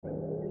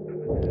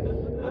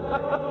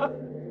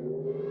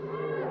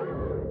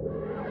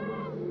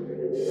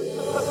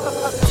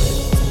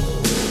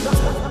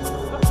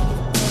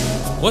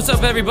What's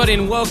up, everybody,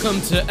 and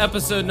welcome to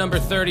episode number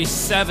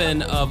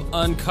 37 of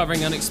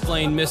Uncovering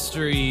Unexplained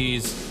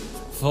Mysteries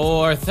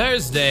for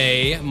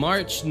Thursday,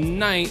 March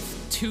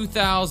 9th,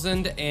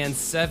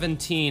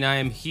 2017. I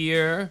am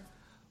here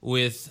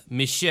with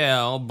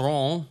Michel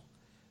Bron.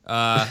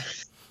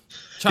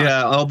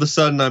 Yeah, all of a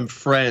sudden I'm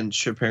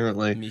French,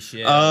 apparently.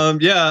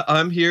 Michel. Yeah,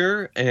 I'm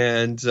here,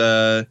 and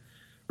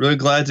really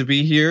glad to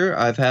be here.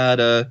 I've had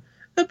a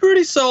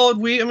pretty solid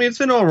week. I mean, it's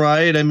been all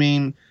right. I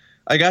mean,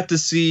 I got to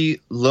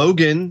see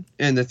Logan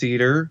in the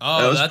theater.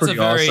 Oh, that was that's pretty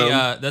a very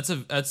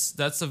awesome.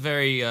 that's a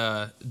very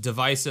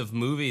divisive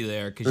movie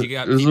there, because you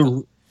got It was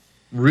people. a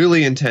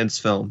really intense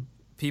film.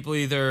 People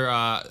either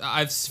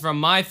I've from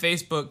my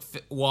Facebook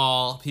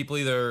wall, people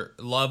either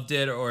loved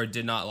it or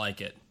did not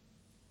like it.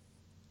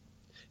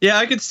 Yeah,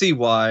 I could see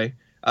why.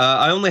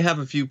 I only have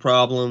a few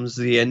problems.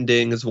 The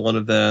ending is one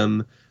of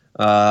them.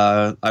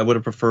 I would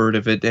have preferred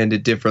if it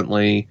ended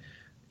differently.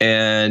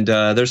 And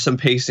there's some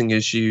pacing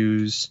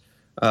issues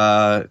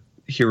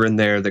here and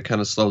there that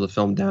kind of slow the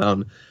film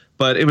down.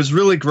 But it was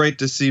really great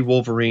to see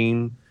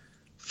Wolverine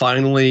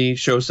finally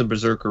show some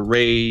berserker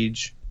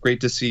rage. Great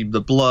to see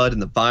the blood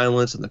and the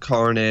violence and the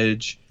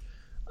carnage.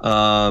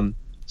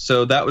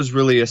 So that was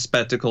really a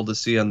spectacle to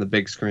see on the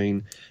big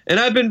screen. And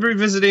I've been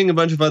revisiting a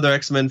bunch of other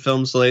X-Men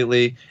films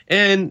lately.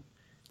 And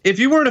if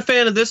you weren't a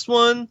fan of this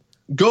one,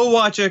 go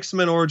watch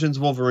X-Men Origins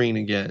Wolverine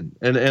again.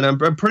 And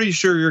I'm pretty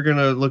sure you're going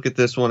to look at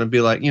this one and be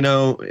like, you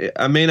know,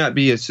 I may not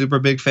be a super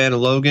big fan of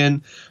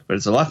Logan, but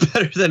it's a lot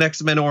better than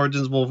X-Men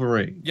Origins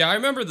Wolverine. Yeah, I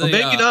remember the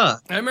maybe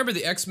not. I remember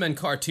the X-Men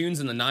cartoons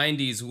in the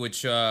 90s,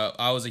 which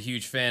I was a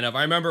huge fan of.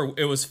 I remember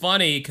it was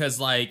funny because,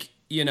 like,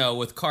 you know,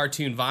 with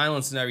cartoon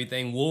violence and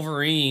everything,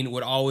 Wolverine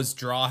would always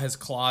draw his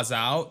claws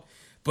out,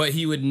 but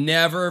he would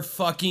never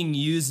fucking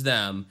use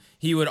them.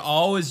 He would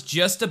always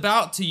just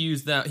about to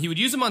use them. He would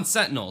use them on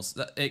Sentinels,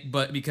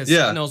 but because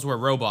Sentinels were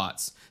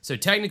robots. So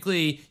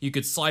technically, you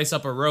could slice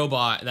up a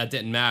robot, and that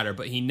didn't matter,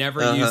 but he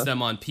never used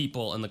them on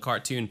people in the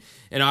cartoon.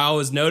 And I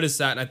always noticed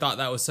that, and I thought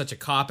that was such a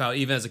cop-out.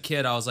 Even as a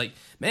kid, I was like,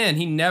 man,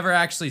 he never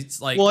actually,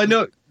 like... Well, I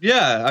know,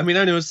 yeah, I mean,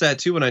 I noticed that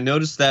too when I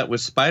noticed that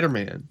with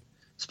Spider-Man.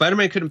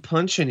 Spider-Man couldn't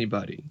punch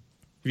anybody.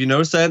 Have you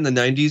noticed that in the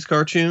 90s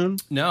cartoon?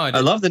 No, I I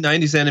didn't. love the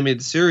 90s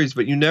animated series,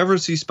 but you never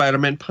see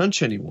Spider-Man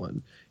punch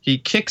anyone. He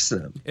kicks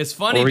them. It's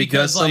funny or he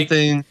because, does like,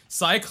 something...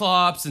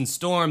 Cyclops and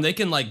Storm, they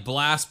can, like,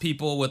 blast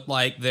people with,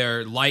 like,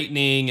 their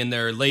lightning and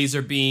their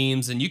laser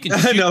beams, and you can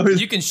shoot,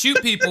 you can shoot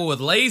people with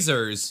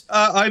lasers.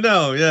 I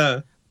know,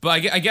 yeah.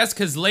 But I guess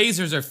because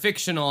lasers are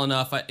fictional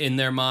enough in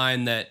their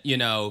mind that, you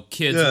know,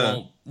 kids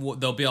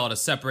they'll be able to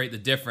separate the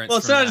difference. Well,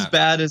 it's not as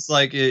bad as,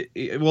 like,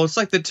 it's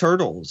like the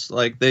Turtles.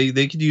 Like, they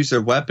could use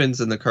their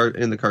weapons in the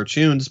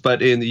cartoons,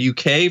 but in the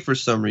UK, for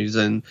some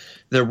reason,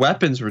 their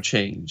weapons were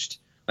changed.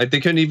 Like,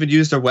 they couldn't even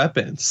use their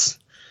weapons.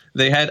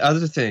 They had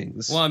other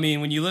things. Well, I mean,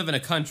 when you live in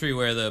a country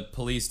where the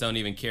police don't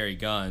even carry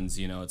guns,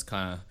 you know, it's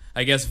kind of...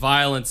 I guess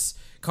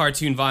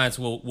cartoon violence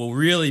will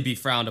really be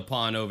frowned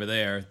upon over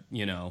there,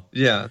 you know.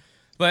 Yeah.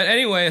 But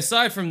anyway,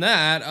 aside from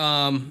that,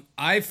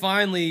 I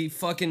finally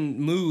fucking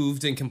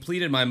moved and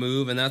completed my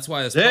move, and that's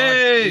why this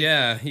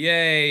Yay!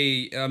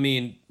 Yay! I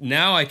mean,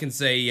 now I can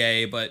say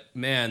yay, but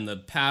man, the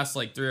past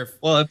like 3 or 4...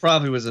 Well, it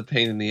probably was a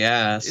pain in the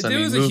ass. It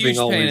was a huge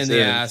pain in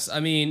the ass. I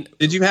mean...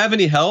 Did you have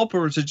any help,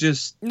 or was it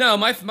just... No,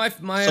 my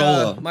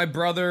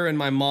brother and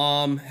my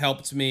mom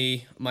helped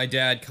me. My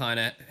dad kind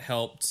of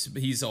helped.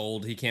 He's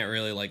old. He can't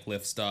really, like,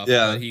 lift stuff.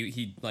 Yeah. But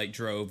he like,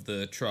 drove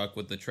the truck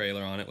with the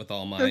trailer on it with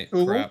all my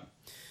crap.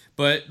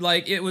 But,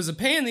 like, it was a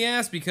pain in the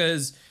ass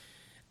because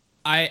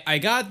I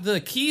got the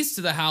keys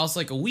to the house,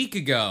 like, a week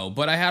ago,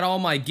 but I had all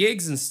my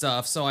gigs and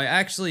stuff, so I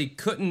actually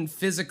couldn't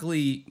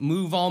physically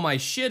move all my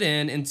shit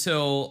in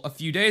until a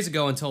few days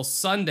ago, until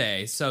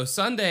Sunday. So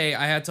Sunday,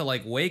 I had to,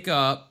 like, wake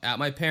up at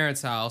my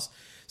parents' house,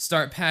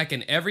 start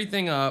packing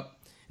everything up,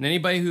 and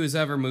anybody who has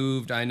ever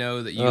moved, I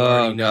know that you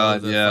already know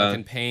the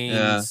fucking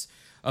pains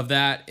of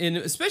that, and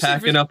especially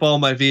packing up all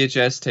my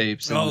VHS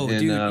tapes in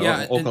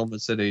Oklahoma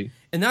City.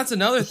 And that's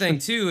another thing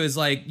too, is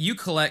like you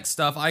collect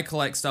stuff, I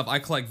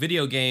collect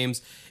video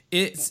games.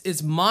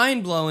 It's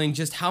mind-blowing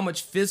just how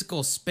much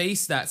physical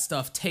space that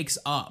stuff takes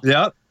up.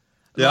 Yep.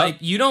 Like,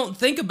 you don't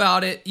think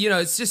about it, you know,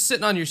 it's just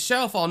sitting on your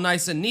shelf all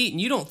nice and neat,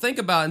 and you don't think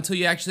about it until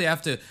you actually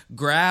have to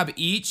grab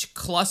each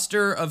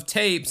cluster of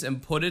tapes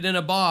and put it in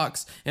a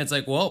box, and it's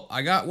like, well,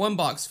 I got one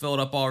box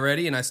filled up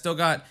already, and I still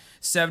got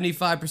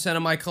 75%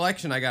 of my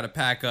collection I got to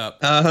pack up.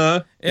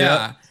 Uh-huh.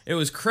 Yeah, It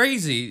was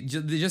crazy,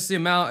 just the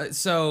amount.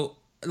 So,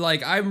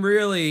 like, I'm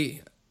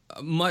really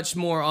much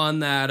more on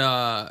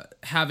that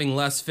having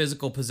less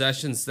physical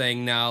possessions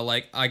thing now.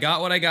 Like, I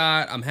got what I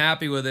got. I'm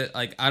happy with it.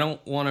 Like, I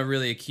don't want to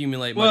really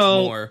accumulate much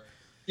more.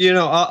 You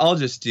know, I'll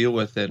just deal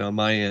with it on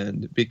my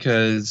end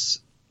because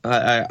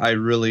I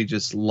really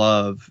just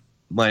love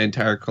my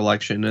entire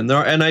collection, and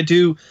I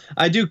do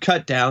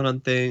cut down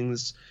on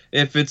things.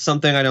 if it's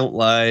something I don't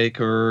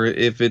like or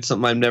if it's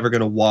something I'm never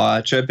going to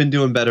watch. I've been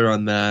doing better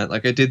on that.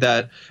 Like I did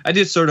that. I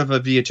did sort of a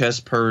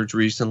VHS purge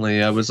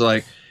recently. I was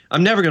like,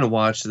 I'm never going to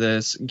watch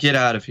this. Get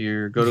out of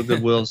here. Go to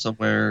Goodwill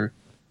somewhere.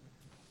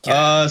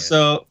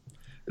 So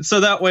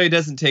that way it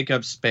doesn't take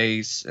up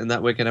space, and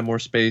that way I can have more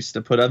space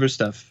to put other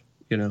stuff,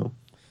 you know.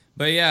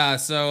 But yeah,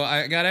 so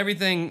I got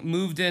everything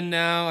moved in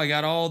now. I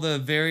got all the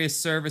various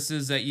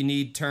services that you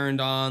need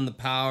turned on, the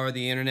power,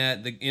 the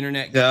internet. The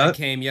internet guy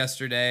came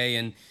yesterday,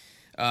 and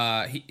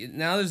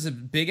now there's a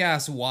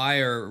big-ass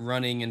wire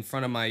running in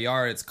front of my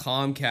yard. It's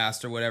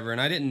Comcast or whatever, and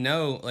I didn't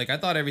know. Like, I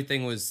thought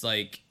everything was,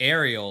 like,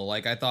 aerial.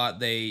 Like, I thought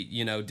they,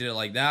 you know, did it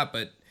like that,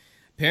 but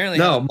apparently...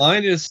 No,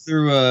 mine is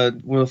through,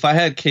 well, if I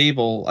had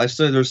cable,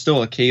 there's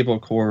still a cable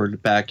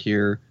cord back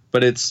here,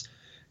 but it's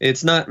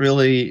not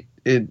really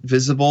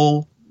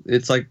visible.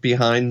 It's like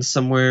behind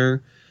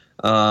somewhere.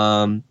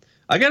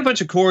 I got a bunch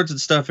of cords and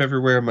stuff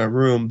everywhere in my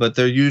room, but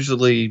they're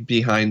usually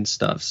behind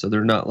stuff, so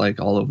they're not like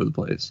all over the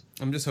place.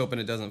 I'm just hoping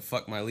it doesn't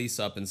fuck my lease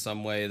up in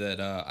some way that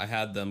I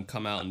had them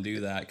come out and do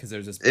that, because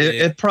there's this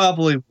It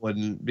probably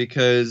wouldn't,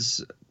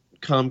 because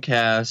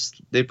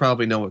Comcast, they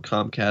probably know what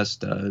Comcast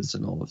does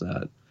and all of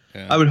that.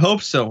 Yeah. I would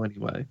hope so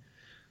anyway.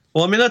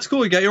 Well, I mean, that's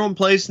cool. You got your own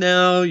place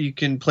now. You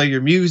can play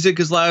your music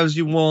as loud as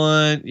you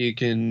want. You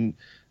can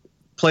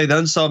play the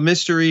Unsolved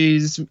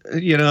Mysteries,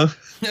 you know,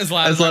 as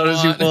loud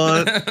as you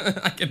want.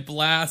 I can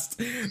blast.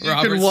 You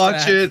can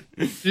watch it.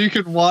 You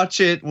can watch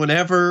it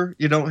whenever.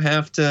 You don't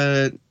have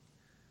to.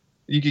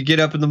 You could get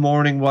up in the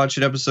morning, watch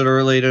an episode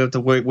early. You don't have to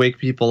wake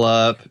people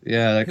up.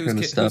 Yeah, that kind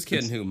of stuff. Who's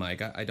kidding who,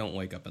 Mike? I don't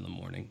wake up in the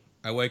morning.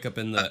 I wake up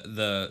in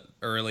the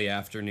early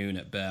afternoon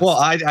at best. Well,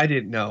 I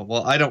didn't know.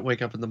 Well, I don't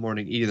wake up in the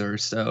morning either,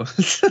 so.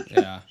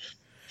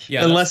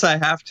 Yeah, unless I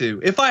have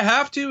to. If I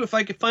have to, if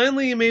I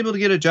finally am able to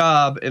get a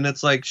job and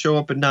it's like show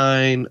up at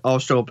 9, I'll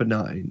show up at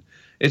 9.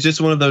 It's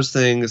just one of those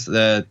things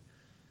that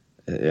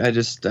I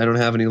don't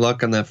have any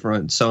luck on that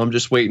front. So I'm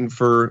just waiting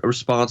for a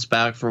response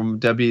back from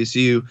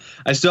WSU.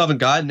 I still haven't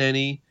gotten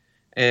any,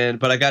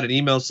 but I got an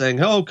email saying,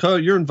 "Oh,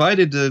 you're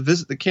invited to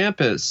visit the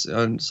campus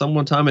on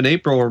sometime in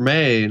April or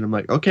May." And I'm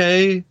like,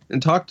 "Okay,"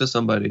 and talk to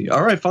somebody.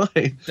 All right,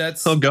 fine.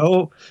 I'll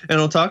go and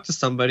I'll talk to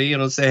somebody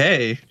and I'll say,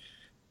 "Hey,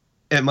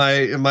 Am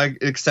I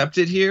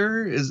accepted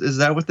here? Is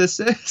that what this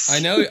is?" I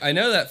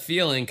know that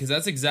feeling, because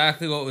that's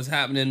exactly what was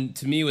happening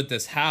to me with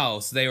this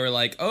house. They were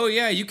like, "Oh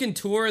yeah, you can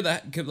tour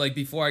that." Like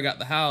before I got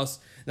the house,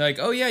 they're like,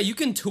 "Oh yeah, you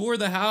can tour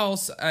the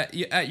house at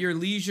your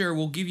leisure.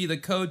 We'll give you the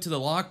code to the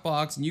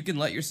lockbox, and you can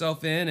let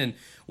yourself in and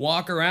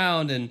walk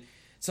around." And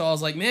so I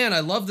was like, "Man,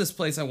 I love this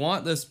place. I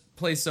want this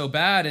place so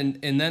bad."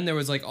 And then there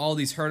was like all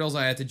these hurdles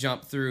I had to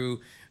jump through.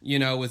 You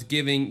know, with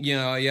giving, you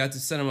know, you have to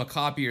send them a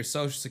copy of your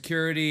social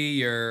security,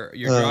 your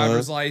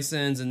driver's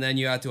license, and then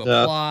you had to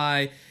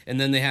apply, and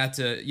then you had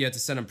to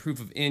send them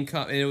proof of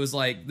income. And it was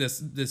like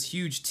this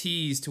huge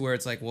tease to where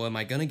it's like, well, am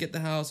I gonna get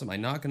the house? Am I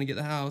not gonna get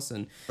the house?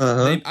 And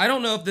I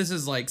don't know if this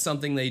is like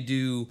something they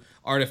do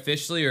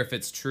artificially or if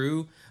it's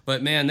true.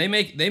 But man, they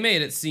made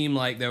it seem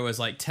like there was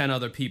like 10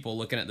 other people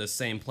looking at the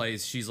same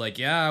place. She's like,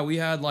 "Yeah, we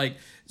had like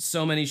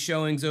so many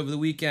showings over the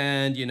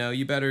weekend, you know,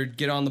 you better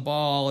get on the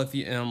ball if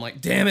you." And I'm like,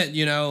 "Damn it,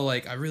 you know,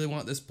 like I really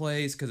want this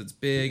place because it's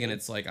big and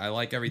it's like I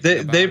like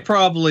everything." They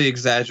probably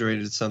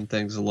exaggerated some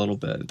things a little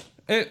bit.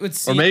 It would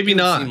seem, or maybe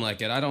not. Seem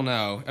like it. I don't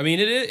know. I mean,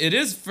 it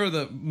is for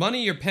the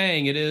money you're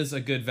paying. It is a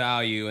good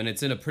value, and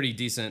it's in a pretty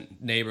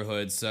decent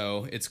neighborhood,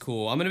 so it's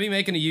cool. I'm gonna be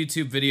making a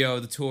YouTube video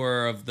of the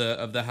tour of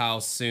the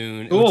house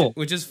soon, cool.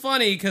 which is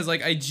funny because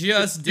like I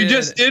just did. You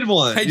just did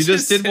one. You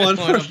just did one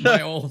of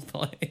my old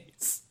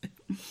place.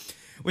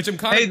 Which I'm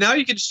kind of. Hey, now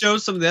you can show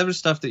some of the other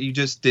stuff that you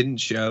just didn't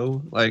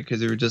show, like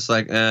because you were just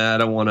like, I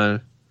don't want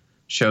to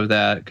show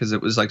that because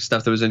it was like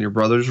stuff that was in your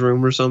brother's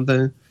room or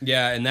something.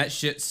 Yeah, and that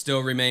shit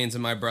still remains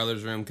in my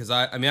brother's room because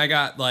I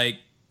got like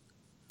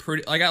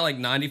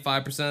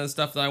 95% of the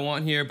stuff that I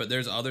want here, but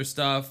there's other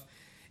stuff,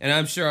 and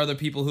I'm sure other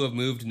people who have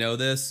moved know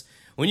this.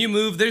 When you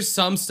move, there's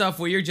some stuff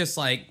where you're just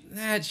like,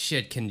 that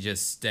shit can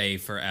just stay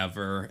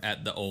forever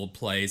at the old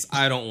place.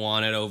 I don't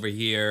want it over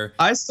here.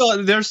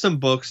 There's some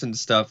books and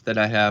stuff that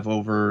I have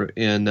over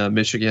in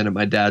Michigan at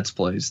my dad's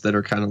place that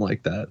are kind of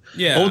like that.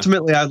 Yeah.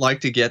 Ultimately, I'd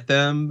like to get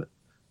them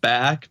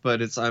back,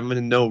 but I'm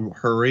in no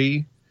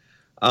hurry.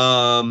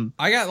 I'd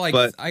like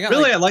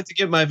to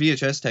get my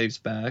VHS tapes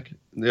back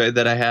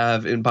that I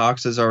have in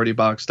boxes already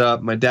boxed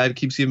up. My dad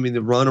keeps giving me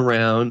the run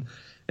around,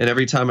 and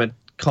every time I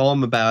call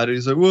him about it,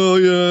 he's like, "Well,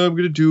 yeah, I'm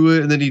gonna do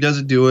it," and then he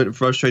doesn't do it. It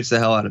frustrates the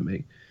hell out of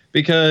me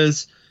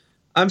because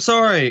I'm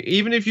sorry,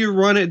 even if you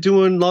run it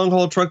doing long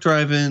haul truck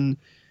driving,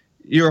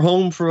 you're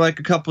home for like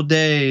a couple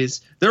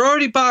days, they're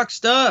already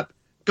boxed up.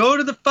 Go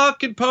to the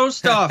fucking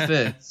post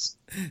office.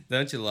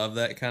 Don't you love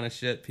that kind of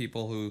shit?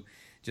 People who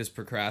just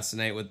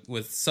procrastinate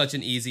with such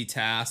an easy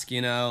task,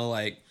 you know?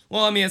 Like,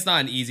 well, I mean, it's not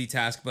an easy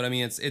task, but I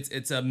mean,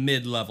 it's a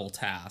mid-level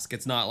task.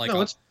 It's not like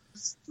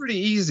it's pretty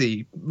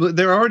easy.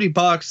 They're already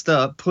boxed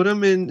up. Put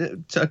them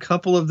in a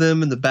couple of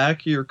them in the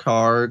back of your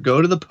car.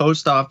 Go to the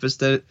post office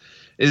that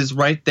is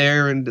right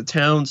there in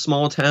the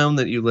small town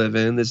that you live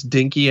in, this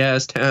dinky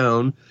ass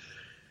town.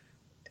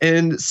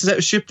 and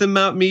ship them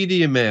out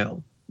media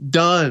mail.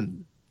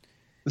 Done.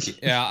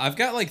 Yeah, I've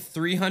got like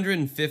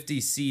 350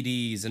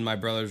 CDs in my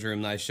brother's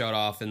room that I showed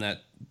off in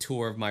that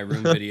tour of my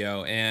room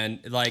video, and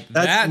like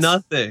that's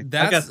nothing.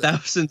 I got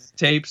thousands of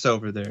tapes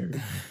over there.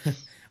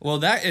 Well,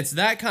 it's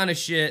that kind of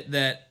shit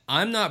that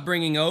I'm not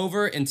bringing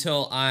over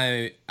until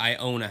I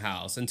own a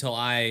house, until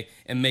I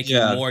am making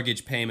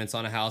mortgage payments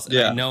on a house, and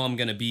I know I'm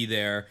going to be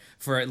there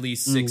for at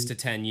least 6 to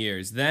 10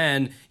 years.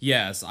 Then,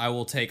 yes, I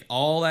will take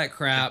all that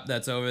crap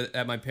that's over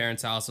at my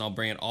parents' house, and I'll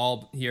bring it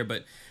all here.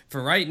 But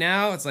for right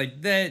now, it's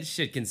like that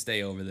shit can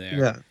stay over there.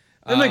 Yeah,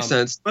 that makes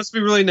sense. It must be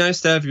really nice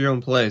to have your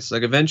own place.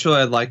 Like, eventually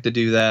I'd like to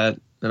do that.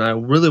 And I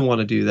really want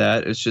to do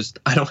that. It's just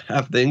I don't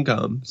have the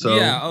income. So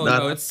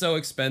no, it's so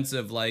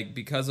expensive. Like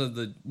because of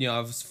I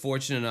was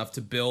fortunate enough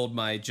to build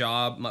my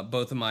job,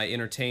 both of my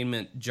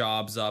entertainment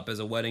jobs up as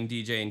a wedding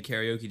DJ and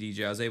karaoke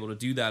DJ. I was able to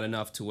do that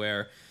enough to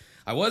where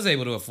I was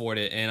able to afford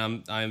it,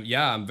 and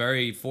I'm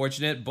very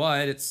fortunate.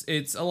 But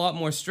it's a lot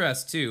more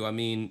stress too. I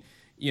mean,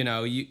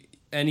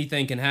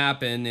 anything can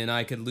happen, and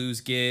I could lose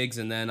gigs,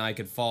 and then I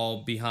could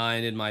fall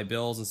behind in my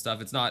bills and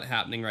stuff. It's not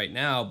happening right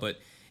now, but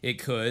it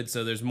could,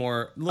 so there's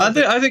more. I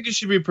think you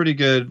should be pretty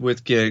good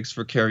with gigs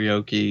for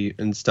karaoke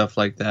and stuff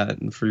like that,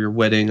 and for your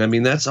wedding. I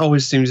mean, that's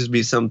always seems to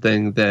be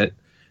something that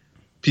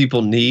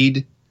people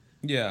need.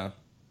 Yeah.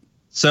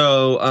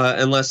 So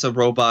unless a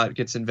robot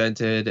gets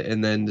invented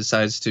and then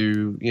decides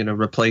to,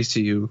 replace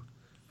you,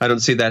 I don't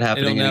see that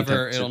happening.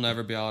 It'll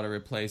never be able to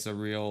replace a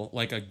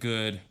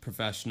good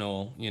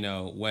professional,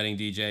 wedding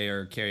DJ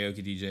or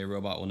karaoke DJ.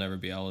 Robot will never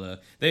be able to.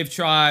 They've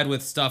tried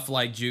with stuff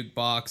like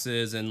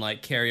jukeboxes and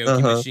like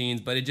karaoke machines,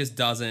 but it just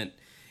doesn't.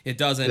 It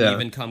doesn't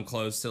even come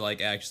close to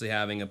like actually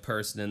having a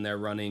person in there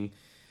running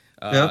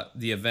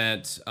the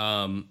event.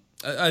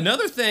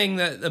 Another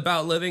thing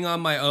about living on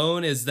my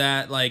own is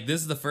that like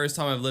this is the first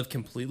time I've lived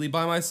completely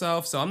by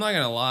myself. So I'm not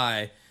gonna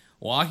lie,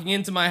 walking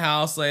into my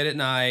house late at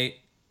night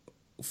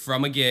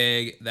from a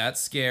gig, that's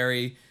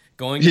scary.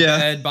 Going to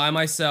bed by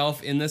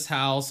myself in this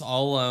house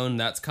all alone,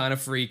 that's kind of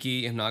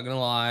freaky. I'm not gonna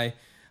lie.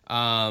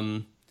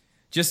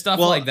 Just stuff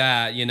like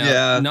that,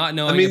 not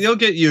knowing. I mean, you'll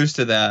get used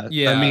to that.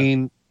 Yeah. I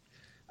mean,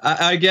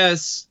 I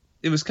guess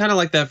it was kind of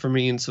like that for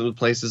me in some of the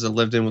places I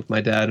lived in with my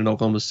dad in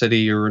Oklahoma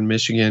City or in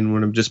Michigan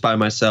when I'm just by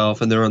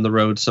myself and they're on the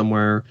road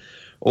somewhere.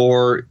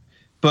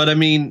 But I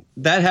mean,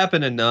 that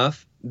happened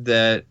enough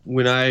that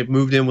when I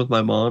moved in with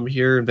my mom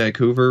here in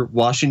Vancouver,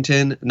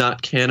 Washington,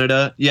 not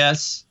Canada.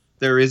 Yes,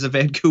 there is a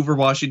Vancouver,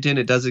 Washington.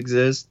 It does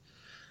exist.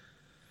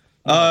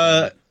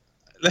 Yeah,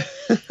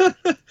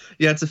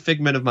 it's a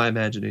figment of my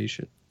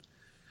imagination.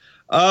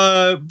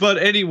 But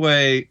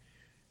anyway,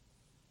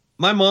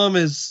 my mom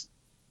is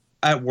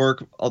at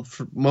work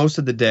for most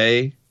of the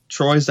day.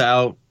 Troy's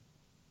out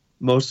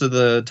most of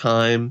the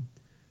time.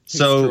 Who's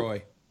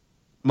Troy?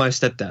 My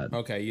stepdad.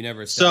 Okay, you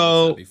never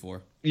established that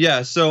before.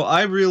 Yeah, so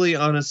I really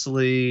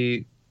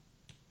honestly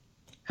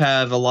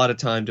have a lot of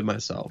time to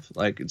myself.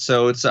 Like,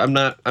 so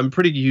I'm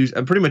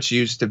pretty much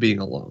used to being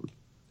alone.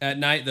 At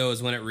night though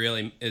is when it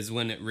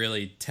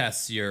really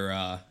tests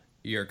your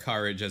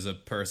courage as a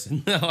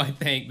person, though, I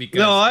think. Because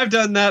no, I've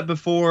done that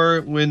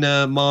before when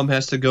mom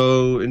has to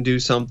go and do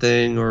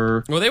something,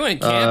 or they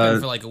went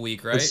camping for like a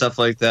week, right? Stuff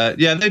like that.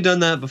 Yeah, they've done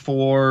that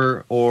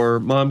before.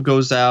 Or mom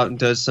goes out and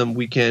does some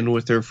weekend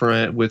with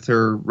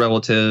her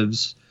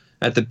relatives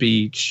at the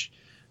beach.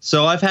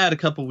 So I've had a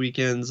couple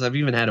weekends. I've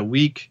even had a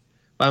week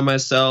by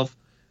myself,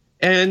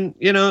 and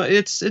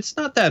it's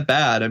not that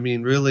bad. I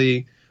mean,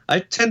 really, I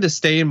tend to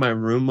stay in my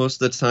room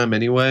most of the time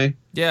anyway.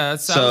 Yeah,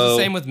 that sounds the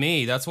same with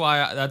me. That's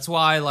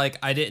why like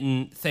I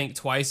didn't think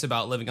twice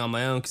about living on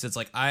my own, because it's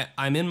like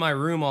I'm in my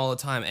room all the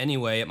time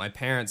anyway at my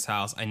parents'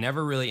 house. I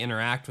never really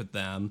interact with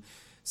them.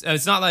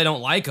 It's not that I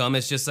don't like them.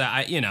 It's just that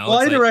I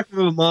interact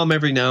with my mom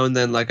every now and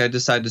then. Like I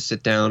decide to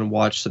sit down and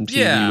watch some TV.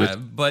 Yeah,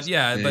 but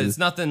it's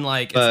nothing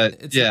like.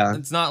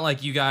 It's not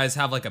like you guys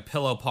have like a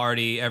pillow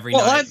party every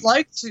night. Well, I'd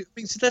like to. I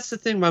mean, so that's the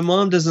thing. My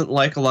mom doesn't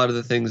like a lot of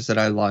the things that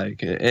I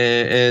like,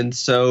 and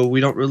so we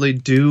don't really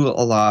do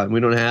a lot.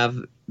 We don't have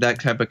that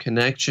type of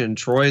connection.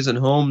 Troy isn't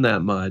home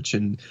that much,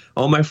 and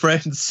all my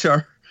friends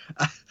are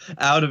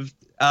out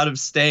of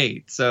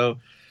state. So.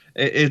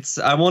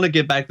 I want to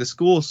get back to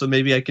school so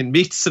maybe I can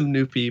meet some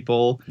new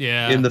people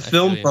in the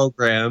film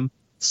program,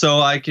 so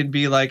I can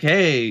be like,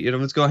 hey,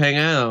 let's go hang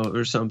out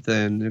or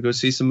something, go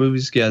see some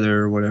movies together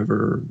or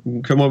whatever.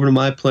 Come over to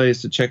my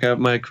place to check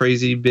out my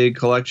crazy big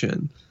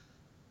collection.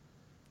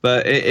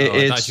 But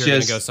I thought you were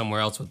going to go somewhere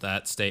else with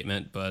that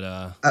statement,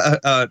 but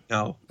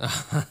no.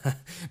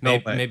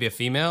 maybe a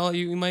female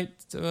you might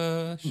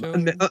show.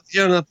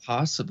 Not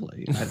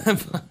possibly. I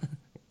don't know.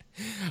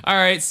 All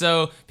right,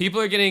 so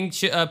people are getting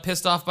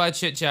pissed off by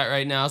chit chat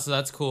right now, so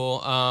that's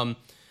cool.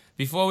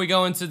 Before we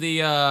go into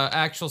the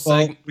actual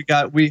segment,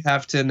 we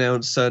have to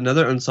announce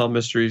another Unsolved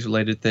Mysteries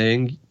related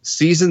thing.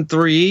 Season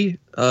 3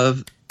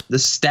 of The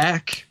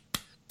Stack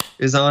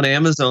is on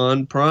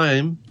Amazon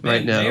Prime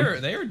right now.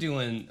 They are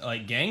doing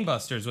like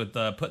gangbusters with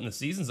putting the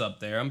seasons up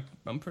there.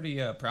 I'm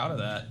pretty proud of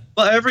that.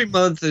 Well, every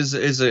month is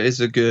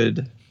a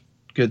good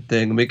good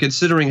thing. I mean,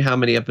 considering how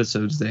many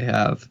episodes they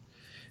have.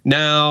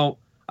 Now,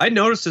 I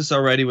noticed this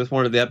already with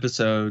one of the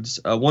episodes.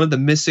 One of the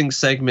missing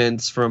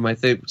segments from, I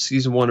think,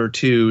 season 1 or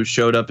 2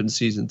 showed up in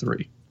season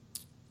 3.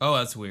 Oh,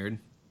 that's weird.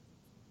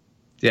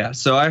 Yeah,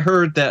 so I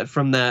heard that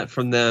from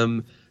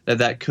them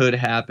that could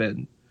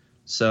happen.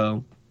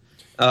 So,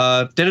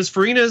 Dennis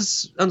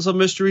Farina's Unsolved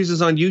Mysteries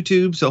is on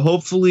YouTube, so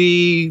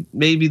hopefully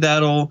maybe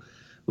that'll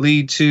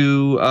lead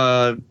to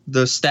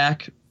the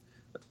Stack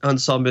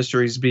Unsolved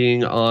Mysteries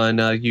being on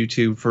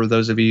YouTube for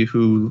those of you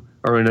who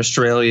are in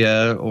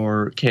Australia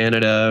or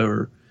Canada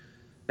or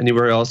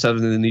anywhere else other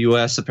than the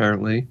U.S.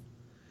 apparently.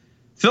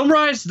 Film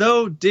Rise,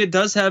 though,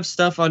 does have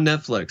stuff on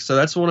Netflix, so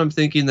that's what I'm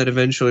thinking that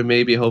eventually,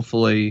 maybe,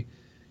 hopefully,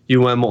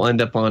 UM will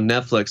end up on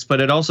Netflix.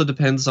 But it also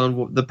depends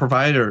on the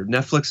provider.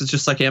 Netflix is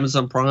just like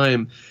Amazon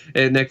Prime,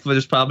 and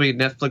there's probably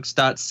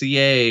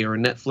Netflix.ca or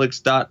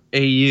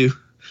Netflix.au.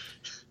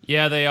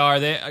 Yeah, they are.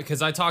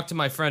 Because I talked to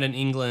my friend in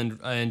England,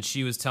 and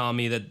she was telling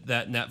me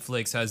that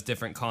Netflix has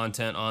different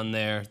content on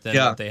there than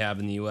what they have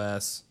in the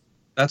U.S.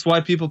 That's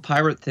why people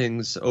pirate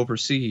things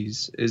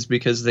overseas, is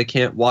because they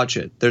can't watch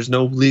it. There's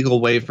no legal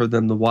way for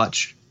them to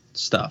watch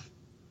stuff.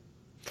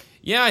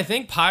 Yeah, I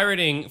think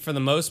pirating, for the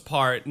most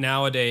part,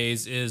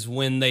 nowadays is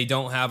when they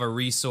don't have a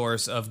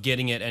resource of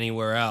getting it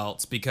anywhere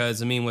else.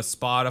 Because, I mean, with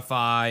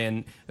Spotify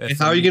and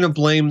how are you going to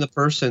blame the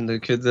person,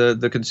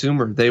 the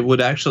consumer? They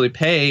would actually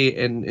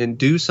pay and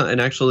do something,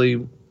 and actually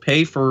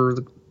pay for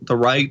the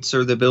rights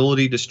or the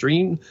ability to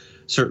stream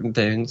certain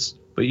things,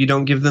 but you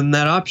don't give them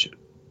that option.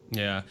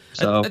 Yeah.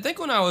 So I think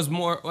when I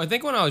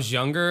was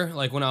younger,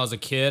 like when I was a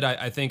kid,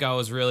 I think I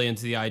was really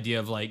into the idea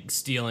of like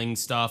stealing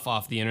stuff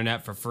off the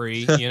internet for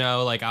free. You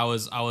know, like I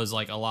was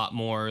like a lot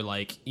more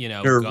like, you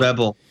know, you're a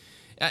rebel.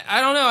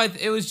 I don't know.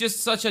 It was just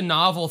such a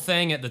novel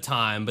thing at the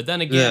time. But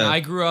then again, I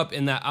grew up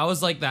in that. I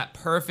was like that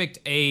perfect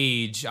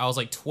age. I was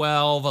like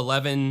 12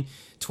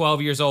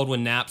 years old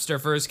when Napster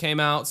first came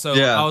out. So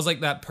I was like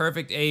that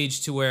perfect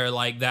age to where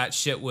like that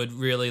shit would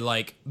really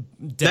like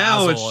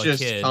dazzle a kid. Now it's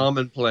just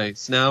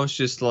commonplace. Now it's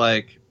just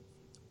like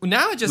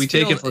now it just we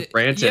take it for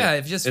granted. Yeah,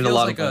 it just feels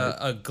like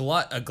a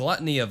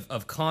gluttony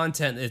of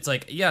content. It's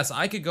like, yes,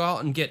 I could go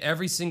out and get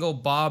every single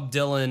Bob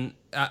Dylan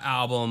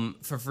album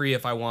for free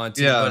if I want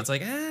to. But it's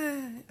like,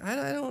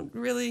 I don't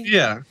really.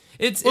 Yeah.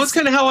 It's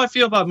kind of how I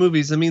feel about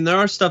movies. I mean, there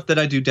are stuff that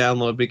I do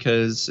download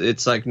because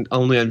it's like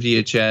only on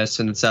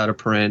VHS and it's out of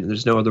print and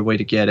there's no other way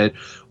to get it,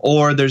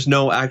 or there's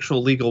no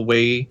actual legal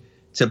way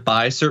to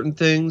buy certain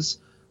things.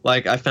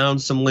 Like I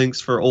found some links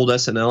for old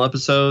SNL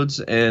episodes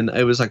and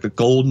it was like a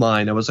gold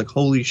mine. I was like,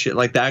 holy shit!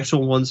 Like the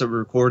actual ones that were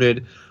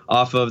recorded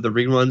off of the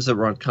reruns that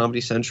were on Comedy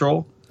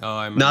Central. Oh,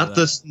 I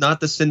remember not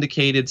the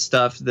syndicated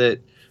stuff that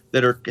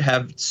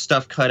have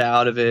stuff cut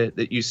out of it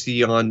that you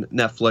see on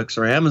Netflix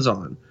or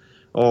Amazon.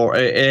 Or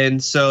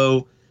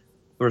CISO.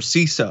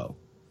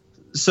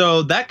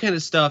 So that kind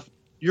of stuff,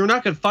 you're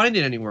not going to find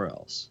it anywhere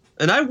else.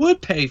 And I would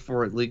pay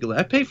for it legally.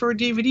 I'd pay for a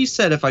DVD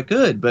set if I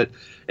could, but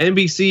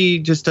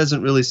NBC just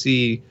doesn't really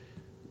see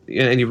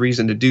any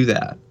reason to do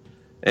that.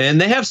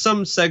 And they have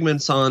some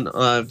segments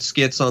on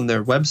skits on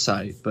their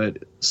website,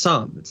 but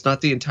some. It's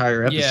not the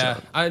entire episode. Yeah,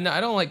 I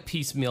don't like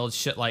piecemealed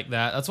shit like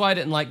that. That's why I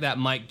didn't like that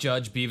Mike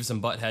Judge Beavis and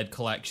Butthead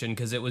collection,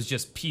 because it was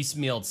just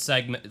piecemealed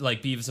segment,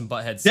 like Beavis and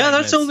Butthead segments. Yeah,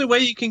 that's the only way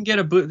you can get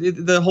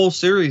the whole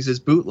series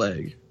is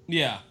bootleg.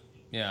 Yeah,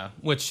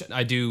 which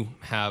I do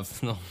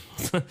have.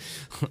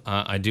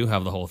 I do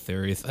have the whole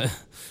theory.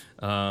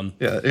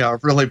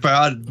 Really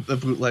bad, the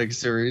bootleg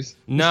series.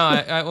 No,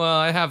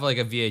 I have like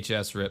a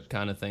VHS rip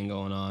kind of thing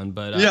going on,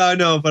 but I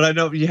know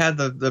you had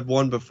the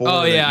one before.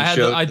 Oh yeah,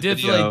 I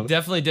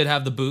definitely did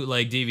have the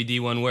bootleg DVD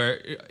one where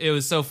it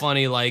was so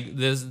funny. Like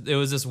it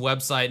was this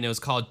website and it was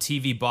called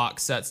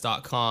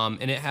TVBoxSets.com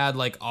and it had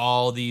like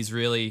all these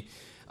really.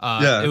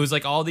 It was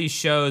like all these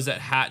shows that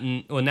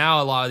hadn't. Well,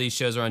 now a lot of these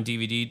shows are on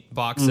DVD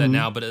box set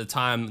now, but at the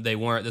time they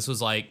weren't. This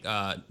was like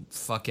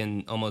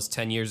fucking almost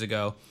 10 years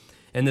ago.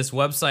 And this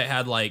website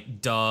had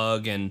like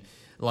Doug and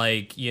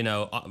like, you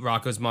know,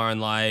 Rocko's Modern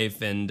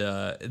Life and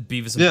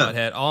Beavis and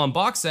Butthead all on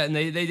box set, and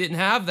they didn't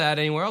have that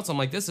anywhere else. I'm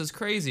like, this is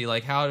crazy.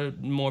 Like, how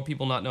did more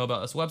people not know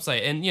about this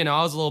website? And, you know,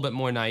 I was a little bit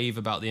more naive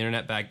about the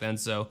internet back then,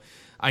 so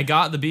I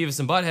got the Beavis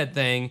and Butthead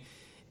thing,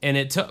 and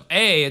it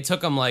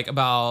took them like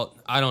about,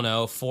 I don't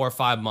know, 4 or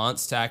 5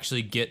 months to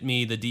actually get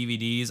me the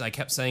DVDs. I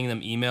kept sending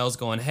them emails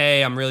going,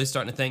 hey, I'm really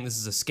starting to think this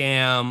is a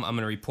scam. I'm going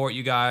to report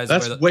you guys.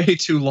 That's way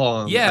too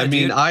long. Yeah, I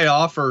mean,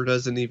 iOffer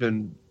doesn't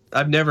even...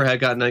 I've never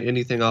gotten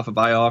anything off of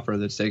iOffer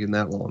that's taken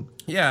that long.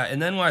 Yeah,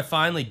 and then when I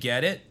finally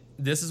get it,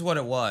 this is what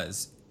it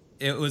was.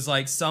 It was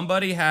like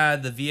somebody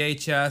had the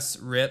VHS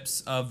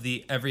rips of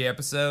every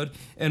episode,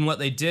 and what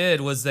they did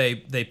was they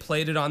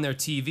played it on their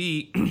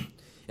TV,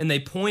 and they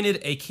pointed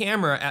a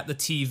camera at the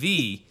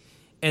TV,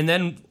 and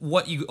then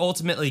what you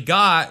ultimately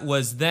got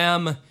was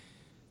them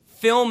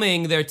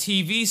filming their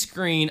TV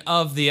screen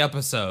of the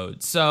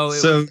episode. So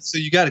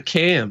you got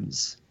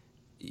cams.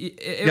 You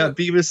got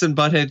Beavis and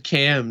Butthead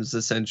cams,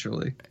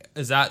 essentially.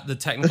 Is that the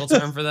technical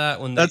term for that?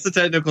 That's the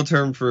technical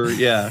term for,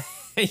 yeah.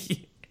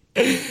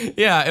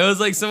 Yeah, it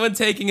was like someone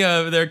taking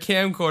their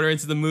camcorder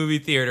into the movie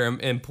theater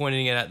and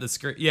pointing it at the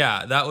screen.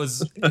 Yeah, that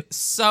was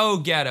so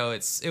ghetto.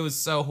 It was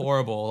so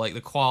horrible. Like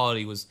the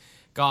quality was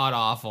god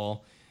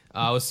awful.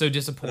 I was so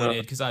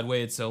disappointed because I'd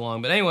waited so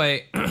long. But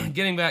anyway,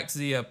 getting back to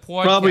the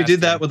podcast. Probably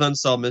did that with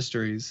Unsolved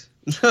Mysteries.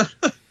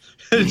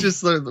 It's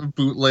just like the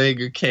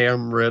bootleg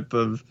cam rip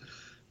of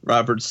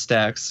Robert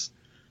Stack's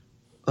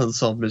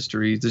Unsolved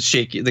Mysteries.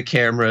 The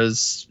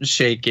camera's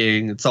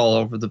shaking. It's all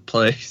over the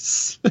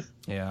place.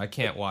 Yeah, I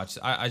can't watch.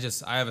 I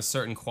have a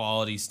certain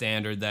quality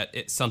standard that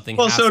it's something.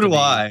 Well, has so to do be.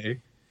 I.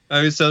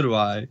 I mean, so do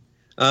I.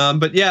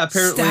 But yeah,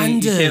 apparently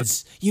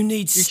standards. You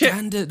need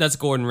standards. That's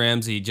Gordon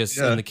Ramsay just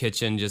in the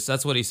kitchen.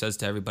 That's what he says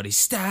to everybody.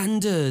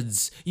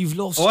 Standards. You've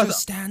lost your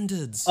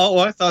standards. Oh,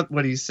 I thought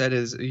what he said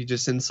is he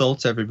just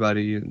insults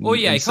everybody. Well,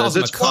 yeah, he calls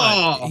him a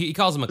cunt. He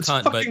calls him a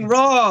cunt, fucking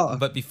raw.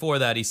 But before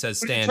that, he says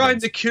standards.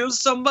 Trying to kill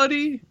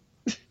somebody.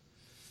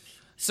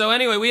 So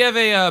anyway, we have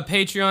a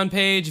Patreon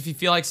page. If you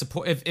feel like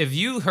support, if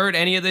you heard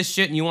any of this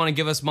shit and you want to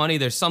give us money,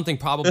 there's something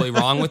probably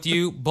wrong with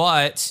you.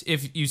 But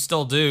if you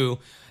still do,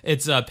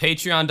 it's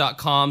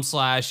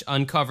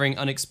patreon.com/uncovering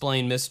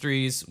unexplained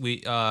mysteries.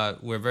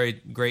 We're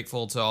very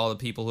grateful to all the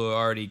people who are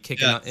already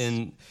kicking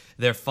in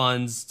their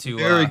funds to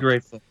very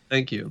grateful.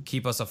 Thank you.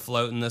 Keep us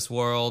afloat in this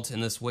world, in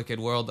this wicked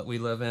world that we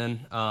live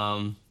in.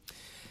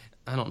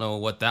 I don't know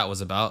what that was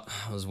about.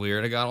 It was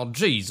weird. I got all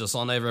Jesus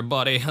on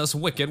everybody. This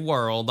wicked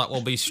world that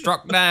will be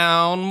struck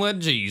down with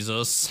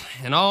Jesus,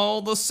 and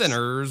all the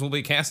sinners will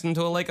be cast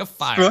into a lake of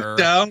fire. Struck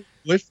down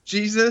with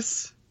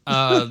Jesus?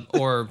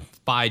 Or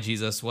by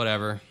Jesus,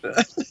 whatever.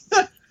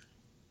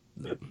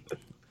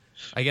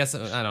 I guess,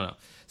 I don't know.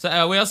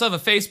 So we also have a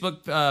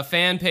Facebook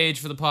fan page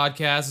for the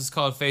podcast. It's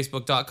called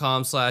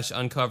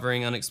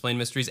facebook.com/uncovering unexplained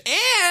mysteries.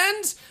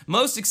 And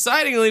most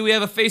excitingly, we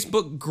have a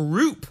Facebook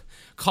group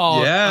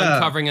called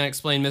Uncovering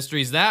Unexplained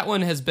Mysteries. That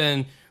one has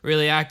been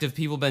really active.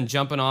 People have been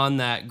jumping on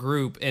that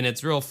group, and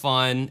it's real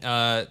fun.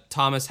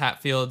 Thomas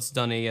Hatfield's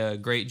done a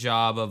great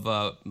job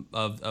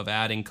of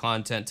adding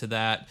content to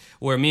that,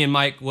 where me and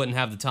Mike wouldn't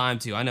have the time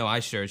to. I know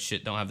I sure as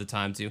shit don't have the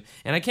time to,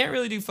 and I can't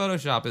really do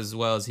Photoshop as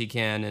well as he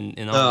can.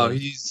 And all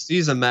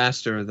he's a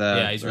master of that.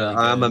 Yeah, he's really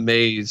good. I'm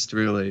amazed,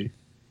 really.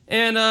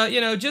 And,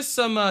 just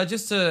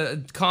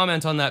to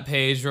comment on that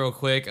page real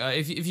quick,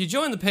 if you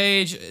join the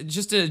page,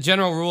 just a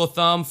general rule of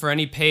thumb for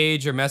any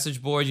page or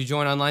message board you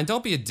join online,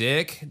 don't be a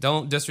dick.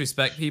 Don't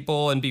disrespect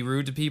people and be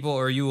rude to people,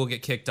 or you will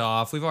get kicked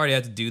off. We've already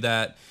had to do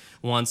that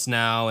once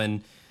now,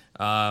 and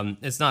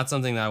it's not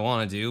something that I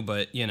want to do,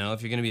 but, if you're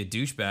going to be a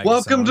douchebag.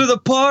 Welcome to the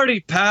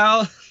party,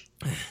 pal!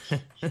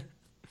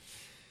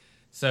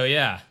 So,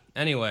 yeah.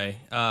 Anyway,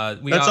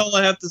 that's all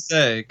I have to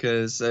say,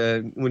 because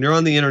when you're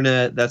on the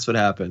internet, that's what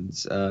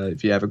happens.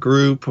 If you have a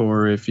group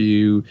or if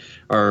you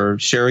are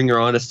sharing your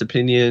honest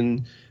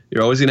opinion,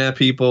 you're always going to have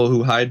people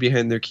who hide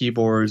behind their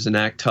keyboards and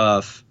act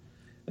tough,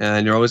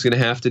 and you're always going to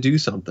have to do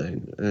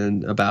something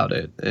about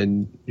it,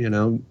 and,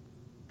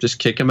 just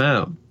kick them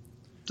out.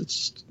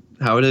 That's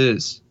how it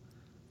is.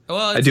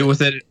 Well, I deal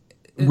with it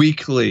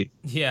weekly.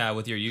 Yeah,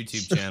 with your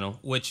YouTube channel,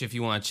 which if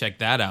you want to check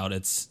that out,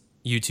 it's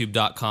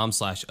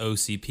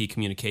youtube.com/OCP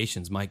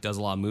Communications. Mike does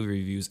a lot of movie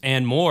reviews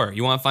and more.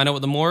 You want to find out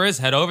what the more is?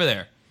 Head over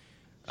there.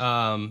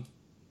 And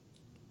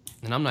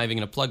I'm not even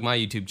going to plug my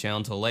YouTube channel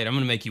until later. I'm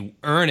going to make you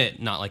earn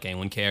it. Not like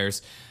anyone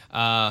cares.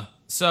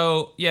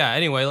 So, yeah,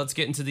 anyway, let's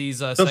get into these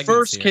segments. The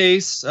first here.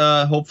 case,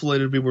 hopefully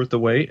it'll be worth the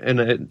wait,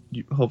 and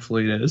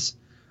hopefully it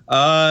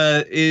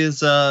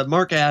is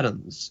Mark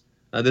Adams.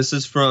 This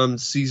is from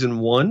season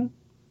 1.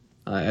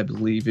 I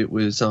believe it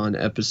was on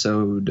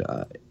episode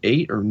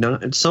 8 or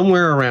 9,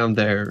 somewhere around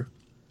there.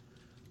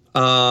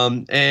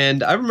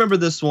 And I remember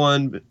this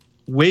one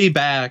way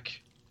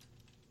back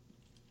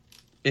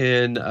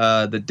in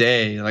the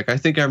day. Like, I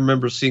think I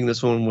remember seeing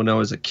this one when I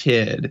was a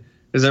kid,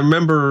 because I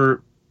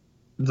remember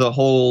the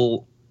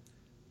whole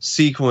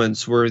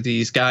sequence where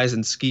these guys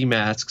in ski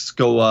masks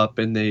go up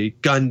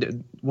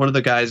and one of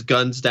the guys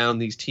guns down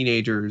these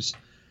teenagers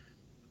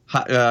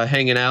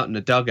hanging out in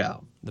a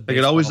dugout. The like,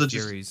 it always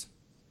Furies.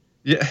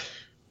 Yeah,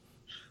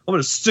 I'm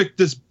gonna stick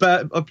this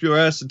bat up your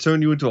ass and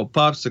turn you into a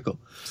popsicle.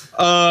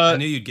 I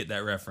knew you'd get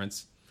that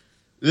reference.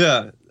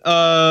 Yeah,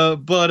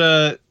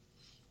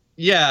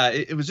 yeah,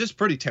 it was just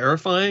pretty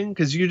terrifying,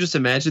 because you just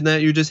imagine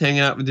that you're just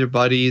hanging out with your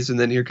buddies, and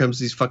then here comes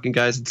these fucking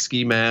guys in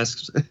ski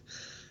masks,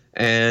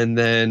 and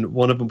then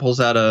one of them pulls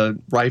out a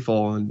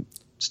rifle and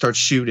starts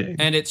shooting.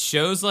 And it's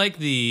shows like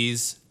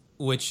these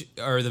which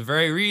are the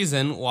very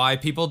reason why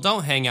people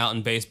don't hang out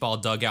in baseball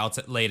dugouts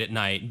late at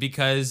night,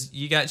 because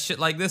you got shit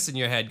like this in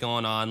your head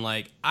going on,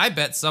 like, I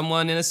bet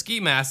someone in a ski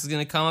mask is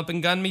going to come up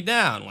and gun me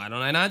down. Why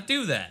don't I not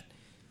do that?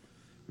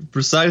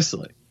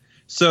 Precisely.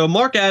 So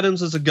Mark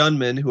Adams was a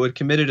gunman who had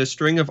committed a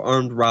string of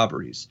armed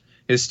robberies.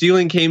 His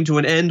stealing came to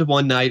an end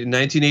one night in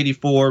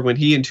 1984 when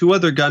he and 2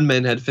 other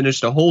gunmen had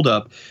finished a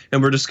holdup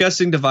and were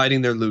discussing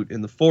dividing their loot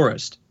in the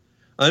forest.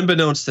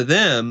 Unbeknownst to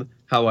them,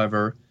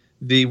 however,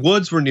 the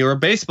woods were near a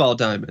baseball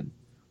diamond,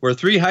 where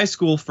 3 high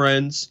school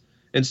friends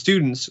and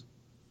students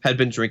had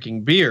been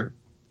drinking beer.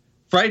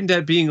 Frightened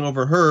at being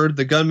overheard,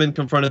 the gunmen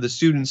confronted the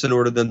students and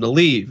ordered them to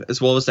leave,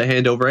 as well as to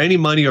hand over any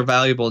money or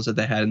valuables that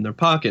they had in their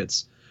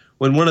pockets.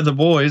 When one of the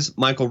boys,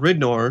 Mike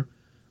Ridnour,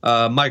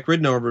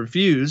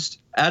 refused,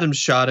 Adams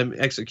shot him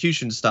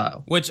execution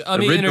style. Which,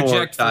 let me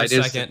interject for a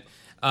second.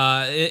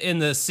 In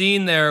the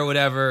scene there or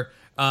whatever,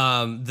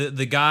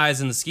 the guys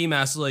in the ski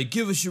mask are like,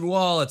 give us your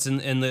wallets,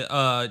 and the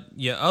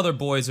other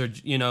boys are,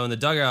 in the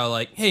dugout are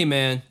like, hey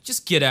man,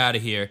 just get out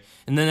of here.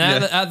 And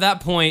then at that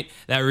point,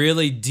 that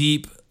really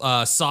deep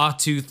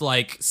sawtooth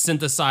like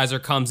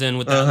synthesizer comes in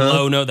with that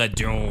low note,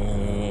 that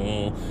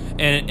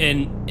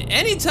and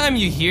anytime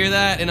you hear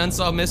that in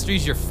Unsolved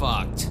Mysteries, you're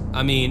fucked.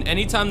 I mean,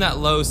 anytime that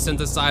low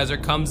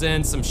synthesizer comes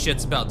in, some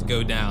shit's about to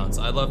go down.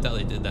 So I loved how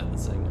they did that in the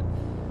segment.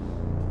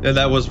 Yeah,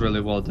 that was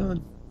really well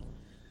done.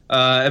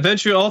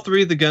 Eventually, all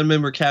three of the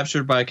gunmen were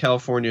captured by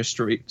California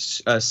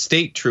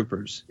state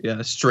troopers.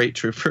 Yeah, straight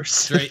troopers.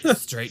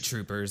 Straight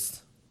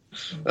troopers.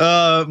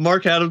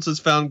 Mark Adams was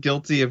found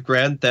guilty of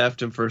grand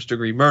theft and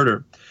first-degree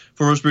murder.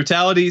 For his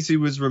brutalities, he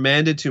was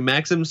remanded to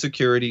maximum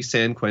security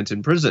San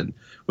Quentin Prison,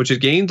 which had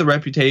gained the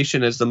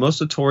reputation as the most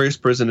notorious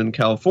prison in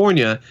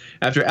California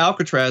after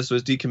Alcatraz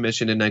was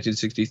decommissioned in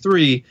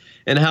 1963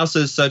 and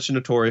houses such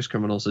notorious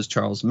criminals as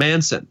Charles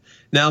Manson.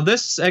 Now,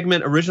 this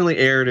segment originally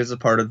aired as a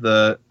part of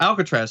the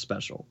Alcatraz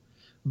special,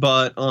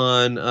 but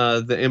on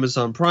the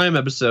Amazon Prime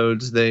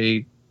episodes,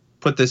 they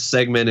put this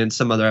segment in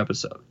some other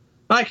episode.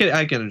 I can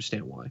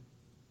understand why.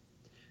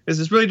 Because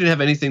this really didn't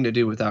have anything to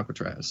do with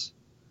Alcatraz.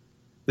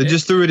 They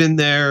just threw it in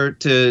there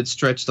to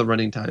stretch the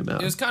running time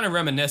out. It was kind of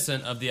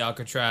reminiscent of the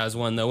Alcatraz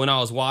one, though. When I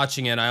was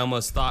watching it, I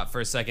almost thought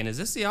for a second, is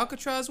this the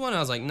Alcatraz one? I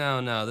was like,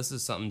 no, this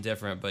is something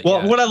different. But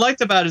what I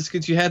liked about it is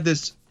because you had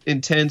this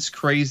intense,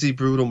 crazy,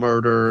 brutal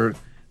murder,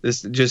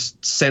 this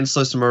just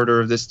senseless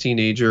murder of this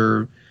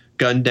teenager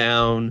gunned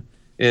down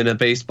in a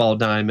baseball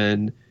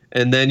diamond,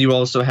 and then you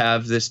also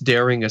have this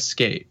daring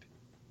escape.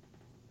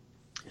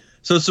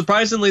 So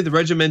surprisingly, the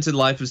regimented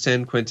life of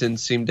San Quentin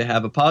seemed to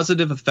have a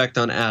positive effect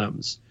on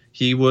Adams.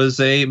 He was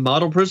a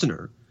model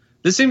prisoner.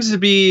 This seems to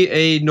be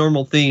a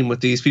normal theme with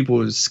these people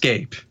who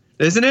escape,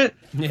 isn't it?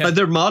 Yeah.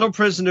 They're model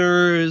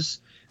prisoners.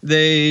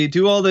 They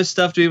do all this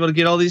stuff to be able to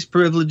get all these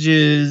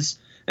privileges.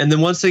 And then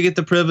once they get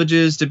the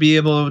privileges to be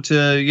able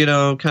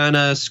to, kind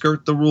of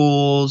skirt the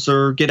rules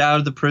or get out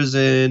of the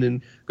prison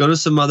and go to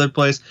some other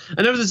place.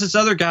 I know there's this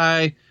other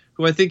guy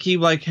who I think he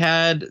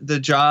had the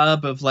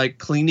job of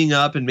cleaning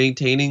up and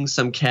maintaining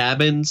some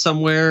cabin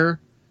somewhere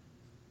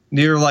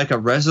near a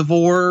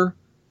reservoir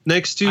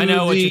next to prison.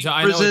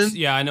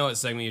 I know what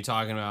segment you're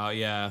talking about.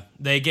 Yeah,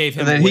 they gave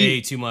him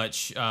way too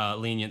much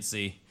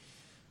leniency.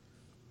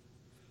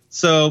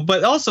 So,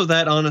 but also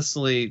that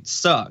honestly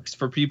sucks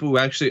for people who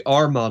actually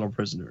are model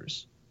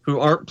prisoners, who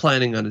aren't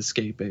planning on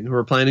escaping, who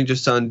are planning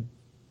just on,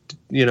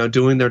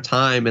 doing their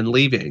time and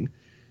leaving.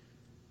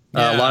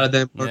 Yeah, a lot of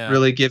them aren't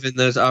really given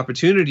those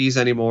opportunities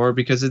anymore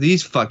because of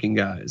these fucking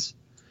guys.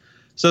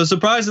 So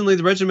surprisingly,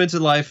 the regimented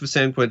life of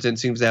San Quentin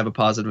seems to have a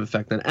positive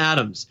effect on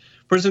Adams.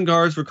 Prison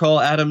guards recall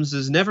Adams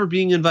as never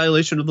being in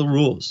violation of the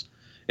rules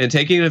and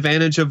taking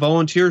advantage of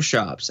volunteer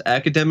shops,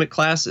 academic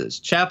classes,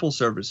 chapel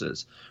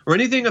services, or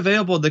anything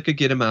available that could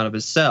get him out of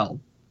his cell.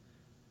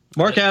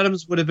 Mark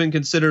Adams would have been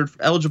considered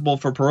eligible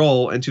for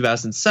parole in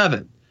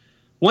 2007.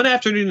 One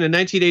afternoon in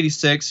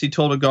 1986, he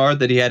told a guard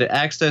that he had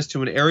access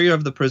to an area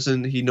of the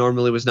prison he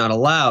normally was not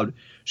allowed,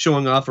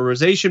 showing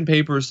authorization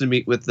papers to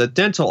meet with the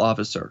dental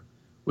officer,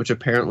 which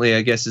apparently,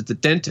 I guess, is the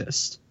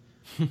dentist.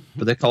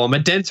 But they call him a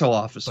dental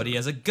officer. But he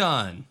has a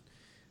gun.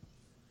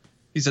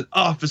 He's an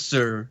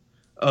officer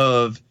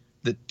of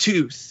the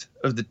teeth,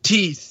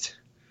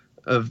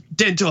 of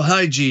dental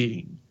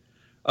hygiene.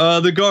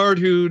 The guard,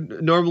 who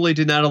normally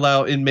did not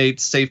allow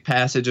inmates safe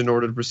passage in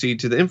order to proceed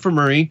to the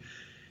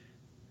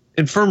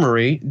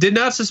infirmary, did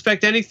not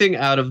suspect anything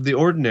out of the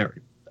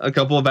ordinary. A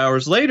couple of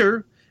hours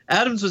later,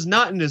 Adams was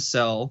not in his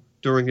cell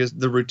during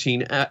the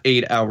routine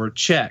 8-hour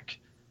check.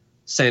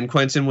 San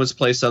Quentin was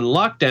placed on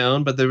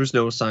lockdown, but there was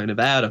no sign of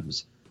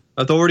Adams.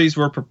 Authorities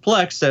were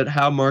perplexed at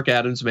how Mark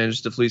Adams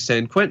managed to flee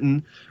San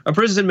Quentin, a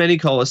prison many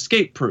call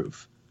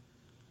escape-proof.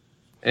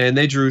 And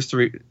they drew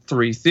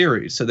three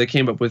theories. So they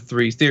came up with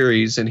 3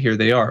 theories, and here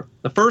they are.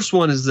 The first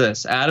one is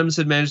this. Adams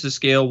had managed to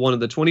scale one of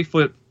the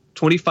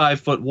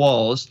 25-foot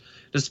walls,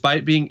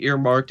 despite being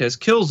earmarked as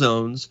kill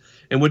zones,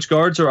 in which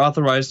guards are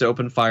authorized to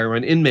open fire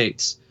on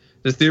inmates.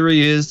 The theory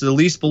is the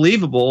least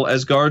believable,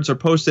 as guards are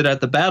posted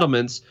at the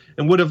battlements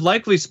and would have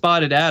likely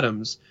spotted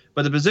Adams,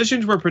 but the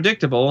positions were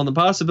predictable, and the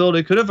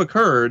possibility could have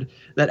occurred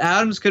that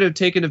Adams could have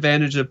taken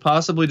advantage of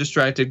possibly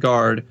distracted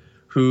guard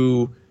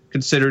who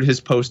considered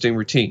his posting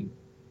routine.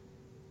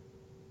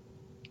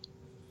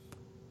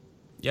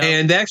 Yep.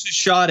 And they actually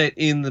shot it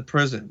in the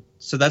prison.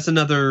 So that's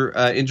another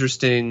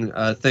interesting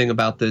thing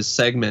about this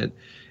segment.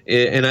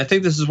 And I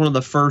think this is one of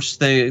the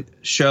first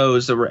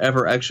shows that were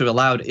ever actually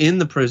allowed in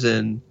the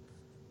prison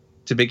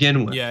to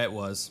begin with. Yeah, it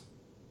was.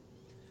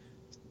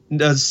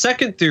 The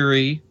second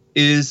theory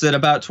is that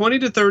about 20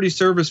 to 30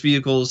 service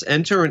vehicles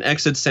enter and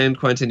exit San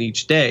Quentin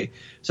each day,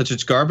 such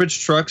as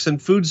garbage trucks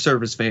and food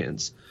service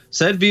vans.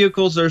 Said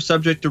vehicles are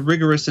subject to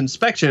rigorous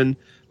inspection,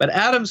 but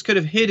Adams could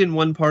have hid in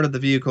one part of the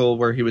vehicle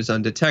where he was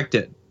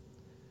undetected.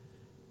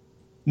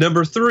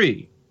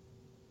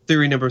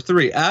 Theory number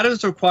three.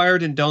 Adams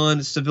acquired and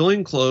donned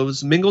civilian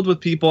clothes, mingled with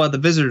people at the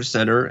visitor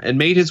center, and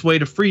made his way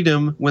to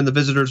freedom when the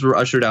visitors were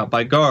ushered out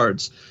by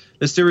guards.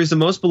 This theory is the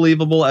most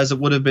believable as it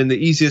would have been the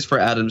easiest for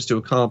Adams to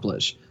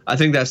accomplish. I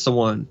think that's the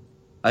one.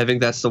 I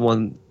think that's the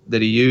one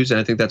that he used, and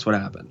I think that's what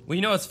happened. Well,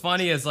 you know what's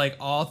funny is like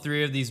all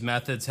three of these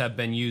methods have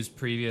been used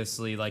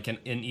previously, like in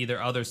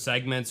either other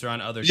segments or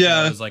on other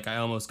shows. Like I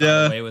Almost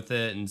Got Away with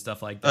It and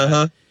stuff like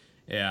that.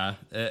 Yeah,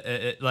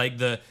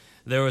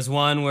 there was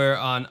one where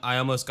on I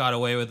Almost Got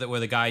Away with It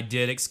where the guy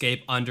did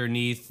escape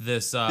underneath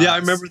this. Yeah, I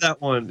remember that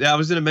one. Yeah, I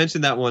was going to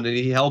mention that one, and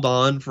he held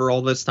on for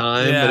all this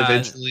time, but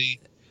eventually.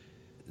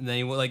 And then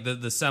he like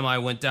the semi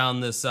went down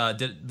this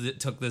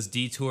took this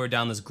detour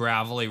down this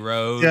gravelly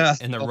road,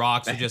 and the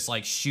rocks were just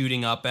like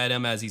shooting up at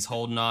him as he's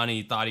holding on. And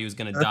he thought he was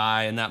gonna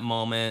die in that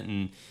moment,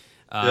 and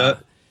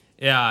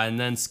and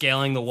then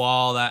scaling the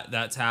wall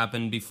that's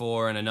happened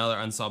before in another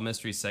Unsolved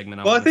Mysteries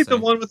segment. I think the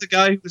one with the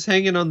guy who was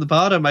hanging on the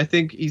bottom, I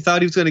think he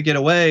thought he was gonna get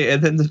away,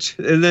 and then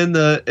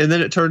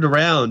it turned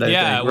around. I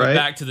think, went right?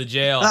 back to the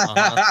jail.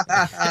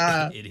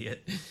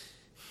 Idiot,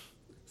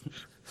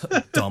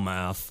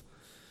 dumbass.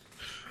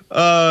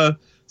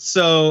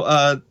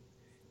 So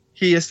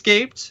he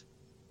escaped,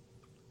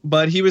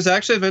 but he was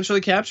actually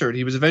eventually captured.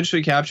 He was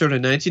eventually captured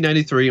in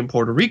 1993 in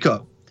Puerto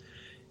Rico.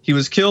 He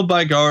was killed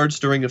by guards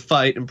during a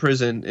fight in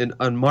prison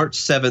on March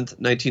 7th,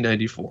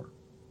 1994.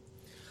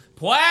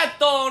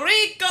 Puerto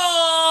Rico!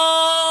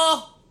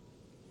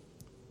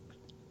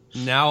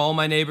 Now all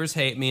my neighbors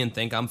hate me and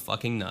think I'm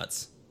fucking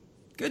nuts.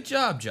 Good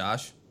job,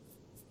 Josh.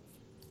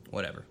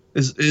 Whatever.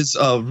 Is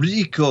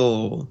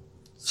Rico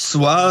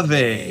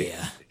Suave?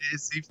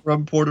 Is he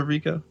from Puerto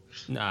Rico?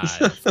 Nah, I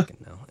don't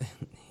fucking know.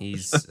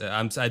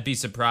 I'd be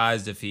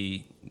surprised if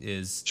he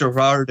is.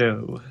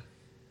 Gerardo.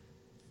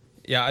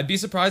 Yeah, I'd be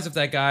surprised if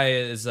that guy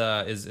is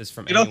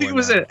from. You know, he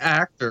was an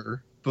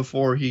actor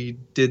before he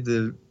did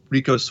the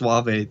Rico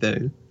Suave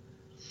thing.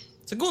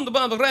 Segundo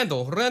bando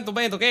rento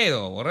bando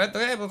quedo.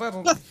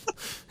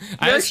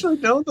 I actually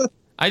know that.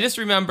 I just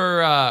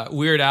remember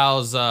Weird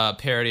Al's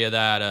parody of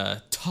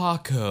that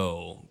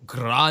Taco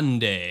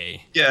Grande.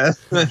 Yeah.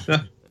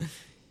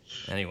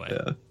 Anyway.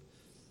 Yeah.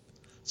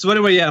 So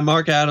anyway,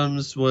 Mark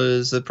Adams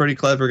was a pretty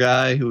clever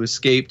guy who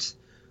escaped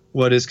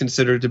what is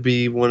considered to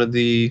be one of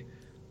the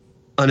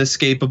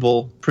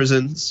unescapable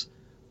prisons,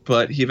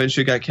 but he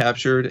eventually got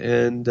captured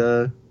and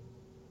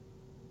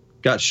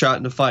got shot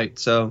in a fight.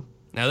 So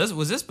now,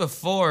 was this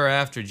before or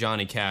after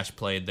Johnny Cash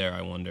played there,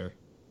 I wonder?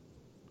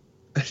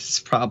 It's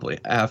probably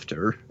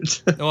after.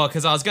 Well,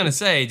 because I was going to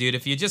say, dude,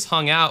 if you just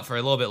hung out for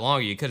a little bit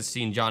longer, you could have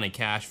seen Johnny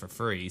Cash for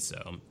free,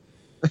 so...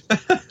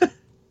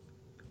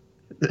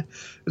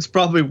 It's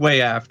probably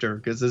way after,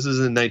 because this is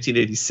in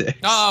 1986.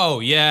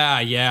 Oh,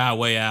 yeah,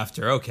 way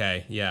after.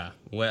 Okay, yeah.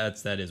 Well,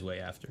 that is way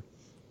after.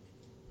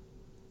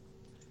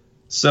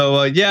 So,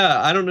 I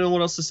don't know what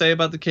else to say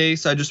about the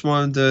case. I just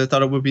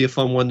thought it would be a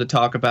fun one to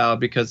talk about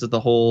because of the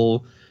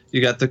whole,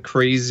 you got the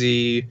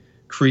crazy,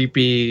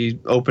 creepy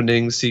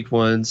opening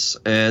sequence,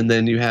 and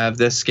then you have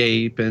the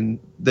escape, and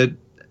the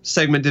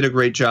segment did a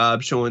great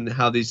job showing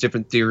how these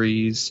different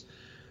theories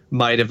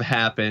might have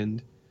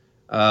happened.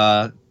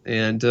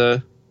 And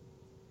the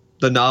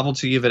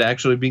novelty of it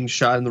actually being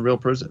shot in the real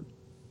prison.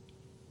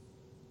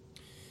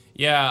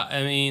 Yeah,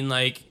 I mean,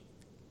 like,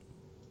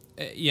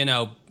 you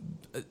know,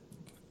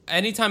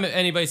 anytime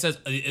anybody says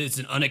it's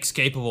an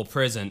unescapable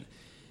prison,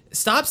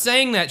 stop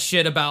saying that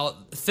shit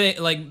about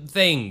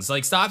things.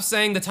 Like, stop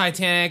saying the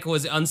Titanic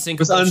was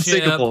unsinkable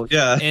ship,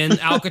 yeah. and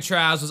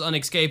Alcatraz was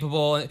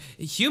unescapable.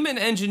 Human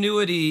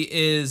ingenuity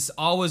is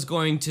always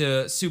going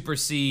to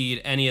supersede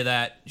any of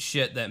that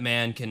shit that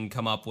man can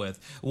come up with.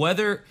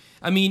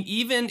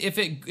 Even if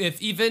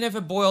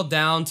it boiled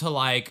down to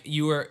like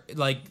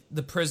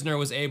the prisoner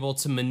was able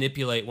to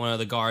manipulate one of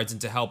the guards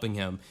into helping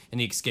him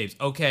and he escapes.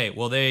 Okay,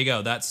 well there you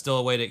go. That's still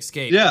a way to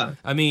escape. Yeah.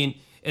 I mean,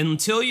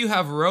 until you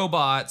have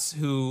robots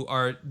who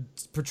are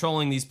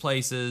patrolling these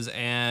places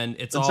and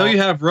until you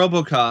have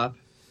RoboCop.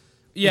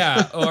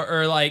 Yeah,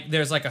 or like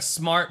there's like a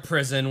smart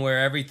prison where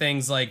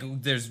everything's like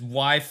there's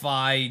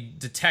Wi-Fi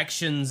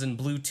detections and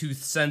Bluetooth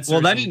sensors.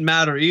 Well, that didn't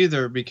matter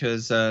either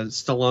because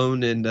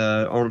Stallone and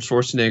Arnold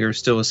Schwarzenegger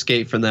still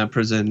escaped from that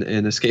prison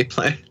in Escape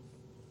Plan.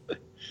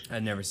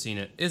 I'd never seen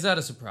it. Is that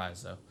a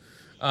surprise though?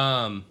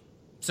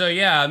 So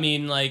yeah, I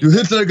mean like you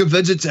look like a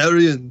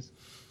vegetarian.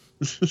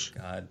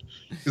 God,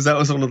 because that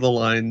was one of the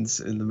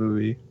lines in the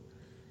movie.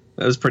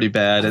 That was pretty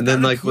bad. And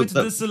then like with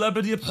the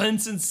Celebrity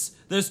Apprentice,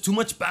 there's too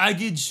much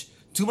baggage.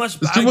 There's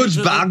too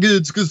much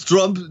baggage because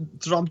Trump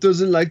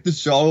doesn't like the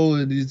show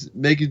and he's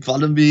making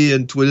fun of me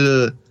on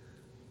Twitter.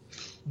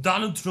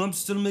 Donald Trump's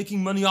still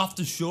making money off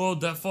the show,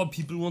 therefore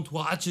people won't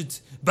watch it.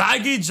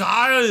 Baggage,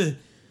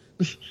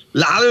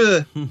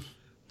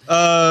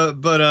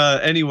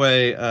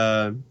 Anyway,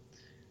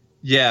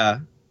 yeah.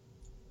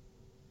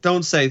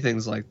 Don't say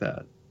things like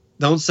that.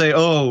 don't say,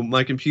 "Oh,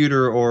 my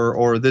computer,"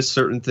 or this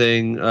certain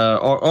thing.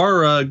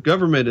 Our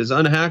government is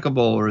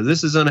unhackable, or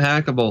this is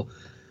unhackable.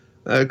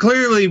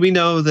 Clearly, we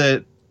know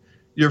that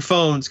your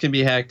phones can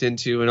be hacked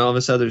into and all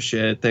this other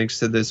shit thanks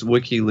to this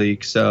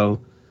WikiLeaks.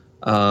 So,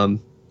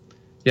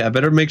 yeah,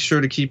 better make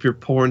sure to keep your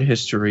porn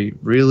history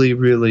really,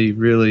 really,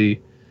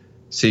 really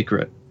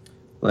secret.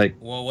 Like,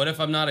 well, what if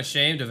I'm not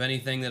ashamed of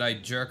anything that I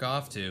jerk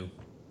off to?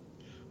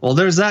 well,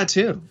 there's that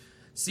too.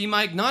 See,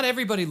 Mike, not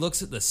everybody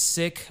looks at the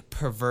sick,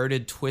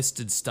 perverted,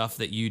 twisted stuff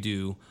that you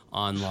do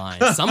online.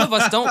 Some of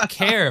us don't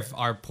care if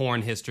our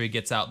porn history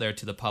gets out there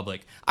to the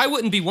public. I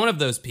wouldn't be one of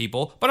those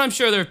people, but I'm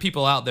sure there are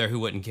people out there who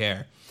wouldn't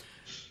care.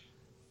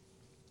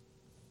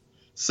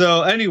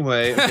 So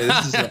anyway, okay,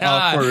 this is an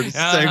awkward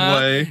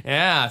segue.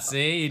 Yeah,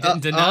 see, you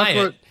didn't deny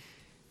it.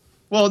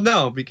 Well,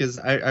 no, because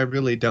I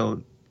really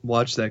don't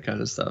watch that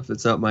kind of stuff.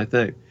 It's not my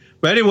thing.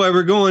 But anyway,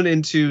 we're going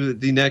into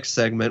the next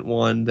segment,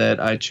 one that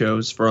I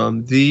chose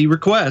from the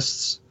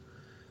requests.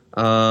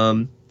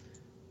 I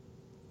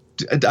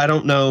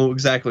don't know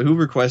exactly who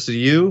requested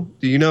you.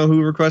 Do you know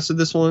who requested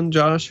this one,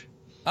 Josh?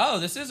 Oh,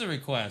 this is a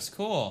request.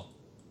 Cool.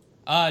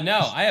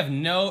 No, I have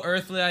no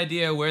earthly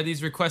idea where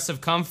these requests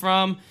have come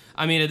from.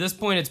 I mean, at this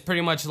point, it's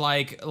pretty much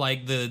like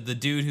the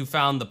dude who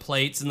found the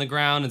plates in the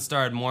ground and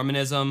started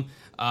Mormonism.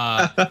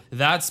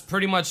 That's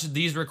pretty much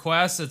these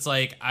requests. It's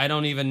like I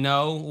don't even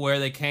know where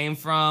they came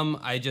from.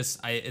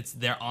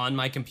 They're on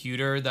my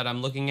computer that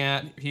I'm looking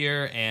at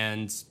here,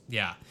 and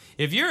yeah.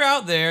 If you're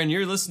out there and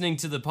you're listening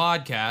to the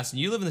podcast and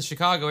you live in the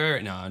Chicago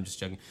area, no, I'm just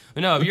joking.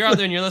 But no, if you're out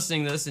there and you're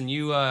listening to this and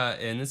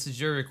and this is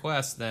your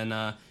request,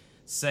 then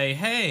say,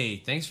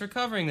 hey, thanks for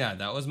covering that.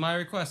 That was my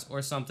request,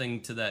 or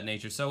something to that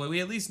nature. So we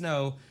at least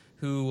know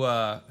who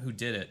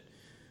did it.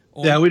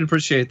 Or, yeah, we'd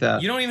appreciate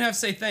that. You don't even have to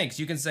say thanks.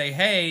 You can say,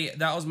 hey,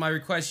 that was my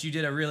request. You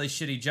did a really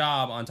shitty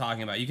job on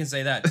talking about it. You can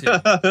say that, too.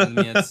 I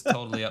mean, it's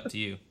totally up to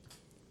you.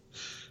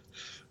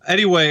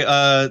 Anyway,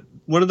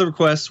 one of the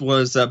requests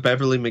was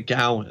Beverly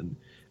McGowan.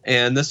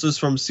 And this was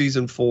from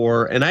season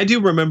 4. And I do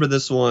remember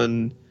this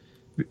one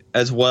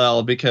as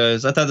well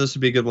because I thought this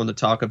would be a good one to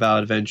talk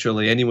about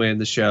eventually anyway in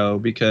the show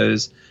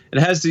because it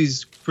has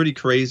these pretty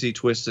crazy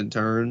twists and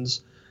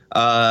turns.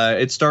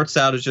 It starts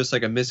out as just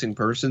like a missing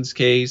persons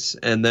case,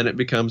 and then it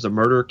becomes a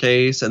murder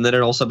case, and then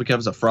it also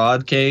becomes a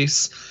fraud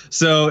case.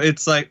 So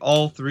it's like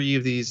all three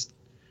of these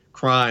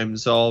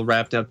crimes all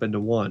wrapped up into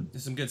one.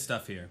 There's some good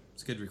stuff here.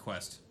 It's a good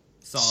request.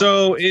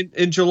 So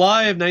in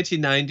July of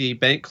 1990,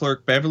 bank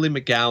clerk Beverly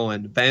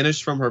McGowan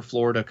vanished from her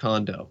Florida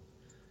condo.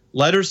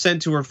 Letters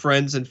sent to her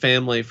friends and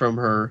family from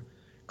her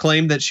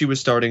claimed that she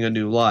was starting a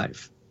new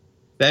life.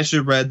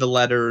 Besha read the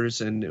letters,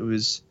 and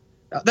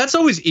that's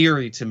always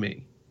eerie to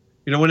me.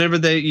 You know, whenever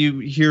you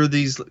hear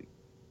these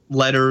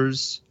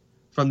letters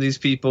from these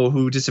people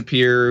who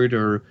disappeared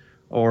or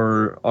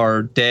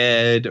are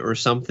dead or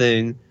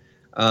something,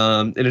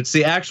 and it's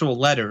the actual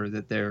letter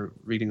that they're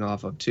reading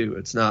off of too.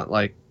 It's not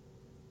like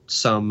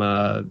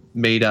some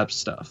made up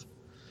stuff.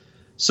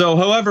 So,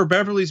 however,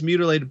 Beverly's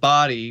mutilated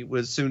body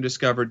was soon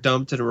discovered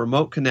dumped in a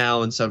remote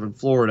canal in southern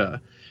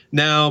Florida.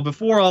 Now,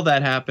 before all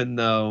that happened,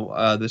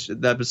 though,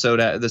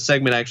 the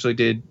segment actually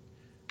did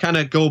kind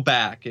of go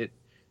back.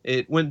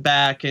 It went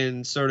back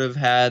and sort of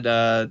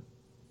had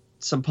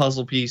some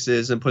puzzle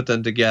pieces and put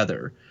them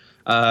together.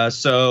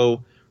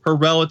 So her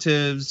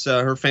relatives,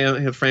 her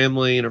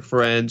family, and her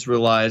friends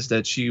realized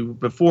that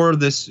before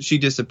she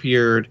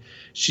disappeared,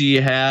 she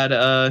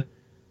had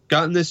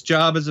gotten this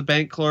job as a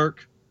bank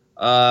clerk.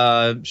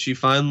 She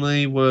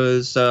finally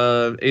was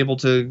able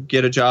to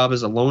get a job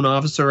as a loan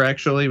officer.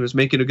 Actually, was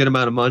making a good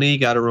amount of money.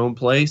 Got her own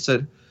place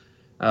at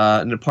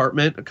an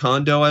apartment, a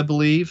condo, I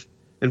believe,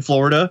 in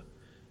Florida.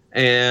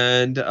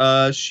 And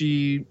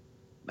she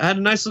had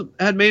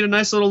made a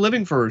nice little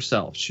living for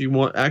herself. She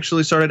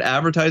actually started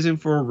advertising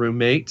for a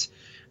roommate,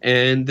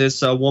 and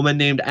this woman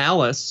named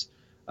Alice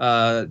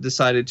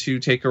decided to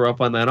take her up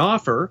on that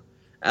offer.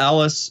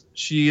 Alice,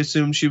 she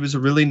assumed she was a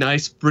really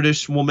nice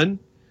British woman,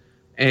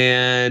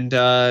 and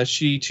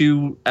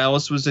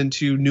Alice was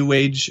into New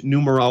Age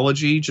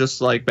numerology, just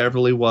like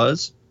Beverly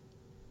was.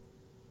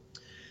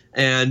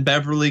 And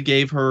Beverly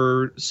gave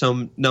her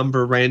some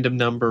random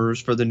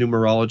numbers for the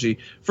numerology.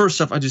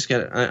 First off,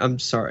 I'm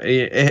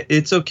sorry.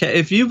 It's okay.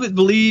 If you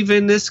believe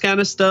in this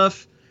kind of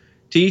stuff,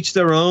 to each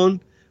their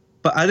own.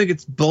 But I think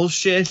it's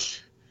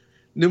bullshit.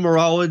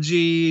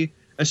 Numerology,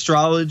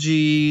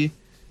 astrology,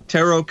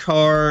 tarot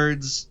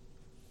cards,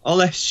 all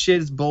that shit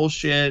is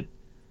bullshit.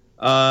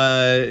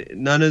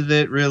 None of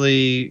it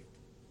really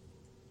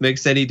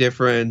makes any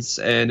difference,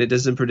 and it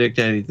doesn't predict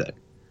anything.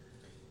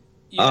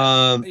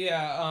 Sorry,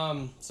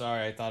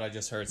 I thought I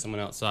just heard someone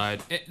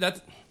outside.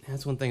 That's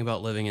one thing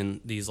about living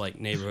in these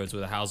like neighborhoods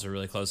where the houses are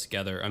really close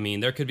together. I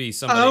mean, there could be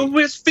somebody. I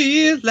always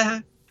feel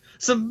like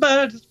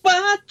somebody's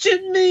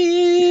watching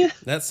me.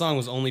 That song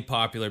was only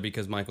popular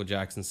because Michael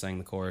Jackson sang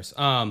the chorus.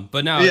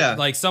 But now,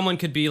 like someone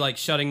could be like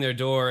shutting their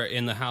door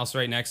in the house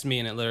right next to me,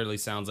 and it literally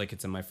sounds like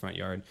it's in my front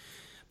yard.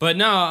 But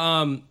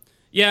no,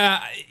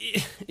 Yeah,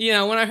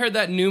 when I heard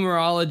that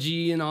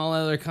numerology and all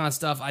that other kind of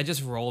stuff, I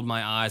just rolled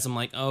my eyes. I'm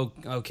like, oh,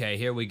 okay,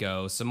 here we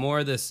go. Some more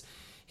of this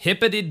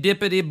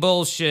hippity-dippity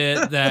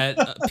bullshit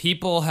that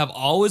people have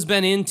always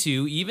been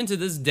into, even to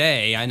this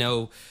day. I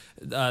know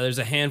there's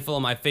a handful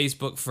of my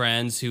Facebook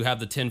friends who have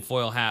the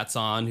tinfoil hats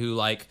on who,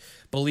 like,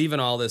 believe in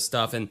all this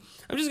stuff. And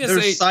I'm just going to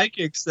say... There's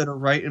psychics that are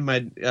right in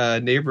my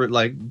neighborhood,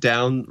 like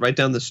right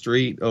down the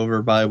street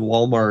over by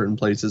Walmart and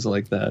places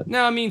like that.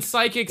 No, I mean,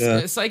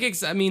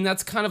 psychics, I mean,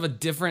 that's kind of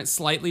a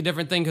slightly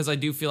different thing, because I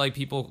do feel like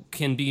people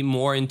can be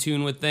more in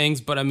tune with things.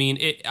 But, I mean,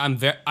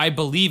 I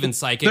believe in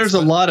psychics. There's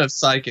a lot of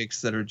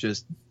psychics that are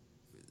just...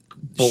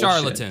 bullshit.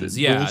 Charlatans,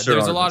 yeah.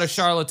 There's a lot of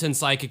charlatan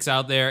psychics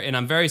out there, and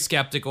I'm very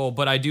skeptical,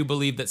 but I do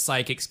believe that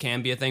psychics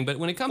can be a thing. But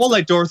when it comes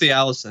like Dorothy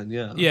Allison,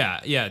 yeah.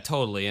 Yeah,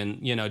 totally.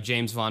 And,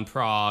 James Von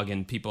Prague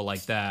and people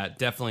like that.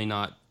 Definitely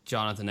not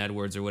Jonathan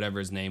Edwards or whatever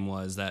his name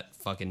was, that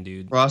fucking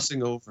dude.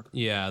 Crossing over.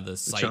 Yeah,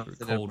 the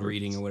cold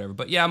reading or whatever.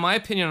 But yeah, my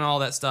opinion on all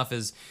that stuff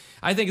is,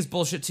 I think it's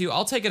bullshit too.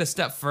 I'll take it a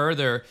step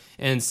further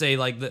and say,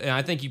 like, and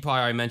I think you probably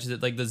already mentioned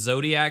it, like the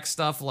Zodiac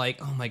stuff. Like,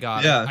 oh my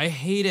god, yeah. I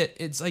hate it.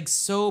 It's like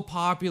so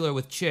popular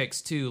with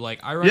chicks too. Like,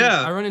 I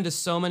run into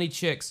so many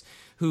chicks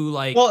who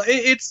like. Well,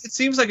 it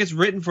seems like it's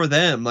written for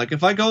them. Like,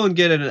 if I go and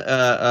get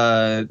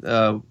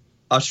an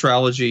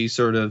astrology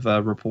sort of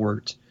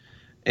report,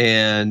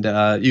 and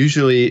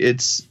usually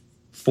it's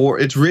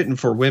written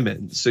for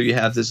women. So you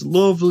have this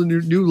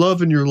new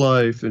love in your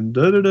life, and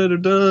da da da da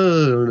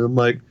da. And I'm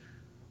like,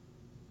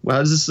 well,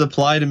 how does this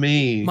apply to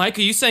me? Mike,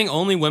 are you saying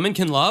only women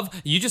can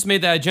love? You just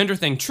made that a gender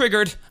thing.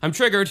 Triggered. I'm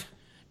triggered.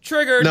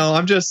 Triggered. No,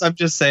 I'm just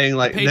saying,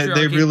 like,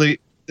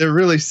 they're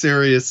really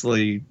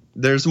seriously.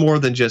 There's more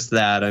than just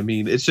that. I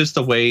mean, it's just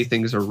the way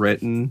things are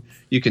written.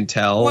 You can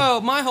tell.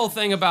 Well, my whole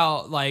thing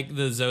about, like,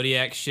 the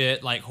Zodiac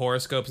shit, like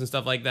horoscopes and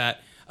stuff like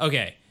that.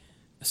 Okay,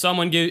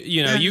 someone give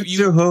you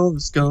your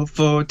horoscope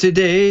for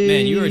today.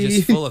 Man, you are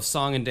just full of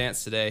song and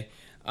dance today.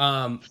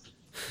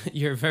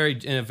 You're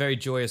in a very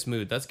joyous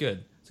mood. That's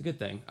good. A good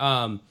thing.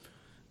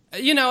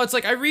 It's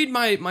like I read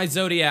my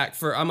zodiac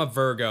for, I'm a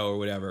Virgo or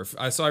whatever.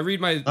 So I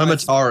read I'm a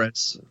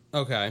Taurus.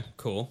 Okay,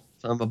 cool.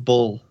 I'm a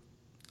bull.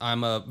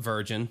 I'm a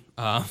virgin.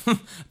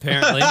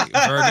 Apparently,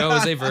 Virgo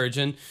is a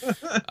virgin.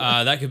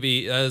 That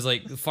is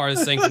like the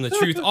farthest thing from the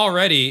truth.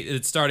 Already,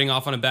 it's starting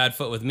off on a bad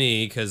foot with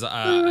me, because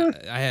I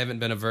haven't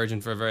been a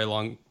virgin for a very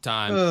long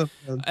time.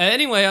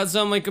 Anyway,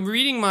 so I'm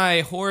reading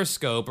my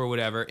horoscope or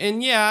whatever,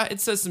 and yeah,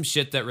 it says some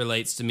shit that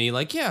relates to me.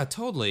 Like, yeah,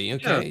 totally,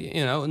 okay,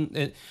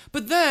 yeah.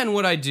 But then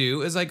what I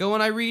do is I go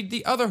and I read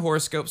the other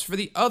horoscopes for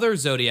the other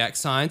zodiac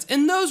signs,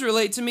 and those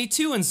relate to me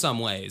too in some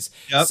ways.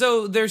 Yep.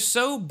 So they're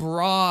so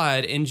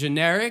broad and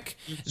generic.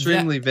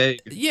 Extremely vague.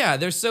 Yeah,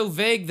 they're so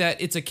vague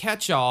that it's a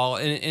catch-all,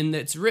 and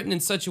it's written in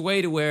such a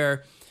way to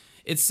where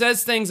it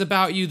says things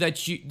about you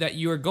that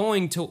you are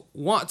going to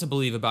want to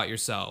believe about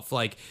yourself.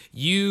 Like,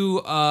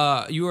 you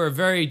are a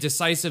very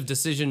decisive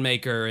decision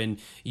maker, and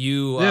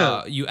you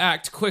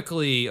act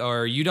quickly,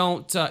 or you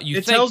don't.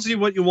 It tells you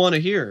what you want to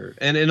hear,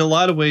 and in a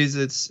lot of ways,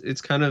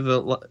 it's kind of a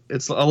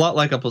lot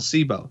like a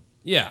placebo.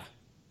 Yeah,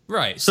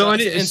 right. So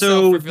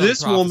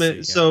this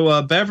woman,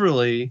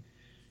 Beverly,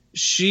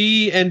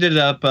 she ended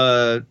up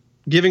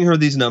giving her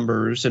these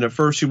numbers, and at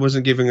first she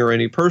wasn't giving her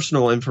any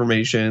personal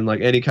information, like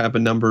any type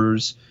of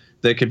numbers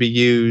that could be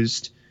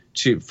used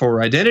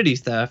for identity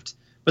theft.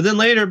 But then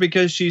later,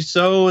 because she's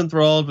so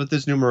enthralled with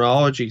this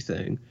numerology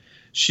thing,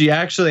 she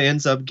actually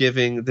ends up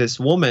giving this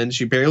woman,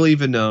 she barely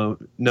even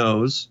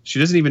knows, she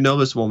doesn't even know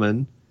this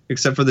woman,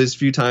 except for these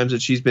few times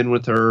that she's been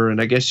with her, and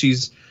I guess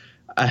she's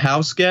a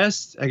house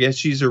guest, I guess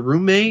she's a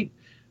roommate,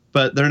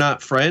 but they're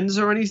not friends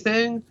or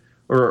anything.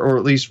 Or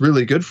at least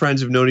really good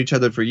friends who've known each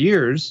other for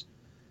years.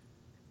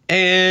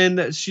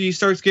 And she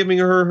starts giving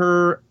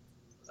her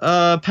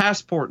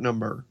passport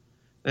number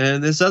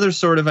and this other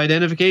sort of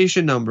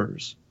identification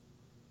numbers.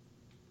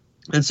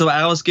 And so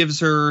Alice gives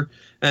her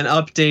an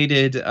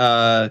updated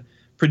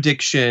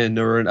prediction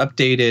or an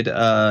updated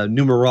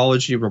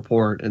numerology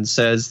report, and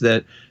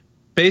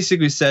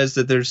basically says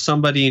that there's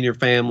somebody in your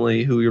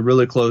family who you're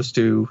really close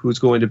to who's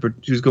going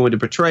to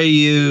betray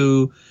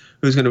you,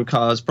 who's going to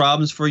cause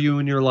problems for you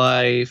in your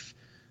life.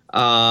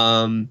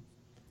 And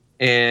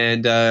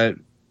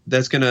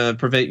that's going to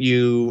prevent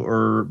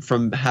you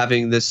from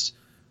having this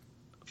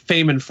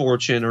fame and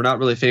fortune, or not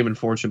really fame and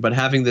fortune, but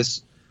having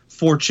this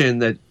fortune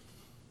that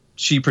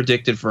she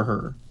predicted for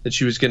her, that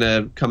she was going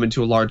to come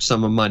into a large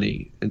sum of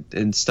money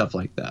and stuff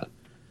like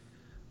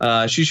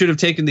that. She should have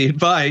taken the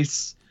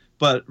advice,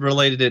 but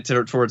related it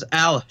towards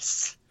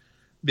Alice,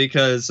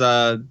 because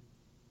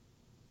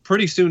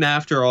pretty soon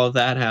after all of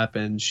that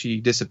happened, she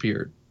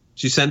disappeared.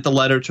 She sent the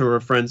letter to her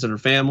friends and her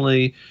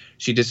family.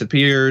 She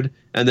disappeared,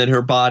 and then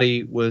her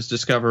body was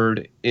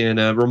discovered in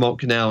a remote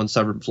canal in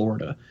southern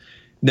Florida.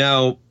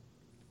 Now,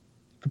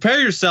 prepare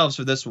yourselves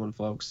for this one,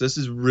 folks. This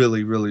is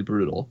really, really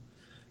brutal.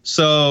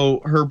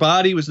 So her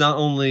body was not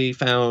only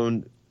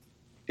found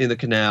in the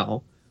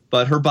canal,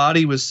 but her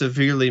body was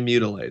severely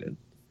mutilated.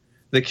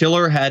 The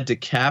killer had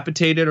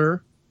decapitated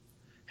her,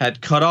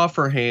 had cut off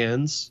her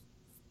hands,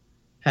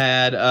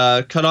 had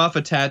cut off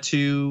a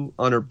tattoo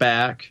on her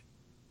back,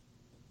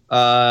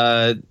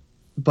 but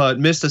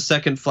missed a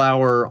second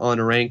flower on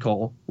her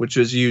ankle, which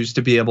was used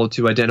to be able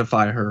to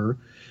identify her.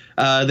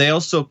 They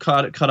also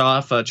chopped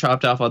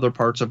off other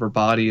parts of her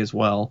body as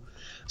well.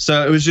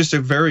 So it was just a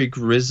very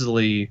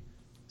grisly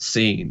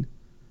scene.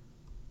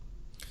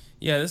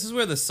 Yeah, this is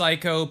where the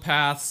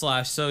psychopath /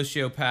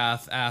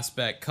 sociopath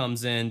aspect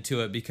comes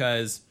into it,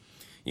 because,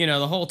 you know,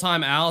 the whole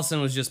time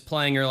Allison was just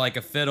playing her like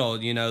a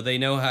fiddle. You know, they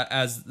know how,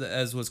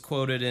 as was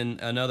quoted in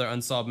another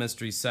Unsolved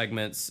Mysteries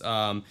segments,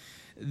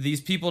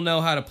 these people know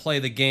how to play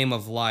the game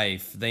of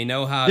life. They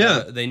know how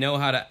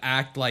to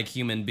act like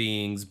human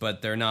beings,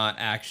 but they're not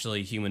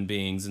actually human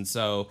beings. And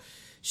so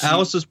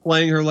Alice was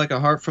playing her like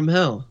a heart from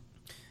hell.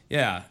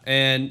 Yeah,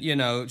 and you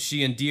know,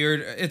 she endeared.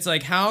 It's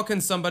like, how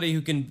can somebody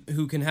who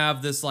can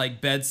have this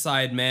like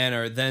bedside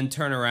manner then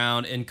turn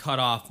around and cut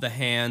off the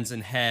hands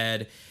and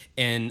head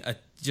and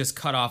just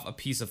cut off a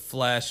piece of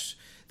flesh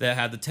that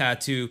had the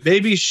tattoo?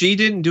 Maybe she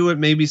didn't do it.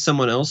 Maybe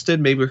someone else did.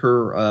 Maybe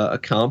her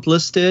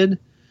accomplice did.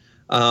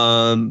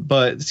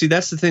 But see,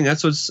 that's the thing.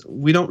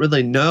 We don't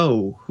really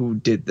know who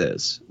did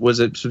this.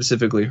 Was it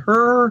specifically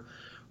her,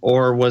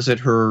 or was it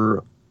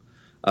her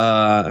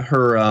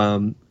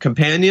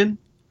companion,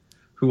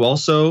 who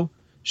also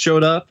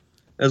showed up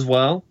as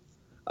well?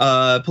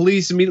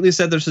 Police immediately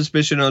set their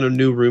suspicion on a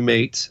new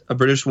roommate, a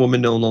British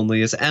woman known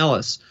only as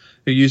Alice,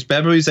 who used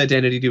Beverly's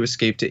identity to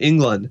escape to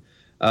England.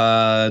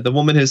 The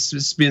woman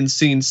has been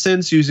seen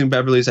since using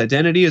Beverly's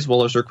identity as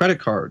well as her credit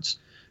cards.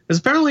 It's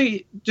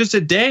apparently just a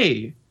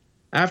day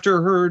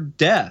after her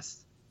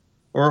death,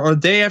 or a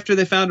day after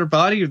they found her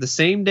body, or the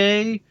same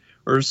day,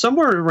 or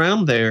somewhere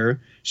around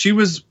there, she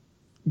was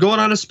going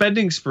on a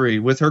spending spree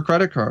with her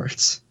credit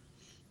cards.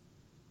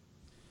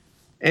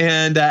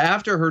 And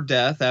after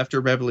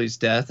Beverly's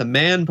death, a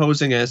man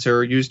posing as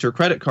her used her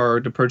credit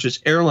card to purchase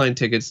airline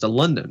tickets to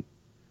London.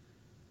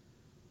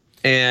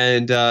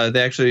 And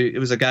it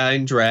was a guy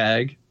in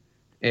drag,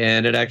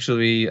 and the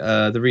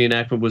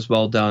reenactment was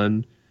well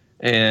done.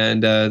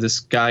 And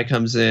this guy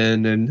comes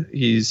in, and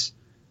he's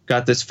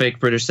got this fake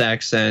British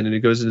accent, and he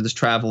goes into this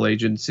travel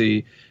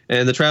agency,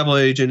 and the travel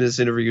agent is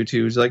interviewed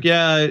too. He's like,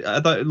 yeah, I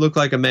thought it looked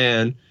like a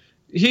man.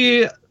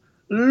 He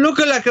looked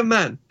like a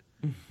man.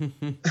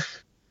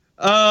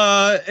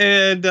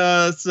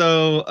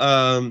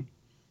 So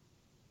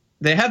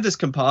they have this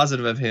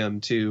composite of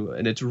him too,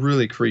 and it's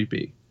really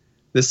creepy.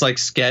 This like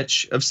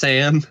sketch of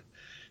Sam.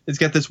 It's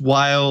got this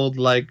wild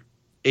like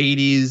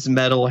 80s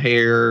metal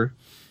hair,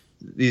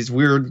 these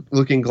weird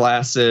looking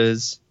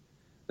glasses.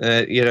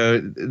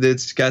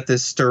 It's got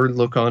this stern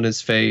look on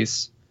his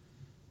face.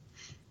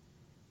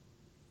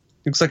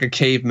 Looks like a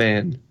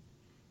caveman.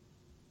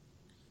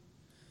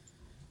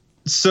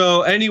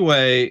 So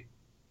anyway,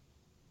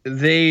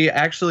 they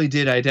actually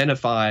did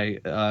identify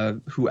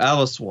who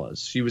Alice was.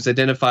 She was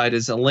identified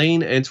as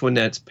Elaine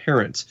Antoinette's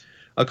parent,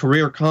 a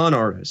career con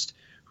artist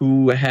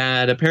who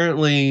had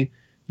apparently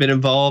been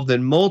involved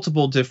in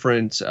multiple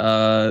different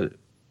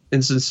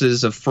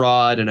instances of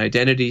fraud and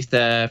identity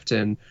theft,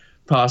 and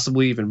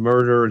possibly even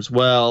murder as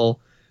well.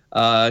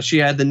 She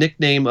had the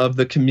nickname of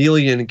the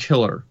Chameleon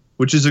Killer,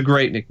 which is a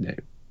great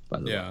nickname, by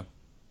the way. Yeah,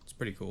 it's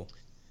pretty cool.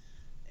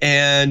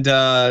 And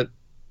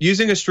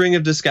using a string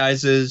of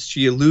disguises,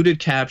 she eluded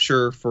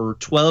capture for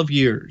 12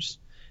 years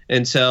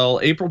until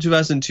April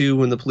 2002,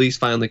 when the police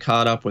finally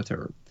caught up with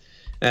her.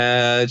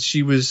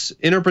 She was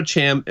in her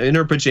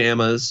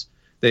pajamas.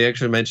 They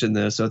actually mentioned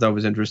this. So I thought it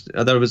was interesting.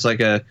 I thought it was like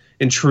a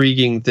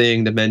intriguing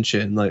thing to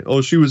mention. Like,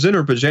 oh, she was in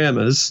her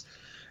pajamas.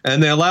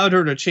 And they allowed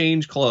her to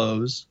change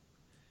clothes.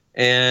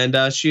 And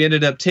she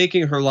ended up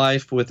taking her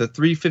life with a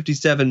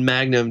 .357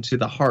 Magnum to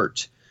the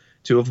heart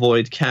to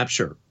avoid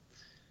capture.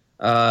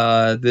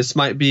 This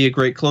might be a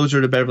great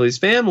closure to Beverly's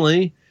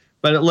family,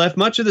 but it left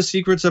much of the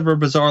secrets of her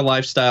bizarre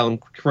lifestyle and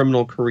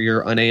criminal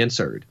career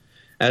unanswered.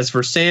 As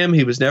for Sam,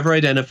 he was never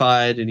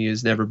identified, and he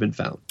has never been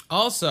found.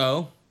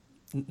 Also,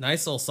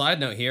 nice little side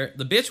note here: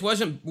 the bitch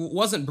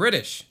wasn't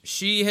British.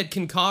 She had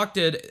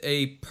concocted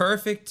a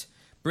perfect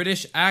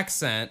British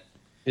accent.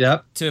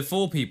 Yep. To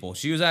fool people.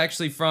 She was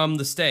actually from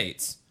the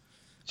States.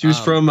 She was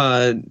from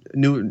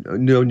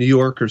New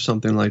York or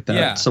something like that.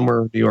 Yeah.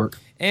 Somewhere in New York.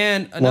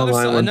 And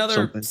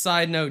another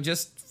side note,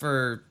 just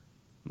for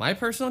my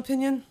personal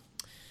opinion,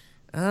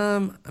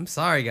 I'm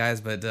sorry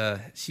guys, but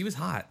she was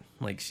hot.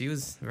 Like, she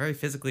was very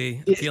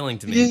physically appealing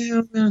to me.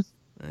 Yeah.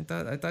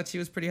 I thought she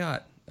was pretty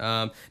hot.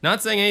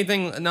 Not saying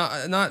anything,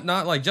 not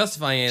like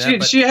justifying any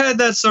of that. She had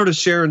that sort of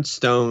Sharon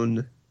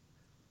Stone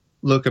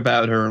look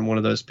about her in one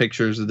of those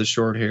pictures of the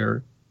short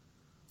hair.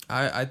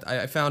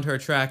 I found her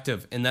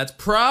attractive, and that's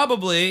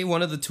probably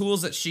one of the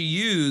tools that she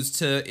used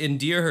to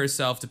endear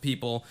herself to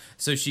people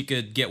so she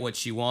could get what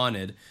she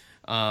wanted.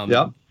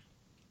 Yep.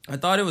 I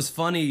thought it was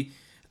funny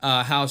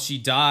how she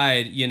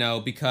died,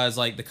 because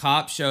like the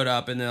cops showed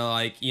up and they're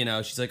like,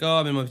 she's like, oh,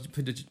 I'm in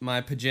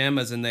my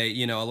pajamas, and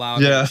they,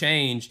 allowed her to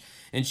change,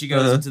 and she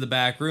goes into the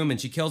back room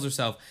and she kills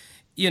herself.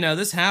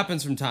 this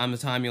happens from time to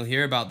time. You'll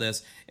hear about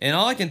this. And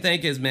all I can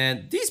think is,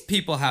 man, these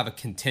people have a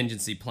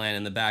contingency plan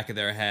in the back of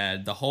their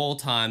head the whole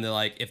time. They're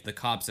like, if the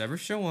cops ever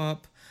show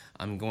up,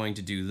 I'm going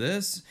to do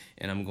this,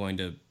 and I'm going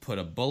to put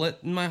a bullet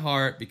in my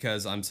heart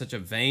because I'm such a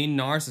vain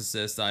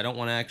narcissist that I don't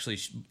want to actually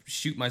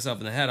shoot myself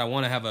in the head. I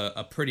want to have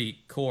a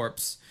pretty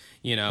corpse,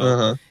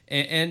 and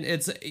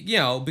it's,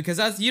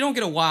 because you don't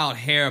get a wild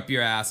hair up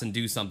your ass and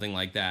do something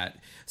like that.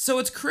 So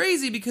it's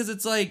crazy because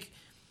it's like,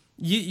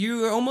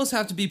 You almost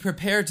have to be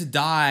prepared to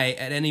die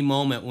at any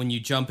moment when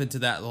you jump into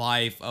that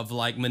life of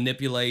like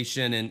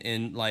manipulation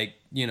and like,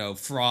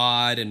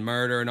 fraud and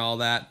murder and all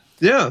that.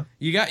 Yeah.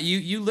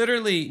 You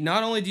literally,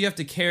 not only do you have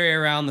to carry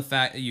around the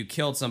fact that you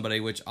killed somebody,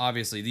 which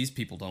obviously these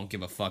people don't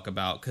give a fuck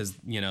about because,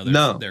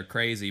 they're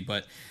crazy,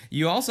 but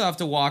you also have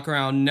to walk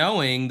around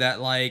knowing that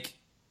like,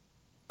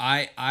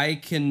 I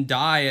can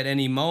die at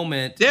any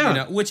moment,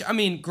 which, I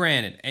mean,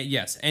 granted,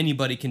 yes,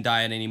 anybody can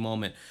die at any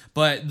moment,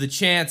 but the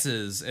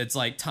chances, it's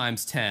like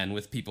times 10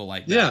 with people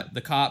like that. Yeah. The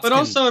cops. But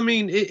also, I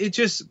mean, it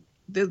just,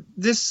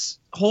 this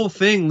whole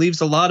thing leaves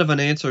a lot of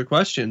unanswered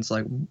questions.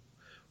 Like,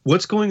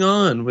 what's going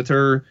on with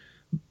her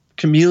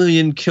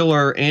chameleon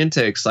killer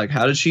antics? Like,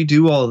 how did she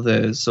do all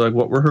this? Like,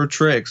 what were her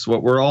tricks?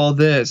 What were all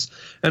this?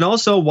 And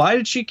also, why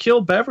did she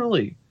kill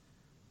Beverly?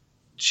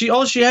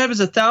 All she had was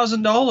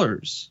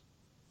 $1,000.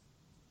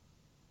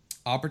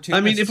 Opportunity.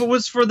 I mean, if it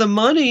was for the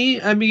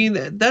money, I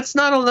mean, that's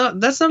not a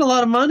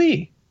lot of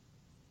money.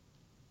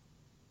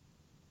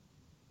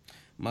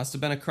 Must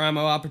have been a crime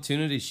of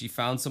opportunity. She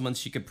found someone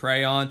she could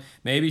prey on.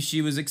 Maybe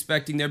she was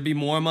expecting there'd be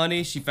more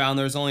money. She found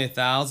there was only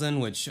 1,000,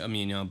 which, I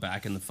mean,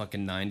 back in the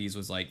fucking 90s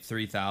was like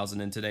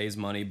 3,000 in today's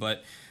money.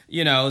 But,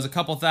 it was a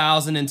couple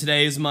thousand in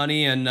today's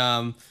money. And,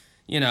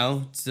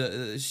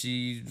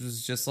 she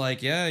was just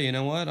like, yeah, you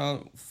know what?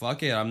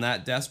 Fuck it. I'm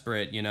that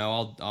desperate.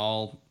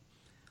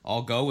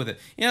 I'll go with it.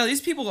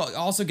 These people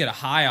also get a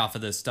high off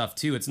of this stuff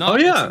too. It's not.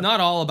 It's not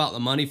all about the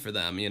money for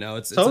them.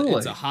 It's totally.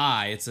 It's a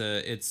high. It's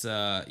That's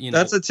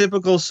a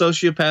typical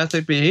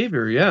sociopathic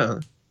behavior.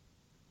 Yeah.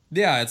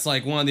 Yeah, it's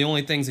like one of the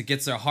only things that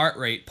gets their heart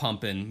rate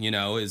pumping.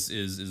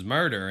 Is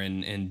murder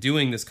and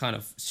doing this kind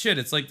of shit.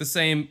 It's like the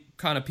same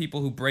kind of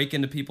people who break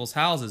into people's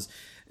houses.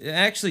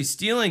 Actually,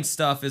 stealing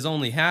stuff is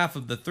only half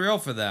of the thrill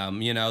for them.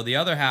 The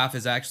other half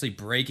is actually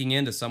breaking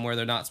into somewhere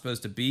they're not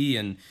supposed to be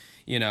and.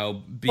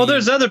 Well,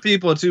 there's other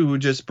people too who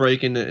just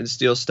break in and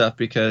steal stuff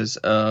because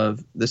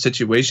of the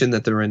situation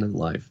that they're in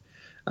life.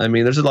 I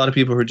mean, there's a lot of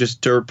people who are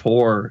just dirt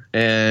poor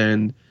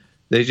and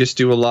they just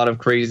do a lot of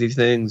crazy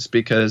things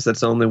because that's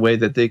the only way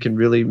that they can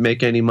really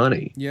make any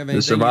money. You have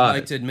anything you'd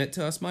like to admit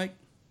to us, Mike?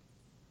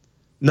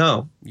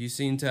 No. You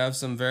seem to have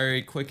some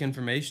very quick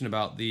information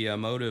about the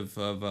motive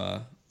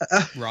of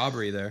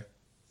robbery there.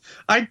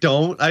 I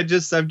don't. I've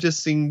just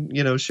seen,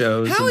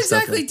 shows. How and exactly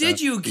stuff like did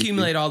that. you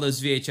accumulate all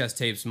those VHS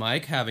tapes,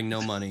 Mike, having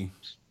no money?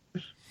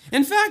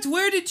 In fact,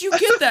 where did you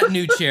get that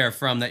new chair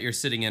from that you're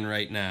sitting in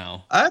right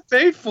now? I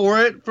paid for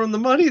it from the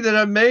money that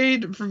I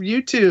made from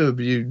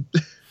YouTube.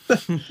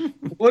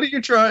 What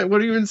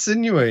are you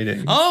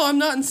insinuating? Oh, I'm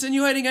not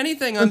insinuating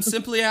anything. I'm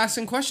simply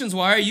asking questions.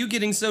 Why are you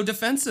getting so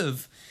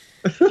defensive?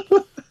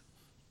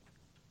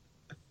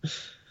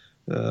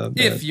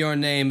 If your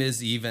name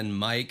is even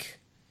Mike.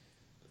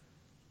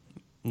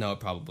 No,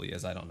 it probably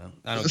is. I don't know.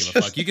 I don't give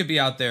a fuck. You could be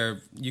out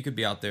there.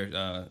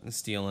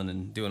 Stealing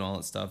and doing all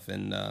that stuff.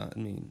 And I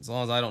mean, as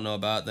long as I don't know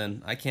about it,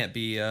 then I can't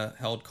be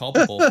held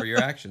culpable for your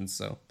actions.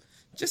 So,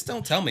 just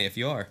don't tell me if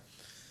you are.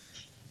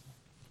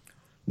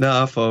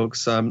 Nah,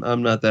 folks, I'm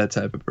not that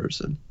type of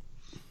person.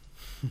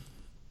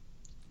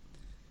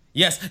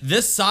 Yes,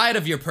 this side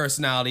of your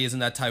personality isn't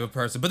that type of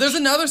person, but there's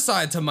another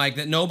side to Mike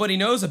that nobody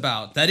knows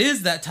about. That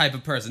is that type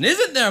of person,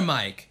 isn't there,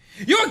 Mike?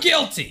 You're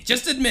guilty.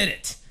 Just admit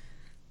it.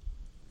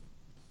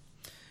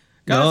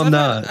 Guys, no, I'm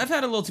not. I've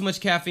had a little too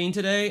much caffeine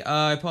today.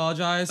 I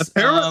apologize.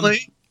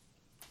 Apparently.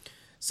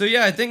 So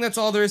yeah, I think that's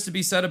all there is to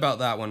be said about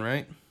that one,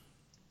 right?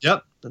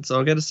 Yep, that's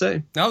all I got to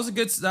say. That was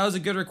a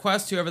good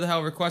request. Whoever the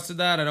hell requested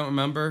that, I don't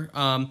remember.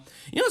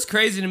 What's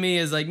crazy to me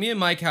is like me and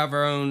Mike have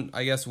our own,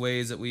 I guess,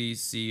 ways that we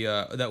see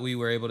that we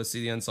were able to see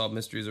the unsolved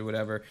mysteries or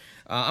whatever.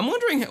 I'm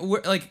wondering,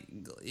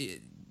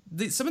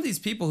 some of these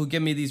people who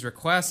give me these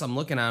requests, I'm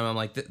looking at them, I'm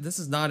like, this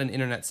is not an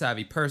internet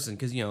savvy person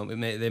because,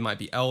 they might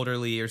be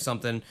elderly or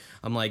something.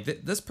 I'm like,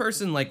 this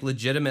person like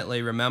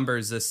legitimately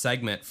remembers this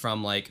segment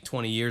from like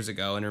 20 years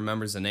ago and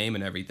remembers the name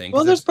and everything.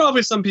 Well, there's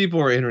probably some people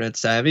who are internet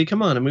savvy.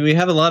 Come on. I mean, we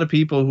have a lot of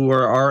people who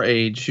are our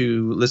age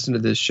who listen to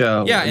this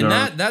show. Yeah, and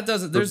that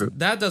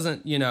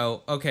doesn't,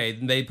 okay,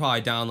 they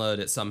probably downloaded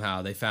it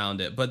somehow. They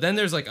found it. But then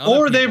there's like other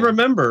Or they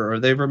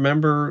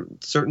remember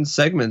certain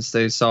segments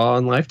they saw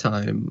on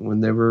Lifetime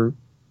when they were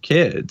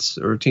kids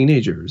or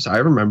teenagers. I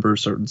remember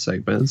certain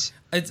segments.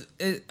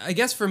 I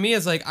guess for me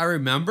it's like I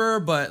remember,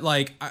 but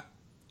like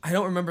I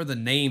don't remember the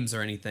names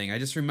or anything. I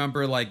just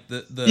remember like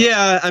the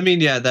Yeah, I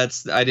mean, yeah,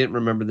 I didn't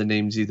remember the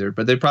names either,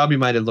 but they probably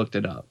might have looked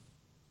it up.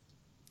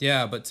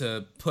 Yeah, but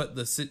to put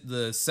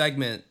the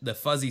segment, the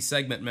fuzzy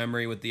segment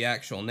memory with the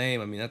actual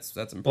name, I mean, that's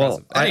impressive.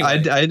 Well,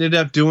 Anyway. I ended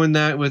up doing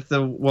that with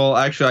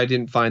actually, I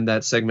didn't find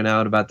that segment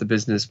out about the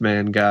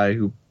businessman guy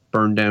who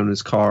burned down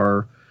his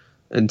car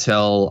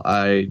until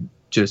I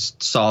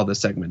just saw the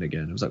segment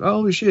again. It was like,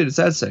 oh shit, it's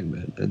that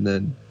segment, and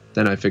then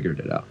I figured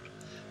it out.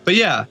 But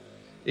yeah,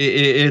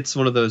 it's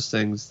one of those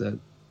things that.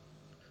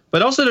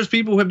 But also, there's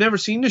people who have never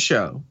seen the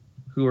show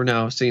who are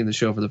now seeing the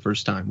show for the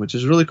first time, which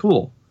is really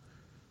cool.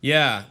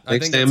 Yeah, I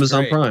Thanks think to that's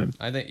Amazon great. Prime.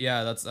 I think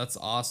that's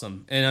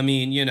awesome. And I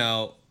mean,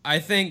 I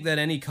think that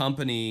any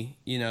company,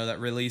 that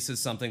releases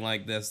something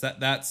like this,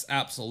 that's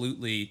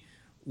absolutely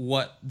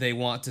what they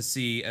want to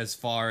see as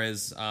far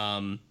as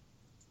showing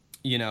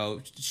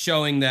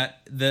that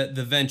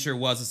the venture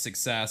was a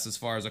success as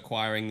far as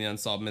acquiring the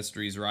Unsolved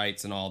Mysteries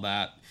rights and all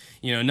that.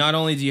 Not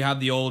only do you have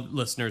the old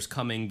listeners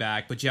coming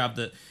back, but you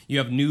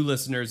have new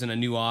listeners and a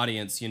new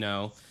audience.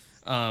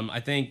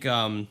 I think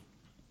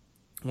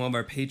one of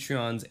our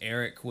Patreons,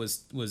 Eric,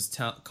 was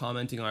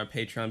commenting on our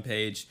Patreon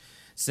page,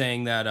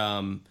 saying that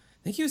I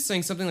think he was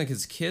saying something like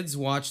his kids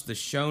watch the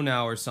show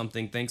now or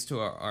something thanks to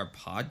our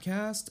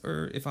podcast,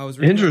 or if I was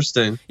reading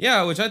Interesting.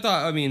 Yeah, which I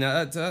thought, I mean,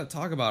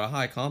 talk about a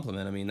high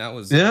compliment. I mean, that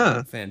was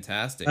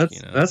fantastic.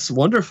 That's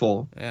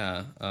wonderful.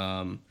 Yeah.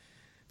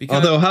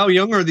 Although, how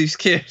young are these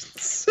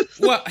kids?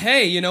 Well,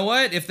 hey, you know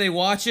what? If they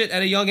watch it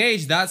at a young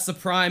age, that's the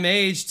prime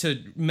age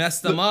to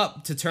mess them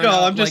up to turn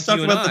out I'm just like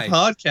talking you and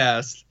about the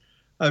podcast.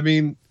 I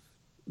mean,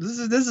 this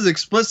is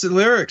explicit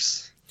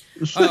lyrics.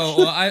 Oh,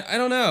 well, I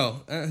don't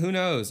know. Who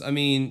knows? I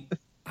mean,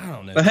 I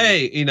don't know. But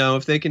hey,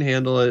 if they can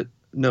handle it,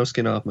 no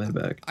skin off my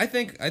back. I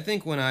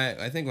think when I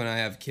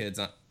have kids,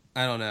 I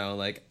don't know.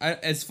 Like,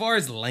 as far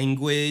as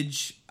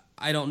language,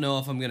 I don't know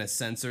if I'm gonna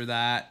censor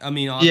that. I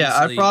mean, obviously, yeah,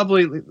 I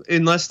probably,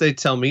 unless they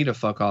tell me to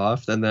fuck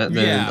off, then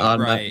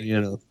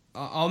right.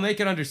 I'll make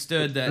it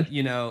understood that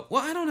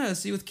Well, I don't know.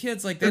 See, with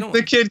kids, like, they don't.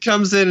 The kid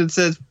comes in and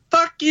says,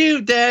 "Fuck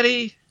you,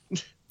 daddy."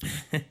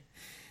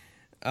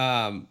 And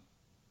I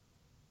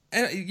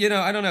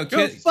don't know.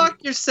 Go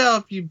fuck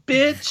yourself, you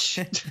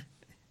bitch.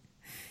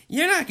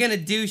 You're not gonna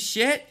do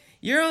shit.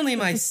 You're only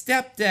my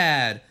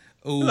stepdad.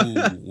 Oh,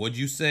 what'd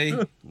you say,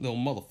 little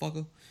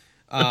motherfucker?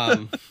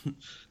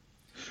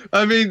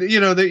 I mean,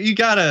 you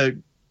gotta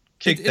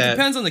kick that. It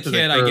depends on the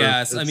kid, I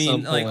guess. I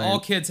mean, like, all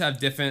kids have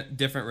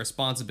different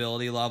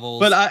responsibility levels.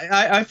 But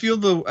I feel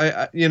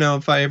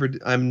if I ever,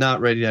 I'm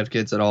not ready to have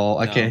kids at all.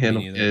 I can't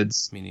handle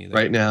kids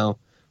right now.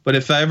 But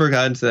if I ever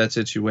got into that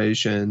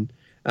situation,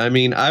 I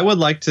mean, I would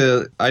like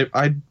to.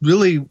 I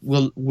really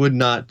would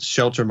not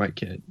shelter my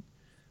kid.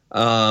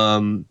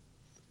 I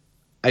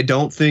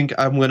don't think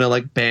I'm gonna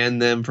like ban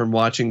them from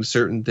watching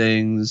certain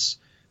things.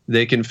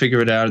 They can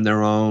figure it out on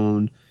their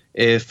own.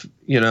 If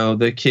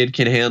the kid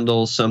can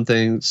handle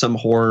something, some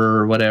horror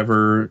or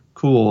whatever,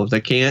 cool. If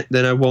they can't,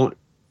 then I won't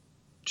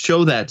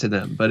show that to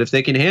them. But if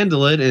they can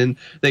handle it and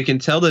they can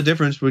tell the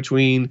difference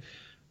between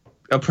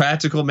a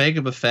practical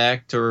makeup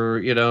effect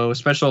or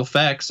special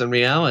effects and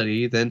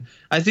reality, then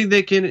I think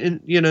they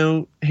can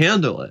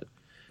handle it.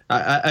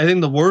 I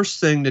think the worst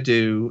thing to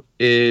do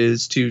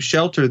is to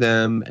shelter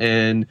them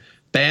and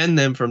ban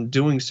them from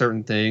doing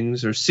certain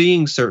things or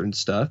seeing certain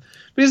stuff,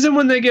 because then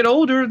when they get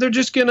older, they're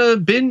just gonna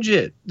binge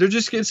it.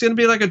 It's gonna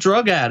be like a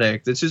drug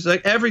addict. It's just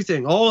like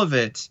everything, all of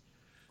it.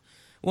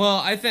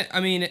 Well,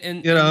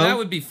 and that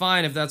would be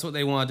fine if that's what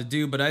they wanted to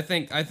do. But I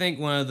think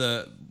one of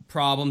the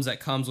problems that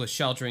comes with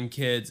sheltering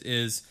kids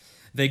is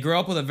they grow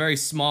up with a very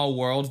small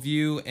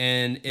worldview,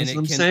 and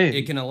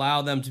it can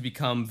allow them to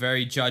become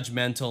very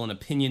judgmental and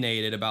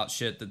opinionated about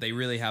shit that they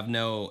really have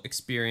no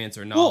experience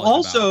or knowledge. Well,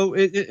 also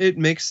it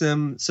makes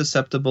them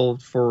susceptible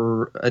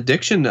for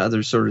addiction to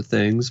other sort of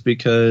things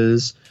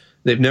because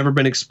they've never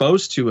been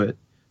exposed to it.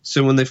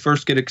 So when they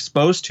first get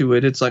exposed to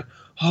it, it's like,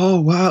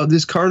 oh wow,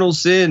 this carnal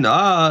sin,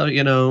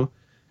 and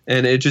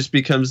it just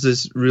becomes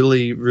this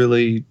really,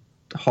 really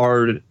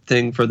hard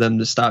thing for them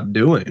to stop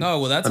doing. Oh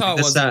well, that's how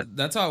it was.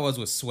 That's how it was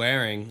with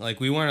swearing. Like,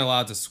 we weren't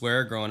allowed to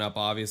swear growing up.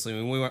 Obviously, I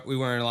mean, we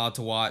weren't allowed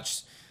to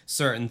watch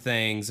certain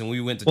things, and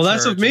we went to. Well,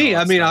 that's with me.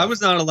 I mean, I was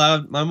not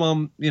allowed. My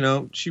mom,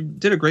 she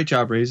did a great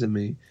job raising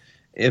me,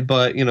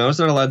 but I was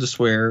not allowed to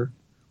swear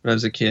when I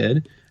was a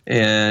kid,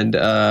 and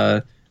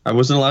I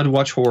wasn't allowed to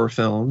watch horror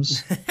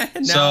films.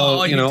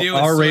 So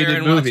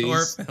R-rated movies.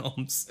 Horror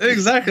films.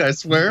 Exactly. I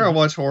swear I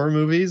watch horror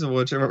movies and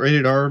watch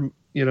rated R,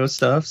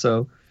 stuff.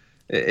 So.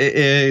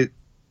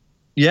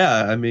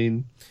 Yeah, I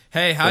mean.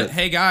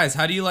 Hey guys,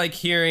 how do you like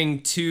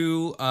hearing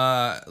two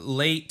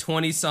late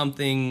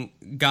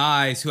 20-something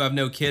guys who have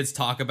no kids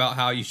talk about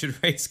how you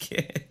should raise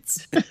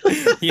kids?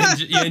 you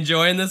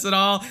enjoying this at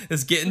all?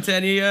 Is getting to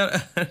any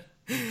yet?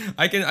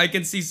 I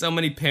can see so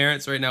many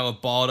parents right now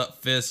with balled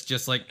up fists,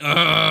 just like,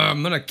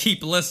 I'm gonna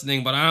keep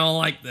listening, but I don't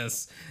like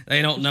this.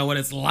 They don't know what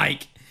it's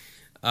like.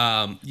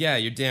 Yeah,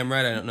 you're damn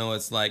right. I don't know what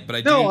it's like, but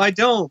I do. No, I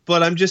don't.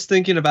 But I'm just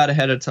thinking about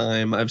ahead of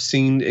time. I've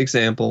seen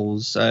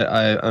examples.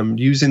 I'm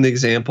using the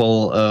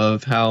example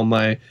of how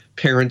my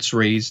parents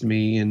raised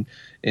me,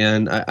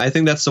 and I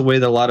think that's the way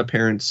that a lot of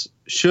parents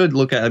should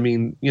look at. I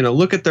mean,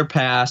 look at their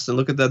past and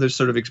look at the other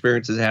sort of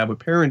experiences they have with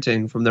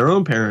parenting from their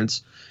own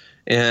parents,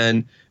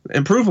 and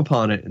improve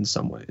upon it in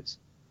some ways.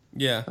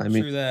 Yeah,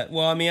 true that.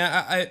 Well, I mean,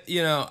 I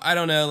I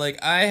don't know.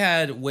 Like, I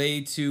had way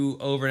too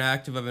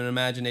overactive of an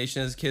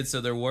imagination as a kid, so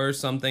there were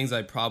some things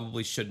I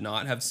probably should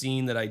not have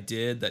seen that I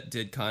did that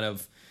did kind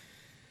of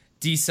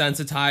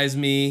desensitize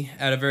me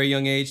at a very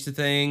young age to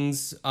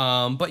things.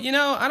 But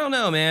I don't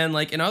know, man.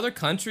 Like, in other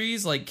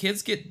countries, like,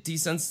 kids get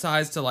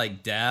desensitized to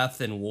like death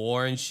and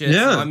war and shit.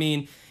 Yeah. So, I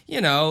mean,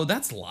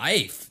 that's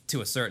life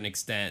to a certain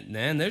extent,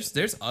 man.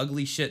 There's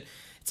ugly shit.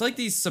 It's like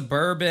these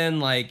suburban,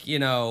 like,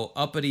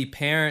 uppity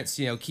parents,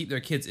 keep their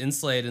kids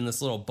insulated in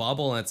this little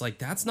bubble. And it's like,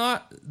 that's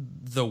not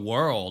the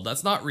world.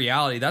 That's not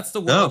reality. That's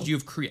the world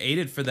you've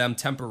created for them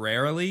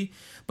temporarily.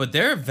 But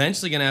they're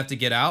eventually going to have to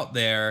get out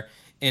there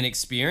and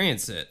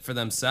experience it for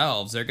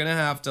themselves. They're going to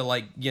have to,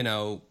 like,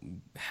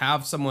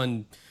 have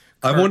someone.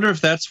 I wonder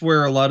if that's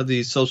where a lot of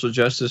these social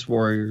justice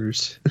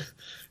warriors,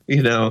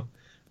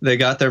 they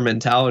got their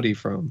mentality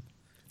from.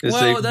 Because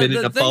they've been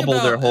in a bubble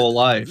their whole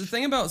life. The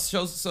thing about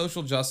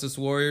social justice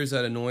warriors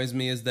that annoys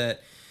me is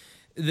that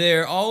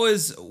they're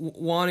always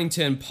wanting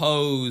to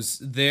impose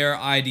their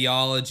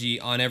ideology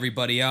on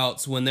everybody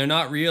else when they're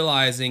not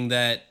realizing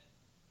that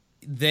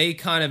they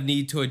kind of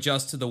need to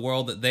adjust to the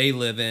world that they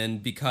live in,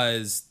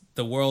 because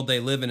the world they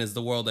live in is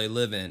the world they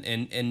live in.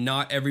 And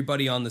not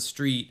everybody on the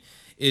street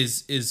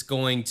is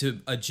going to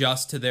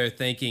adjust to their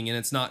thinking, and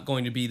it's not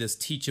going to be this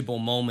teachable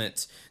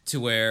moment to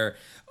where,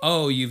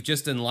 oh, you've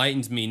just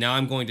enlightened me, now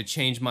I'm going to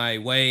change my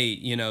way,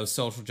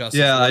 social justice.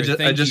 Yeah,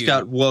 I just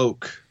got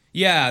woke.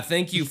 Yeah,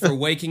 thank you for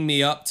waking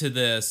me up to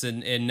this,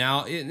 and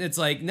now it's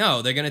like,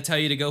 no, they're going to tell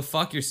you to go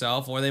fuck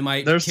yourself, or they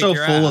might They're kick so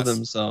your full ass. of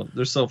themselves.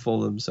 They're so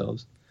full of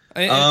themselves.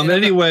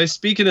 Anyway,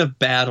 speaking of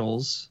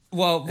battles,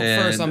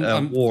 first,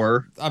 I'm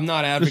war. I'm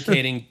not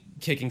advocating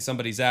kicking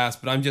somebody's ass,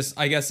 but I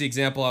guess the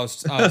example I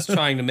was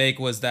trying to make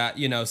was that,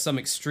 some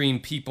extreme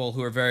people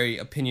who are very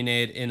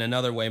opinionated in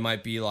another way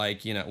might be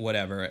like,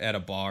 whatever, at a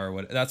bar or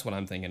what. That's what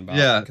I'm thinking about.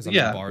 Yeah, because I'm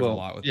in bars a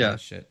lot with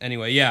that shit.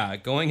 Anyway,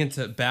 going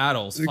into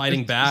battles,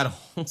 fighting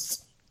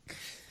battles.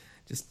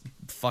 Just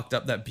fucked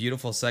up that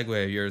beautiful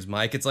segue of yours,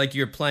 Mike. It's like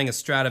you're playing a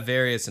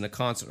Stradivarius in a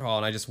concert hall,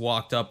 and I just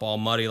walked up all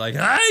muddy like,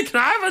 hey,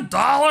 can I have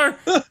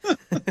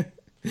 $1?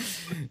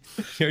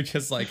 You're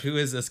just like, who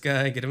is this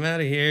guy? Get him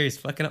out of here. He's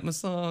fucking up my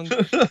song.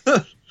 Get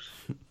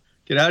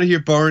out of here,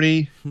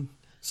 Barney.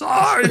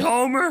 Sorry,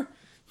 Homer.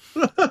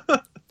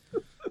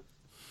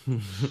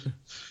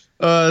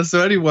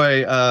 So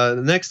anyway,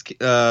 the next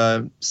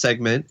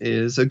segment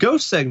is a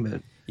ghost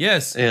segment.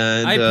 Yes,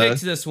 and I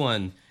picked this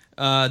one.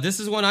 This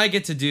is one I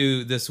get to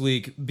do this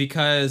week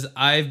because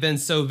I've been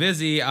so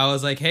busy. I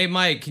was like, hey,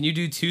 Mike, can you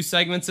do 2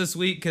 segments this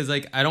week? Because,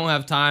 like, I don't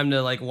have time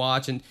to, like,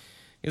 watch. And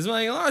because,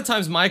 like, a lot of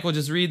times Mike will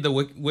just read the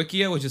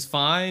Wikia, which is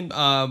fine.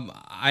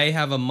 I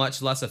have a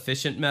much less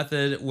efficient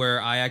method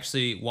where I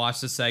actually watch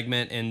the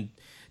segment and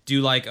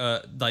do, like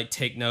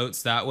take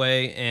notes that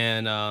way.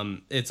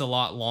 And it's a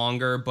lot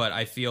longer, but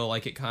I feel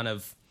like it kind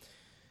of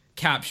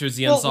captures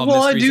the unsolved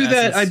mysteries.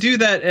 I do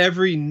that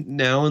every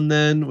now and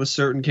then with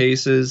certain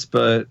cases,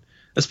 but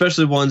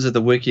especially ones that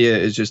the Wikia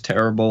is just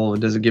terrible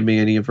and doesn't give me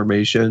any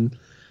information.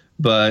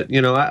 But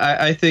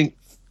I think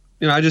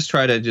I just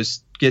try to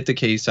just get the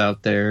case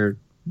out there.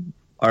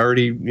 I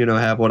already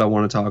have what I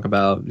want to talk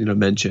about,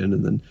 mention,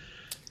 and then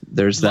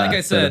there's that. Like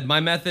I said, my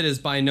method is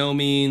by no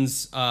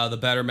means the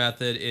better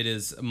method. It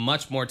is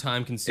much more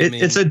time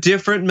consuming. It's a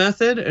different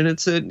method, and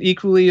it's an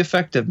equally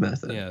effective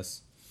method.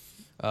 Yes.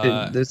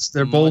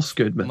 They're both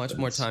good methods. Much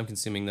more time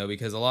consuming though,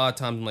 because a lot of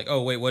times I'm like,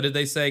 oh wait, what did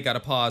they say? Got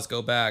to pause,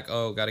 go back.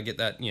 Oh, got to get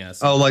that.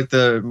 Yes. Oh, like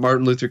the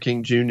Martin Luther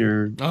King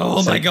Jr.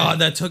 Oh my God,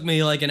 that took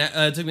me like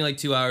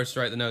 2 hours to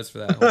write the notes for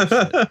that. Holy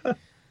shit.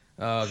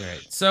 Oh,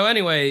 great. So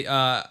anyway,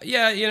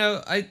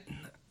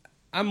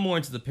 I'm more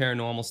into the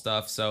paranormal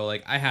stuff, so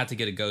like I had to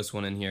get a ghost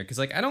one in here because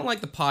like I don't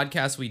like the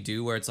podcast we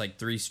do where it's like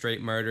 3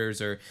 straight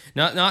murders, or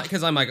not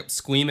because I'm like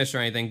squeamish or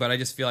anything, but I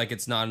just feel like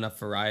it's not enough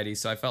variety.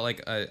 So I felt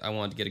like I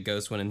wanted to get a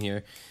ghost one in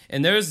here.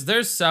 And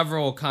there's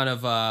several kind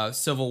of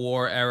Civil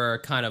War era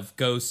kind of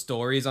ghost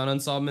stories on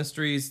Unsolved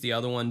Mysteries. The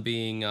other one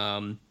being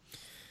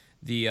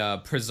the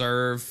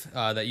preserve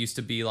that used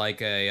to be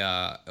like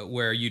a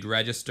where you'd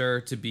register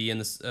to be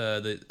in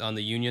on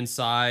the Union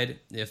side.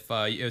 If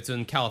it's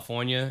in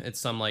California, it's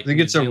some like I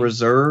think it's a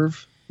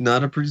reserve,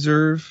 not a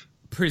preserve.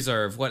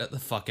 Preserve, what the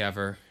fuck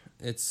ever.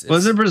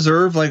 Wasn't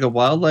preserve like a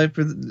wildlife?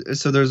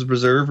 So there's a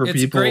preserve for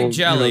people. It's grape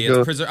jelly.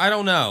 It's preserve. I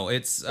don't know.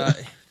 It's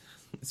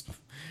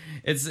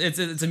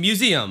it's a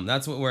museum.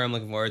 That's where I'm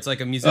looking for. It's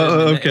like a museum.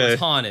 Oh, okay. It's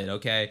haunted.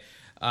 Okay.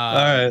 All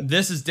right.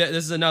 This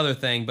is another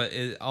thing, but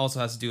it also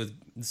has to do with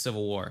the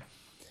Civil War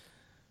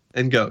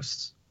and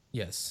ghosts.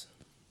 Yes.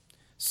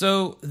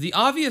 So the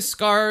obvious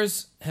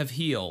scars have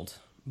healed,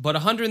 but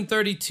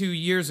 132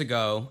 years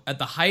ago, at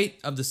the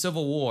height of the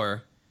Civil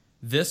War,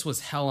 this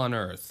was hell on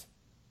earth.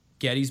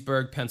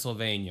 Gettysburg,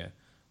 Pennsylvania,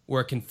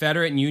 where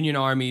Confederate and Union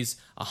armies,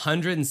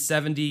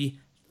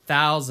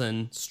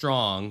 170,000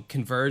 strong,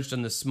 converged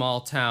on the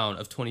small town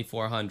of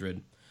 2,400.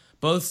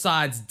 both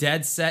sides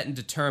dead set and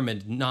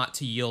determined not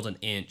to yield an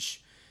inch.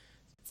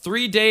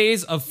 3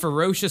 days of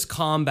ferocious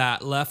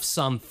combat left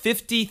some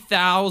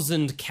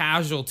 50,000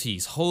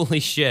 casualties. Holy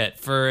shit.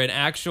 For an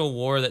actual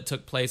war that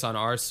took place on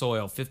our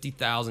soil,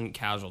 50,000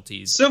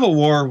 casualties. Civil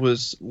War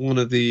was one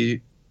of the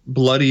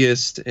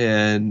bloodiest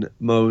and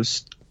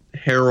most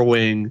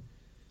harrowing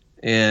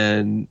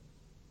and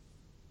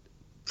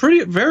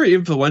very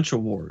influential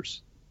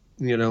wars,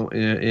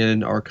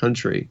 in our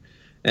country.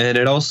 And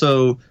it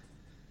also,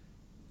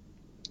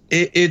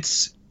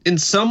 it's in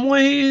some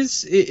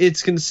ways,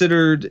 it's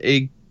considered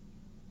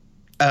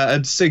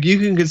so you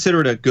can consider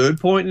it a good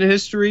point in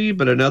history,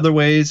 but in other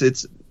ways,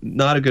 it's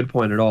not a good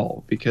point at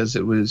all, because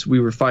we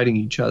were fighting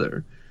each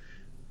other.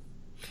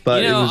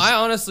 But it was I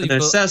honestly a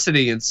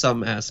necessity in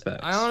some aspects.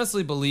 I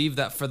honestly believe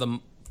that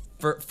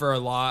for a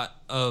lot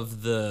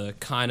of the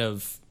kind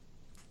of,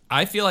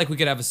 I feel like we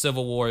could have a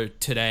civil war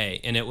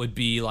today, and it would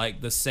be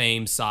like the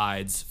same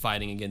sides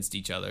fighting against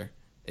each other.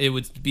 It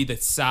would be the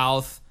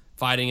South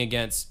fighting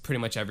against pretty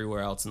much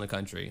everywhere else in the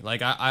country.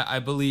 Like I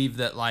believe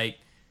that, like,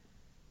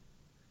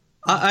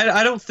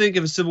 I don't think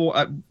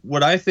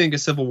what I think a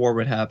civil war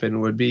would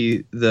happen would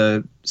be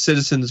the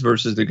citizens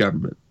versus the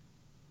government.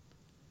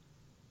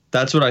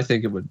 That's what I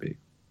think it would be.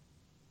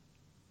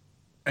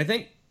 I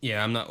think,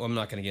 yeah, I'm not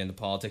going to get into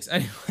politics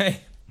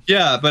anyway.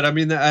 Yeah, but I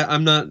mean,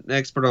 I'm not an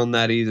expert on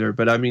that either.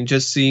 But I mean,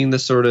 just seeing the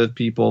sort of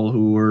people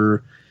who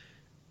were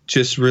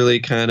just really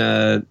kind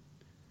of,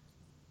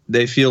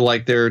 they feel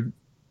like they're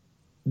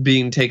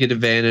being taken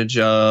advantage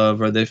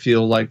of, or they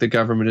feel like the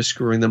government is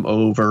screwing them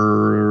over,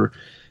 or,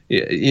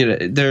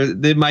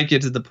 they might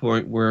get to the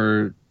point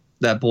where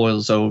that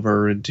boils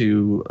over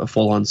into a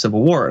full-on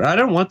civil war. I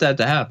don't want that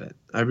to happen.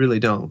 I really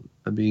don't.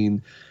 I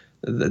mean,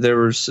 there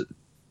was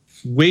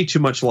way too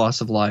much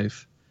loss of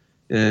life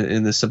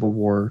in the Civil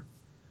War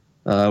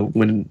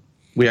when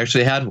we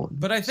actually had one.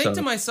 But I think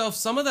to myself,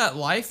 some of that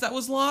life that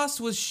was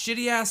lost was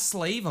shitty-ass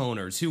slave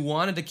owners who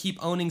wanted to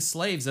keep owning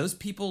slaves. Those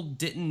people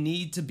didn't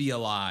need to be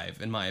alive,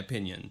 in my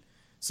opinion.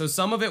 So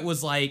some of it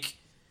was like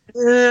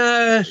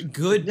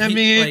good. I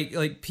mean,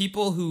 like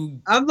people who.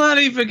 I'm not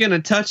even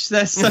gonna touch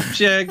that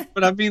subject,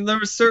 but I mean, there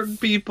were certain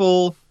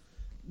people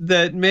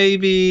that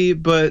maybe,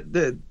 but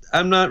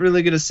I'm not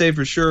really gonna say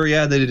for sure.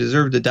 Yeah, they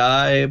deserve to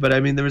die, but I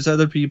mean, there was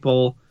other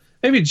people.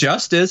 Maybe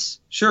justice,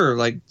 sure,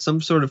 like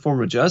some sort of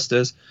form of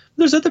justice.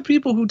 There's other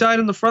people who died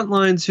on the front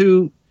lines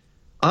who,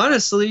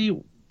 honestly,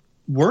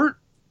 weren't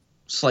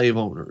slave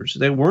owners.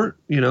 They weren't,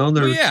 they're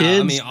kids.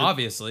 I mean,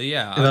 obviously,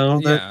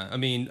 yeah. I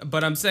mean,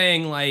 but I'm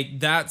saying, like,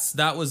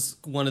 that was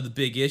one of the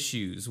big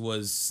issues,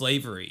 was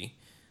slavery.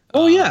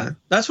 Oh, yeah.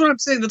 That's what I'm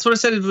saying. That's what I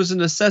said. It was a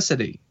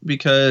necessity,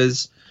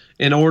 because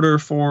in order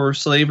for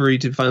slavery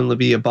to finally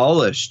be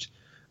abolished,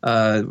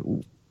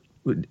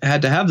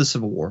 had to have the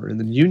Civil War, and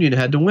the Union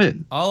had to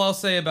win. All I'll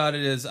say about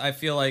it is I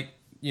feel like,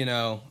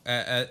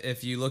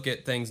 if you look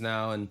at things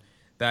now and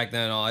back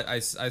then, I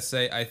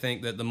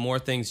think that the more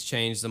things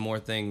change, the more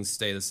things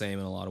stay the same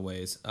in a lot of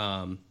ways.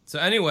 So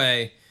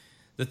anyway,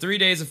 the 3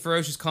 days of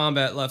ferocious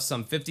combat left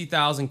some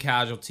 50,000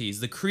 casualties.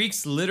 The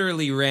creeks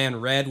literally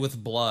ran red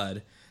with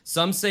blood.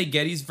 Some say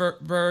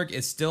Gettysburg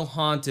is still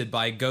haunted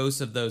by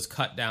ghosts of those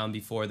cut down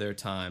before their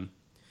time.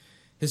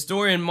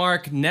 Historian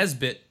Mark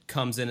Nesbitt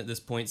comes in at this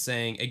point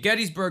saying, at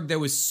Gettysburg, there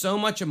was so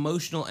much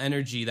emotional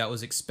energy that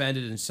was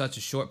expended in such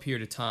a short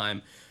period of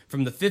time.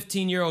 From the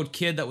 15-year-old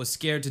kid that was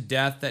scared to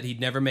death that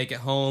he'd never make it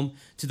home,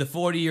 to the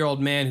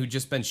 40-year-old man who'd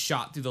just been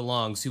shot through the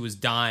lungs, who was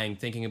dying,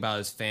 thinking about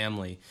his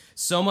family.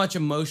 So much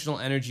emotional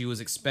energy was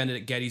expended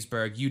at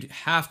Gettysburg, you'd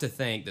have to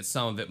think that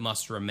some of it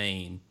must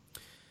remain.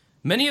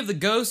 Many of the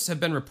ghosts have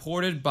been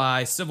reported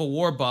by Civil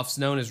War buffs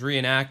known as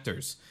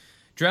reenactors.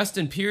 Dressed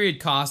in period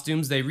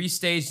costumes, they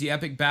restaged the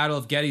epic Battle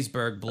of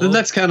Gettysburg. And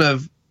that's kind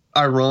of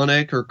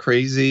ironic or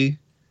crazy.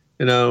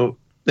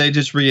 They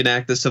just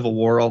reenact the Civil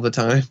War all the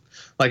time,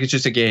 like it's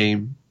just a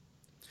game.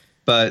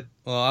 But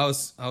well, I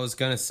was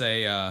gonna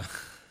say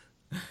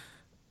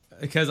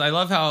because I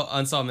love how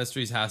Unsolved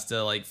Mysteries has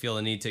to like feel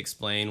the need to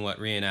explain what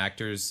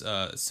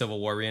reenactors, Civil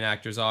War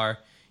reenactors are.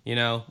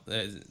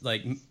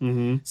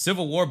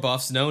 Civil War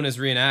buffs known as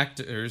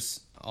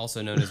reenactors,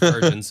 also known as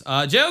virgins.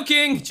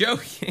 Joking.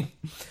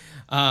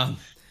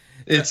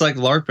 It's like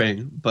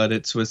LARPing, but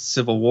it's with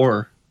Civil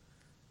War.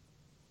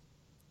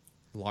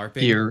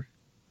 LARPing? Here.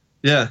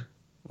 Yeah.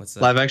 What's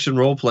that? Live action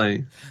role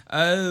playing.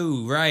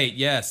 Oh, right.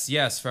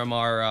 Yes. From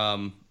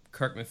our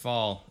Kirk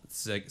McFall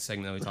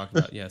segment that we talked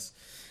about. Yes.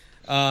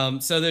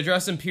 So they're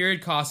dressed in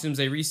period costumes.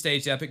 They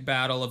restaged the epic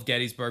battle of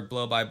Gettysburg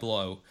blow by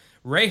blow.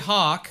 Ray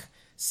Hawk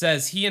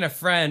says he and a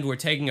friend were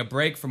taking a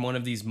break from one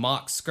of these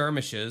mock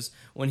skirmishes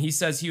when he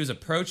says he was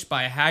approached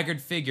by a haggard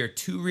figure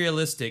too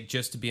realistic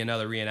just to be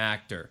another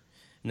reenactor.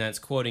 And that's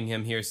quoting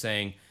him here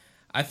saying,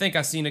 I think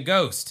I seen a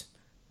ghost.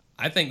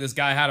 I think this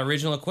guy had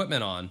original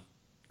equipment on.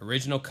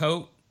 Original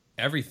coat,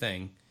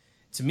 everything.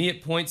 To me,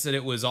 it points that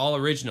it was all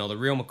original, the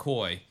real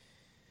McCoy.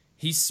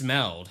 He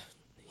smelled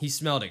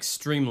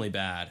extremely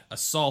bad. A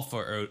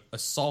sulfur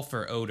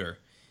odor.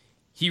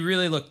 He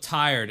really looked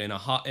tired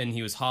and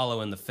he was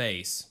hollow in the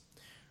face.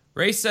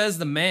 Ray says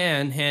the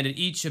man handed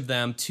each of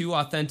them 2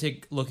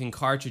 authentic-looking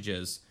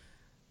cartridges.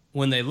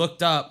 When they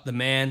looked up, the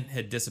man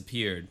had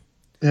disappeared.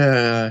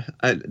 Yeah,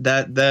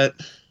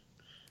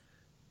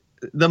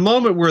 the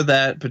moment where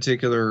that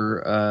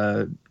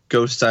particular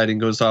ghost sighting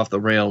goes off the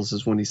rails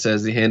is when he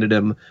says he handed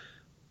him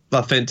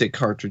authentic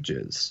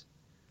cartridges.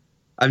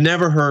 I've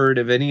never heard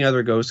of any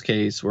other ghost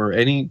case where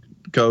any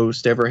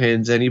ghost ever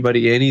hands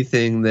anybody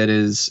anything that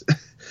is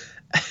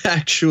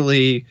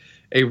actually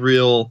a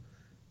real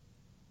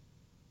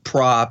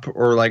prop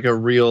or like a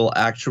real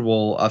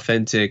actual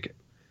authentic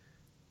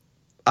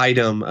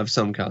item of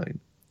some kind.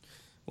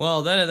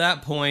 Well, then at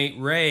that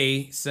point,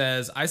 Ray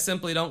says, I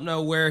simply don't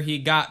know where he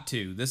got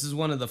to. This is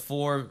one of the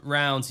 4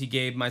 rounds he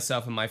gave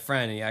myself and my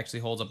friend, and he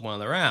actually holds up one of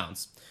the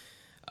rounds.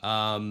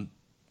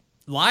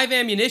 Live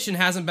ammunition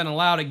hasn't been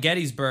allowed at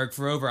Gettysburg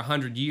for over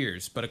 100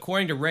 years, but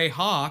according to Ray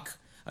Hawk,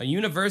 a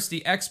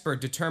university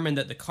expert determined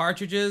that the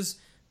cartridges,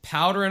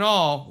 powder and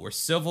all, were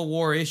Civil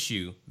War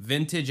issue,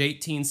 vintage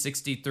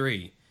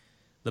 1863.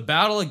 The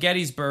Battle of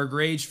Gettysburg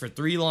raged for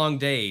 3 long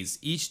days.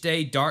 Each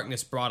day,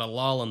 darkness brought a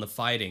lull in the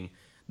fighting.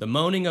 The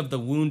moaning of the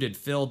wounded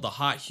filled the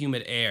hot,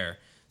 humid air.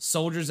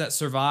 Soldiers that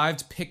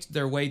survived picked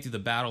their way through the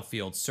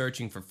battlefield,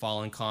 searching for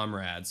fallen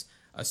comrades,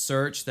 a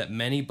search that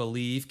many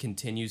believe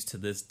continues to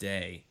this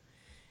day.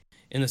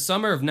 In the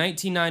summer of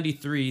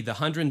 1993, the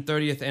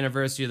 130th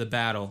anniversary of the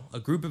battle, a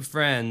group of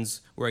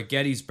friends were at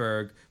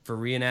Gettysburg for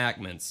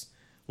reenactments.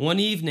 One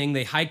evening,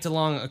 they hiked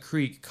along a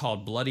creek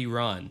called Bloody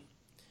Run.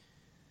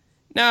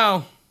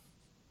 Now,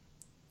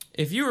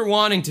 if you were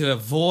wanting to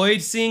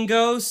avoid seeing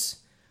ghosts,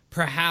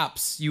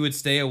 perhaps you would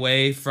stay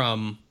away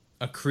from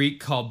a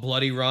creek called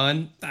Bloody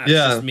Run. That's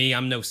just me.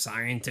 I'm no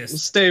scientist.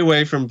 Stay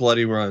away from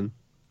Bloody Run.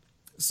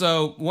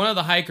 So one of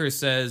the hikers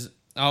says,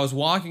 I was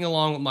walking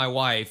along with my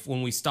wife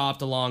when we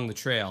stopped along the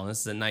trail. And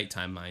this is at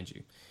nighttime, mind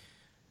you.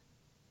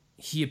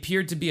 He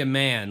appeared to be a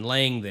man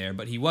laying there,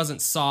 but he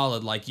wasn't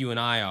solid like you and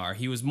I are.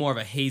 He was more of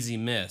a hazy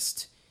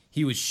mist.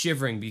 He was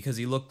shivering because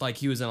he looked like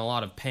he was in a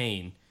lot of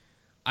pain.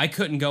 I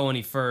couldn't go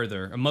any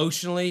further.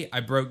 Emotionally,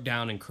 I broke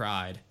down and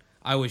cried.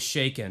 I was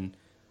shaken.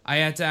 I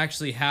had to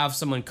actually have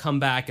someone come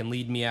back and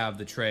lead me out of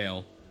the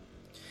trail.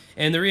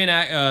 And the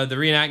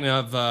reenactment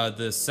of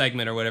the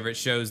segment or whatever, it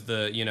shows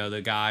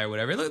the guy or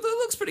whatever. It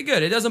looks pretty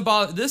good. It doesn't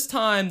bother. This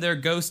time their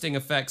ghosting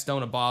effects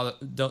don't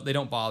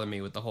bother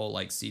me with the whole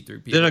like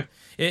see-through people.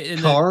 Did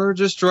a car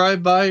just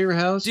drive by your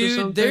house or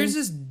something? Dude,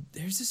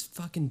 there's this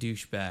fucking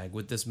douchebag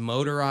with this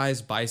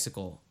motorized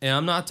bicycle, and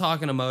I'm not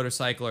talking a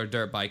motorcycle or a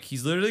dirt bike.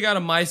 He's literally got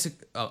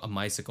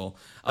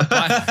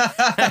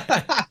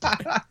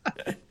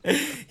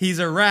He's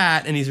a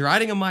rat, and he's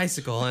riding a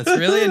bicycle, and it's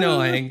really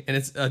annoying, and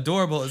it's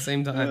adorable at the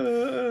same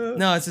time.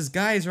 No, it's this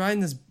guy, he's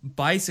riding this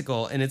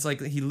bicycle, and it's like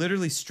he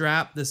literally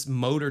strapped this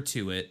motor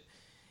to it,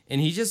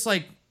 and he just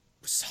like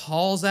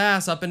hauls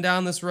ass up and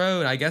down this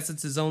road. I guess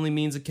it's his only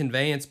means of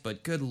conveyance,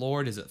 but good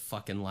lord, is it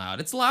fucking loud.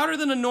 It's louder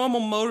than a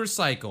normal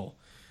motorcycle.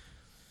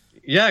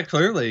 Yeah,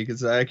 clearly,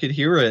 because I could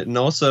hear it, and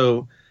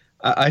also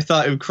I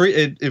thought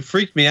it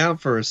freaked me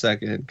out for a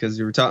second because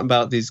you were talking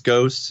about these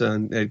ghosts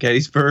at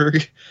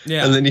Gettysburg,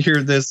 and then you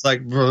hear this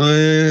like,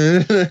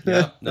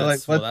 yep,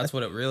 that's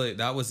what it really.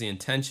 That was the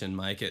intention,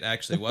 Mike. It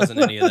actually wasn't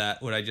any of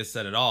that what I just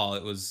said at all.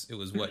 It was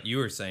what you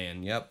were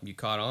saying. Yep, you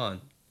caught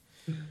on.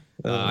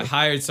 I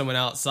hired someone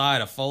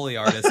outside, a Foley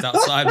artist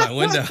outside my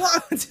window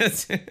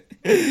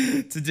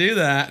to do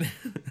that.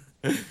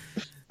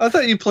 I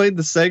thought you played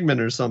the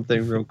segment or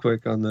something real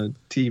quick on the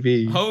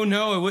TV. Oh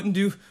no, I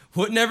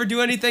would never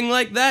do anything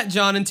like that,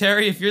 John and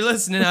Terry. If you're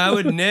listening, I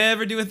would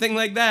never do a thing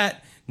like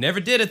that. Never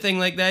did a thing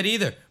like that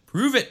either.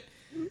 Prove it.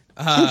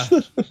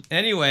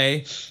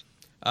 Anyway,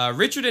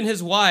 Richard and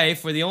his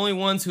wife were the only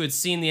ones who had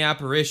seen the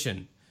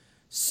apparition.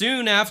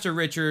 Soon after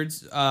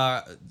Richard's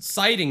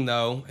sighting,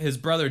 though, his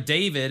brother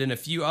David and a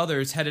few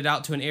others headed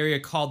out to an area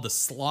called the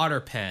Slaughter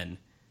Pen.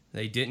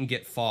 They didn't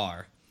get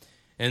far.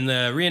 And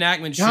the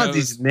reenactment shows... God,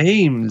 these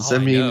names. Oh, I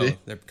mean... know.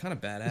 They're kind of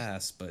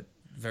badass, but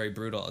very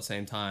brutal at the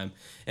same time.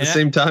 At the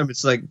same time,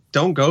 it's like,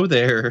 don't go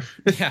there.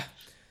 Yeah.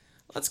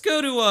 Let's go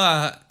to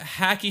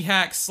Hacky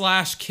Hack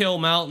 / Kill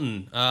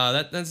Mountain.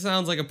 That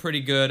sounds like a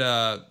pretty good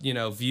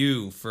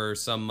view for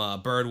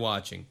some bird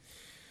watching.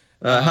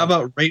 How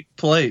about Rape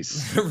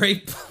Place?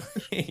 Rape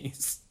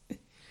Place.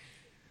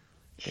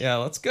 Yeah,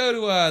 let's go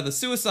to the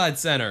Suicide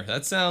Center.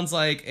 That sounds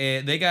like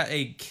they got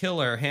a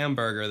killer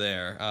hamburger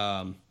there.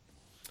 Sorry,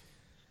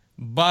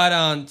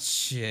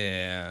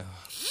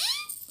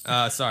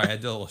 I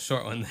did a little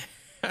short one there.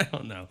 I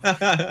don't know.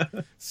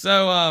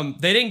 So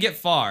they didn't get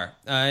far.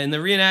 In the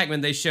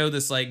reenactment, they show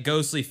this like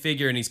ghostly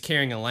figure, and he's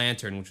carrying a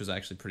lantern, which was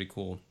actually pretty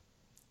cool.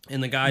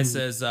 And the guy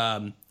says,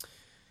 that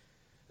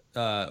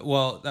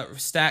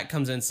stat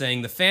comes in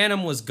saying the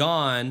Phantom was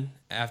gone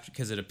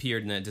because it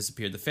appeared and then it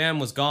disappeared. The Phantom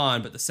was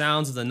gone, but the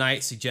sounds of the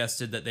night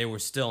suggested that they were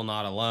still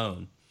not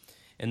alone.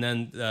 And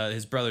then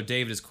his brother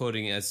David is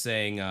quoting it as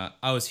saying,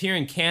 I was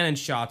hearing cannon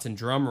shots and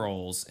drum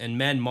rolls and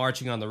men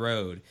marching on the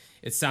road.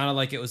 It sounded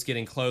like it was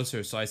getting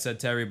closer, so I said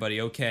to everybody,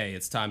 okay,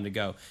 it's time to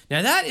go.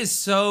 Now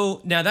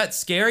that's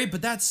scary,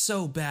 but that's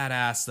so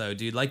badass though,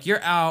 dude. Like,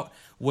 you're out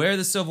where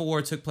the Civil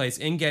War took place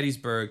in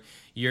Gettysburg.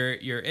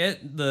 You're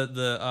at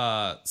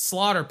the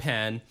slaughter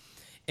pen,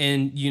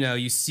 and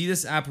you see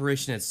this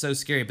apparition. It's so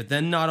scary. But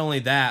then not only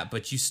that,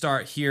 but you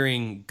start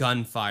hearing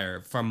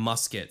gunfire from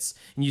muskets,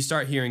 and you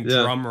start hearing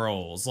drum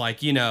rolls,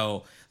 like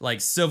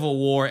Civil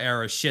War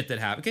era shit that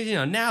happened.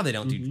 Because now they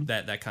don't do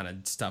that kind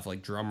of stuff,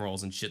 like drum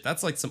rolls and shit.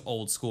 That's like some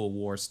old school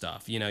war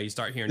stuff. You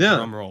start hearing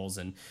drum rolls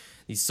and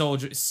these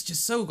soldiers. It's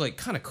just so like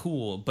kind of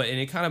cool, and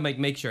it kind of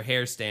makes your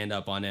hair stand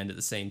up on end at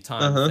the same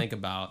time to think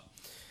about.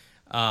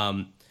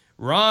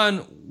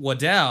 Ron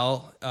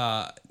Waddell,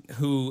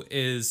 who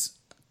is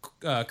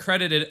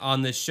credited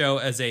on this show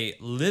as a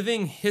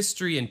living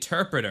history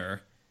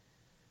interpreter.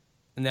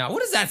 Now,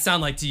 what does that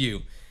sound like to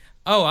you?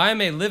 Oh,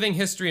 I'm a living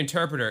history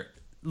interpreter.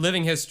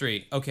 Living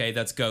history. Okay,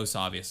 that's ghosts,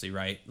 obviously,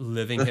 right?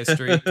 Living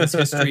history, because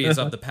history is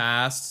of the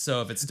past.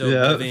 So if it's still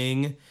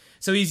living,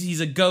 so he's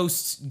a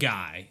ghost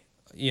guy.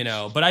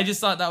 But I just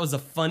thought that was the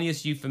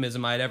funniest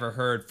euphemism I'd ever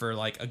heard for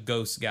like a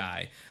ghost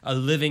guy, a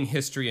living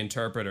history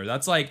interpreter.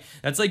 That's like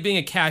being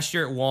a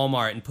cashier at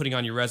Walmart and putting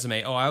on your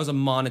resume, oh, I was a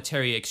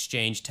monetary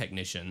exchange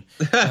technician.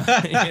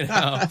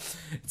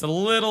 It's a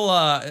little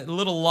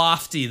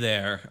lofty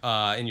there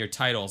in your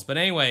titles. But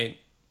anyway,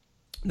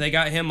 they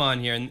got him on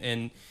here,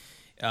 and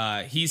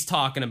he's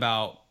talking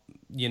about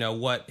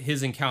what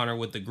his encounter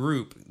with the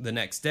group the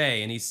next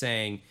day, and he's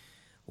saying,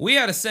 we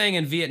had a saying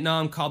in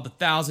Vietnam called the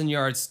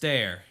 1,000-yard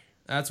stare.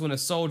 That's when a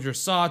soldier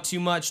saw too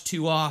much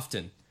too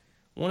often.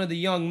 One of the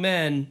young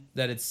men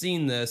that had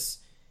seen this,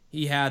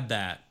 he had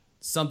that.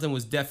 Something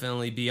was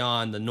definitely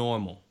beyond the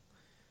normal.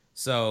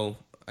 So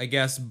I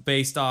guess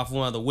based off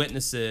one of the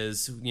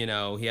witnesses, he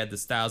had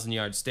this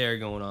 1,000-yard stare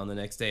going on the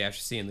next day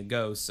after seeing the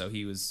ghost. So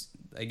he was,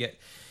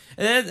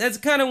 and that's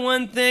kind of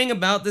one thing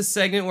about this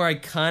segment where I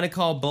kind of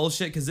call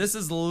bullshit, because this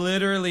is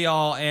literally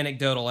all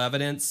anecdotal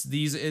evidence.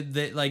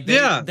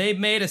 They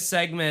made a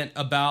segment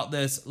about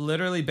this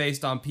literally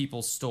based on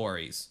people's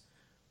stories.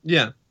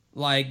 Yeah.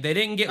 Like, they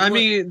didn't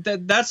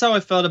get... that's how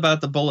I felt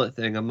about the bullet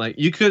thing. I'm like,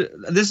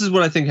 this is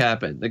what I think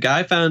happened. The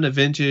guy found a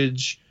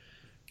vintage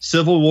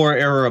Civil War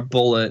era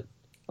bullet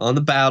on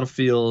the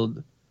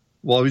battlefield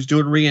while he was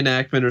doing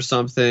reenactment or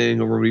something,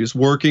 or he was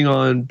working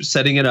on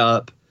setting it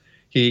up.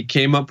 He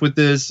came up with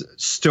this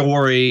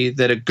story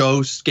that a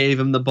ghost gave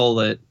him the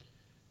bullet,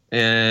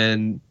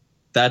 and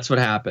that's what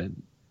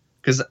happened.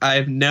 Because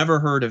I've never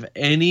heard of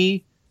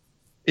any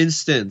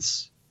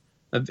instance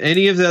of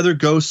any of the other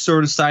ghost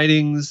sort of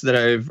sightings that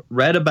I've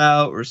read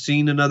about or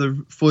seen in other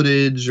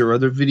footage or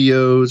other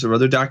videos or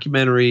other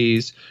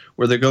documentaries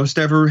where the ghost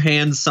ever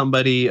hands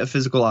somebody a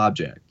physical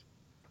object.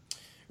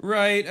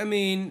 Right. I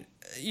mean...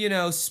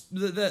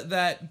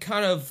 that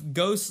kind of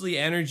ghostly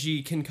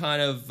energy can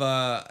kind of,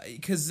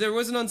 because there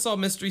was an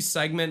Unsolved Mysteries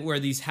segment where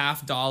these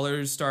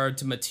 $50 started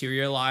to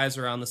materialize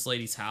around this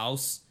lady's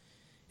house,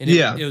 and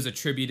it was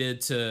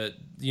attributed to,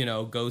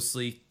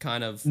 ghostly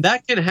kind of...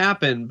 That can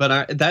happen,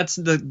 but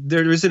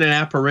there isn't an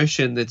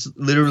apparition that's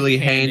literally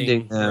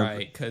handing them,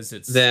 right, 'cause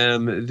it's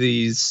them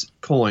these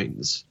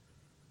coins.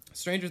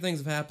 Stranger things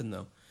have happened,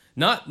 though.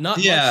 Not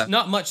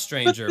much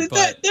stranger,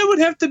 but that would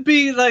have to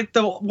be like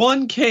the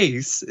one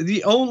case,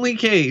 the only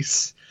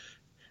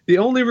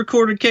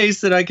recorded case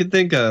that I can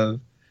think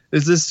of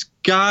is this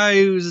guy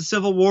who's a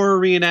Civil War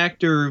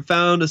reenactor who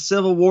found a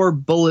Civil War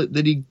bullet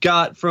that he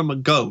got from a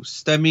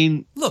ghost. I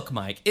mean, look,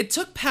 Mike, it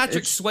took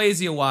Patrick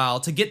Swayze a while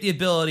to get the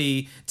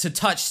ability to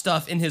touch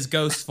stuff in his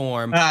ghost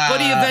form, but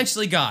he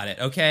eventually got it,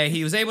 okay?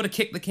 He was able to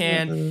kick the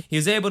can. He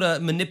was able to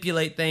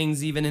manipulate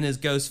things even in his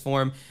ghost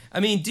form. I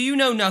mean, do you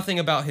know nothing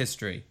about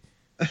history?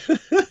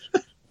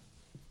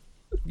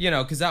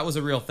 Because that was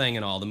a real thing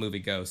in all, the movie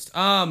Ghost.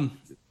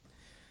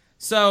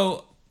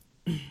 So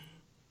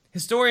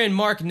historian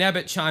Mark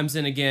Nebbit chimes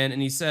in again, and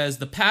he says,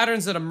 the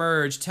patterns that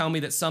emerge tell me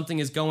that something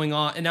is going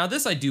on. And now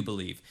this I do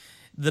believe.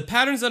 The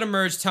patterns that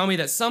emerge tell me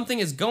that something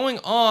is going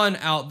on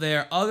out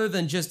there other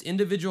than just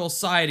individual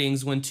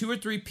sightings. When 2 or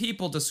 3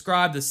 people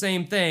describe the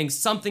same thing,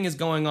 something is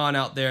going on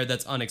out there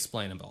that's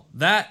unexplainable.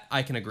 That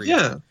I can agree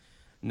with.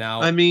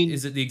 Now,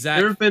 is it the exact...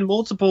 There have been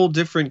multiple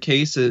different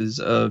cases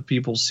of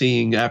people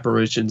seeing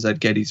apparitions at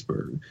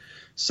Gettysburg.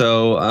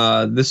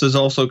 So this is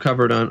also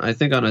covered on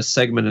a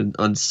segment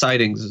on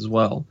sightings as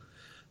well.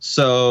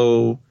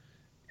 So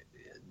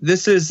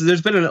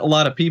there's been a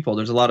lot of people.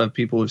 There's a lot of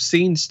people who've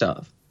seen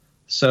stuff.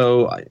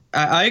 So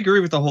I agree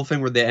with the whole thing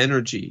where the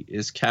energy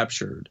is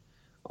captured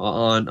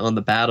on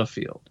the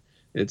battlefield.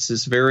 It's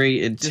this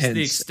very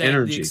intense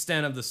energy. The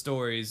extent of the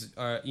stories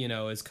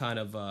is kind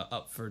of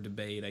up for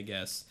debate, I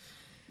guess.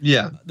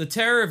 Yeah. The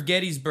terror of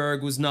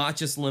Gettysburg was not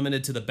just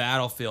limited to the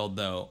battlefield,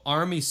 though.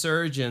 Army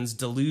surgeons,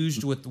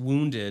 deluged with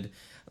wounded,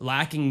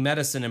 lacking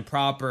medicine and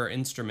proper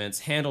instruments,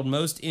 handled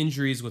most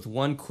injuries with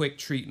one quick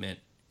treatment: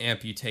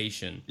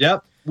 amputation.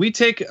 Yep. We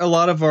take a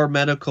lot of our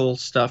medical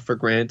stuff for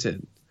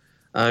granted.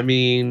 I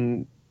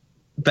mean,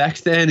 back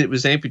then it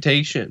was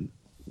amputation.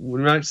 We're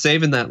not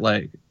saving that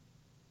leg.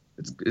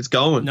 It's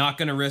going. Not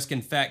going to risk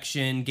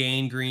infection,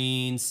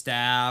 gangrene,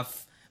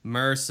 staph,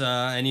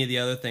 MRSA, any of the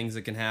other things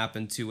that can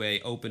happen to a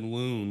open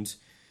wound.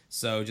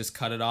 So just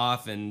cut it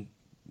off and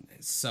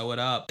sew it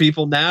up.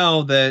 People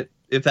now that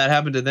if that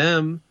happened to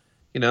them,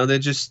 they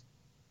just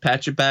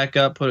patch it back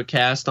up, put a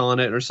cast on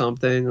it or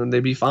something, and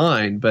they'd be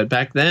fine. But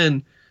back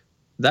then,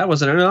 that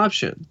wasn't an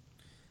option.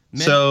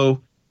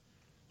 So,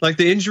 like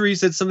the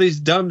injuries that some of these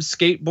dumb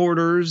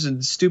skateboarders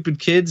and stupid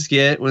kids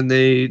get when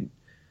they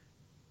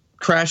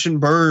crash and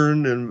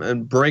burn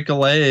and break a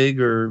leg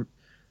or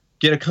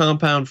get a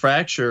compound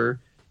fracture,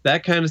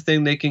 that kind of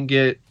thing they can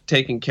get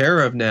taken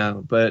care of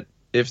now. But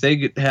if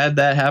they had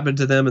that happen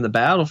to them in the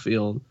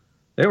battlefield,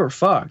 they were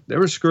fucked. They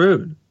were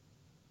screwed.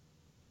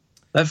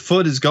 That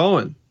foot is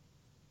going.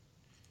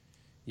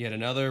 Yet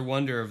another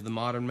wonder of the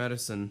modern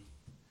medicine.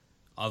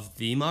 Of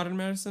the modern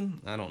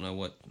medicine? I don't know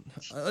what.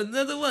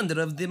 Another wonder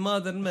of the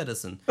modern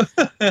medicine.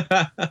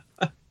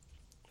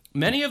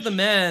 Many of the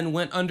men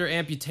went under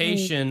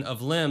amputation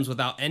of limbs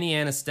without any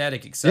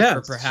anesthetic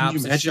except for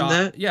perhaps a shot.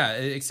 That? Yeah,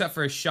 except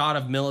for a shot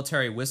of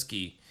military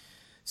whiskey.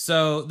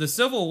 So the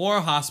Civil War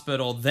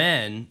hospital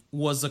then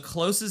was the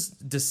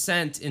closest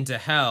descent into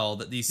hell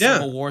that these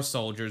Civil War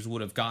soldiers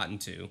would have gotten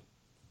to.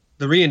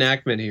 The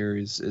reenactment here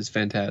is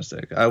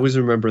fantastic. I always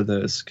remember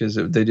this because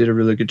they did a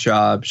really good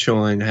job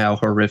showing how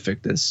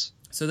horrific this.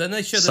 So then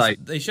they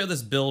show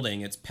this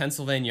building. It's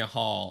Pennsylvania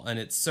Hall, and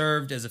it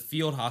served as a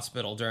field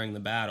hospital during the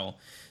battle.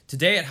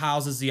 Today it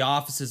houses the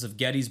offices of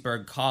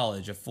Gettysburg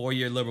College, a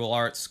 4-year liberal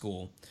arts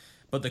school.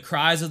 But the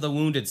cries of the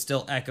wounded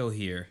still echo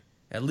here.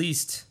 At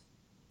least,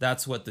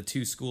 that's what the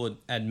two school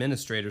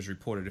administrators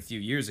reported a few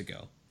years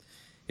ago.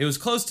 It was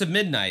close to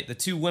midnight. The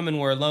two women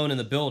were alone in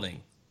the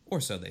building. Or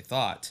so they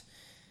thought.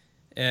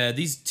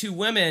 These two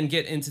women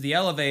get into the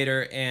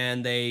elevator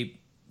and they,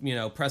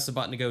 press a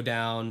button to go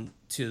down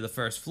to the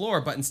first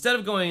floor. But instead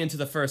of going into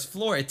the first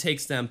floor, it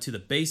takes them to the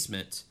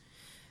basement.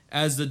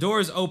 As the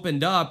doors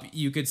opened up,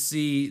 you could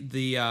see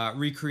the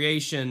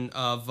recreation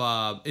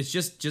of it's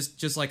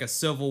just like a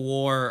Civil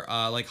War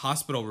like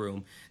hospital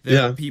room.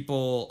 There are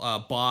people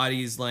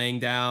bodies laying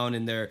down,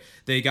 and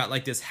they got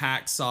like this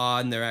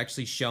hacksaw, and they're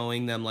actually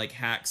showing them like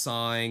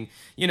hacksawing,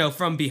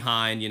 from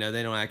behind.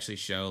 They don't actually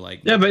show like.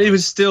 Yeah, but it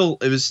was still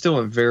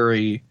a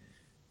very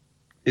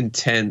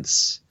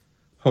intense,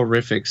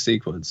 horrific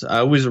sequence. I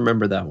always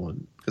remember that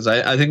one because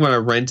I think when I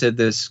rented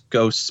this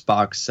Ghosts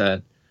box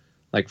set,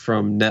 like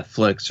from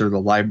Netflix or the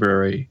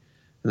library,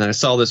 and then I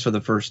saw this for the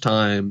first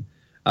time,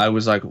 I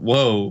was like,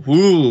 whoa,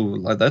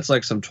 whoo, that's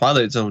like some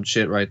Twilight Zone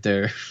shit right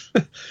there.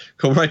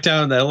 Go right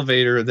down the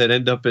elevator and then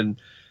end up in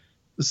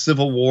the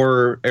Civil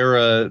War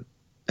era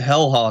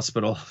hell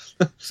hospital.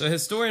 So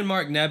historian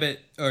Mark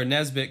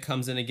Nesbitt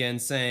comes in again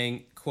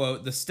saying,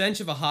 quote, "The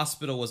stench of a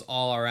hospital was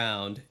all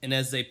around, and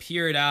as they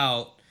peered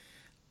out,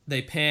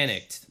 they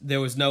panicked.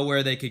 There was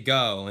nowhere they could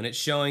go." And it's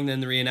showing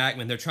in the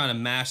reenactment, they're trying to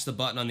mash the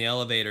button on the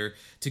elevator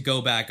to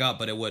go back up,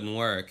 but it wouldn't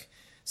work.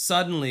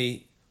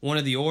 Suddenly, one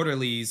of the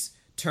orderlies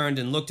turned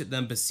and looked at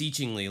them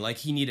beseechingly, like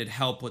he needed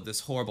help with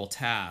this horrible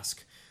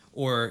task,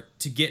 or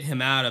to get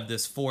him out of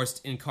this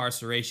forced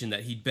incarceration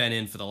that he'd been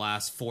in for the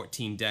last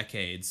 14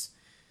 decades.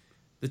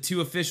 The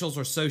two officials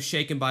were so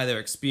shaken by their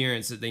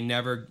experience that they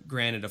never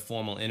granted a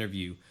formal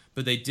interview,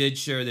 but they did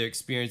share their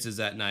experiences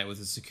that night with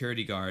a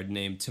security guard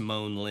named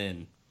Timon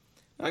Lynn.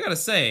 I gotta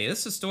say,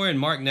 this historian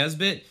Mark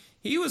Nesbitt,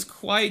 he was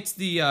quite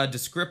the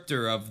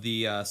descriptor of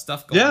the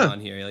stuff going on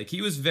here. Like,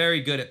 he was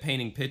very good at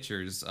painting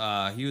pictures.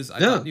 I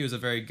thought he was a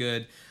very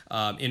good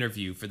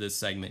interview for this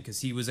segment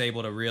because he was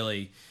able to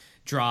really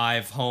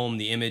drive home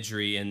the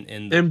imagery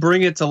and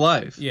bring it to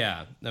life.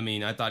 Yeah, I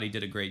mean, I thought he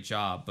did a great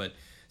job. But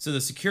so the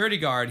security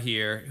guard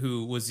here,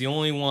 who was the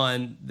only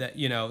one that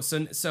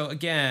so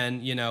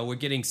again, we're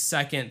getting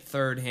second,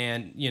 third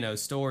hand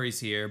stories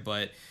here,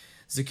 but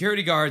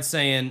security guard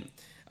saying,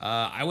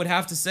 I would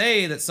have to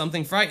say that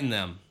something frightened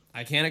them.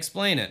 I can't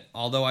explain it.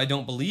 Although I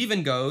don't believe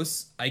in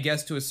ghosts, I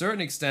guess to a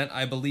certain extent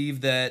I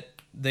believe that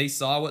they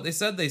saw what they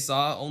said they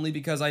saw only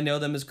because I know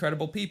them as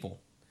credible people.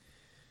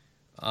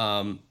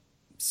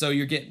 So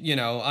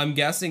I'm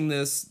guessing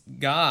this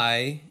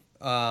guy,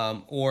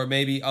 or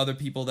maybe other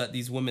people that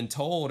these women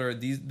told,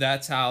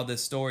 that's how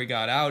this story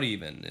got out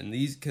even. And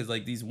because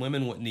these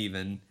women wouldn't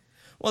even,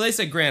 well, they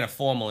said grant a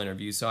formal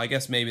interview, so I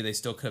guess maybe they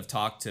still could have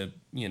talked to,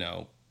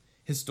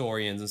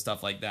 historians and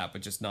stuff like that,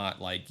 but just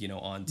not on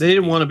TV. They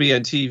didn't want to be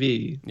on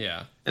TV.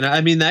 Yeah. And I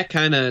mean, that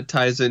kind of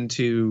ties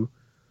into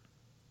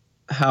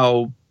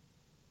how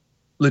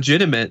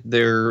legitimate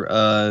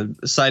their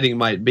sighting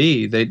might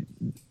be.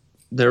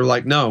 They're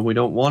like, no, we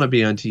don't want to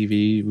be on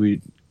TV.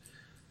 We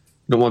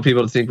don't want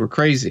people to think we're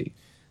crazy.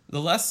 The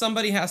less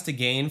somebody has to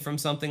gain from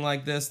something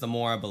like this, the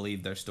more I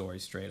believe their story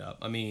straight up.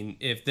 I mean,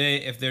 if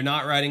they're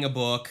not writing a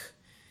book,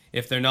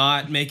 if they're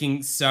not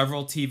making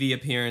several TV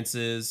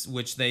appearances,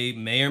 which they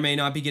may or may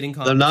not be getting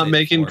compensated for. They're not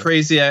making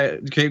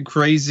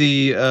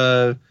crazy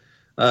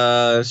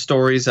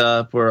stories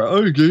up where,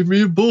 oh, you gave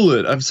me a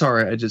bullet. I'm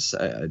sorry, I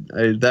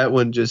that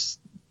one just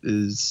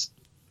is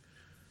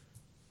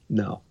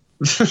no.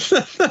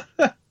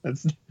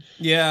 That's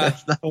Yeah,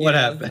 that's not what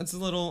happened. It's a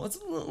little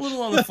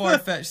on the far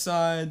fetched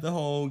side. The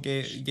whole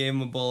gave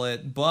him a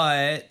bullet,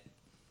 but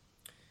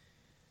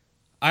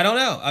I don't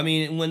know. I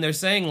mean, when they're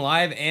saying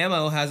live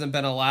ammo hasn't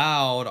been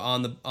allowed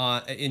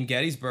in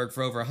Gettysburg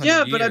for over 100 years.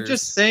 Yeah, but I'm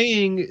just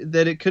saying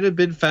that it could have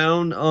been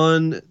found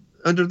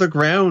under the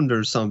ground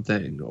or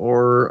something,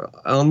 or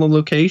on the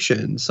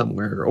location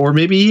somewhere, or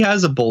maybe he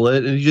has a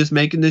bullet and he's just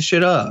making this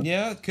shit up.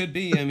 Yeah, it could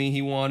be. I mean,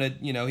 he wanted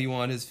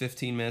his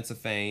 15 minutes of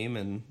fame,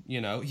 and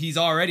he's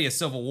already a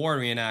Civil War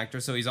reenactor,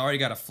 so he's already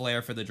got a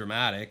flair for the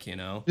dramatic.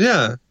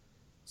 Yeah.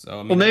 So I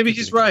mean, well, maybe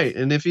he's right,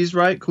 and if he's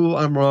right, cool.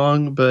 I'm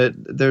wrong, but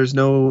there's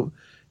no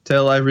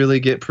till I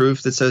really get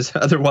proof that says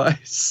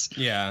otherwise.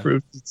 Yeah.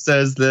 Proof that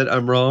says that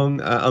I'm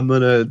wrong. I'm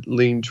going to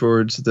lean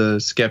towards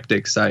the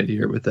skeptic side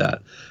here with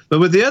that.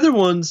 But with the other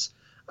ones,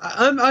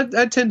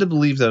 I tend to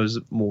believe those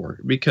more,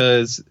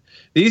 because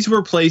these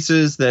were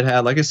places that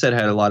had, like I said,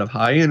 had a lot of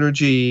high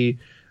energy,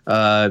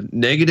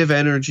 negative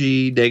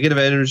energy. Negative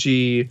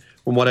energy,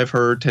 from what I've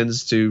heard,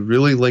 tends to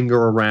really linger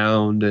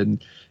around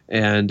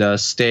and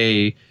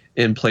stay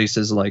in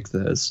places like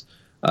this.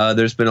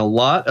 There's been a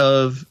lot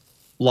of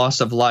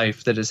loss of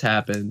life that has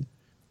happened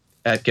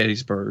at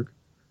Gettysburg,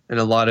 and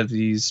a lot of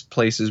these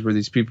places where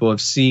these people have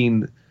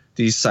seen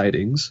these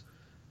sightings.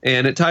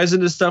 And it ties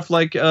into stuff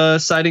like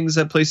sightings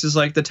at places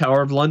like the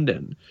Tower of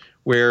London,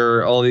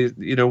 where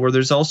where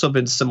there's also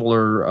been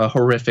similar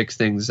horrific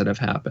things that have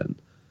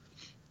happened.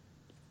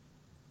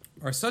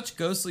 Are such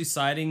ghostly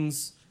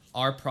sightings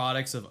our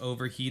products of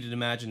overheated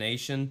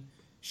imagination,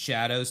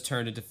 shadows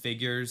turned into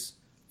figures,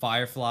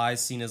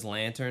 fireflies seen as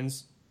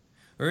lanterns?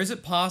 Or is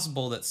it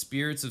possible that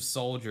spirits of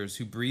soldiers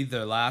who breathed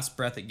their last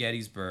breath at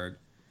Gettysburg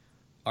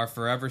are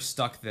forever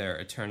stuck there,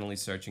 eternally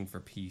searching for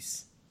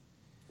peace?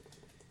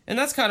 And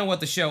that's kind of what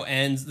the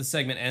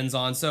segment ends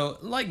on. So,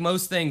 like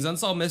most things,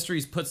 Unsolved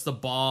Mysteries puts the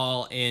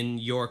ball in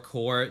your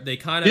court. They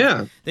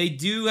they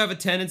do have a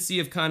tendency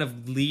of kind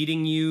of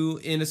leading you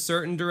in a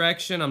certain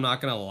direction, I'm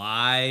not going to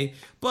lie.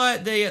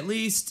 But they at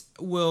least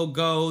will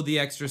go the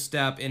extra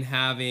step in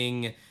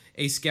having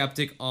a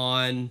skeptic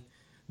on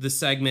the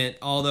segment,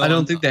 although I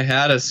don't think they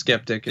had a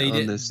skeptic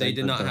on this. They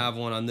did not have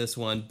one on this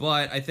one,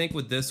 but I think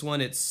with this one,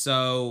 it's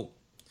so,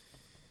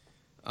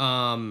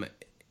 I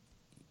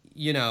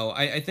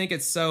think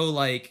it's so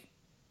like,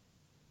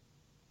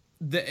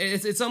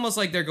 it's almost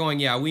like they're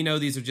going, yeah, we know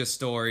these are just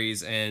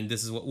stories, and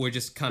this is what we're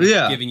just kind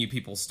of giving you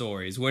people's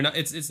stories. We're not.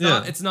 It's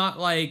not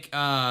like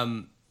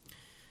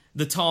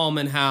the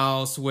Tallman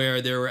House,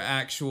 where there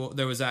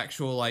was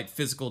actual like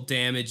physical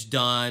damage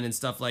done and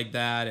stuff like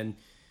that, and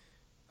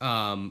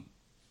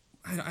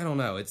I don't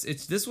know.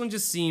 It's this one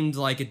just seemed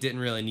like it didn't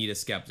really need a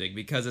skeptic,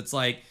 because it's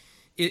like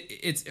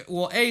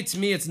to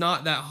me it's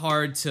not that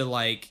hard to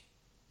like,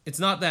 it's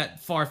not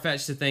that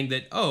far-fetched to think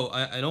that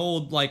an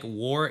old like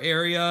war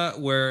area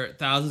where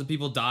thousands of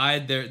people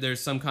died, there's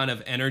some kind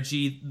of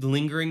energy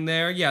lingering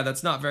there. Yeah,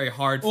 that's not very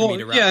hard for me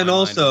to wrap my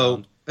mind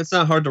around. It's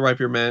not hard to wrap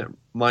your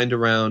mind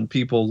around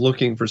people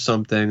looking for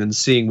something and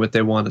seeing what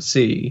they want to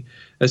see,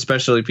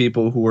 especially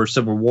people who are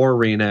Civil War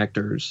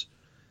reenactors.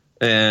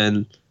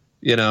 And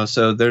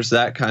so there's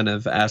that kind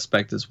of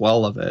aspect as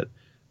well of it.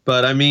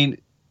 But I mean,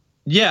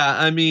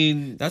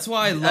 that's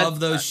why I love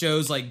those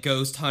shows like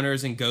Ghost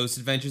Hunters and Ghost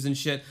Adventures and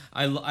shit.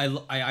 I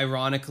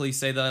ironically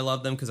say that I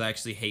love them because I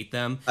actually hate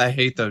them. I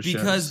hate those shows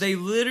because they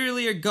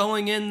literally are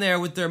going in there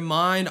with their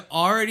mind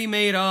already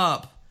made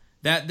up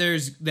that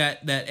there's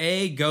that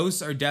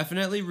ghosts are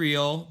definitely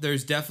real.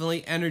 There's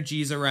definitely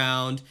energies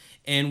around,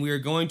 and we are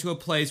going to a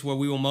place where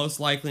we will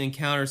most likely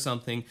encounter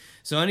something.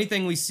 So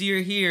anything we see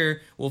or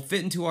hear will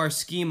fit into our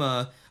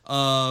schema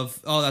of,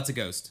 that's a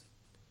ghost.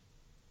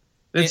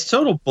 It's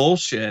total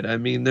bullshit. I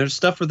mean, there's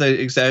stuff where they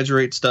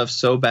exaggerate stuff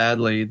so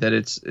badly that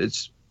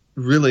it's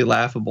really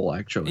laughable,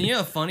 actually. And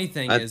the funny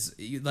thing is,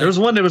 there was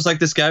one that was like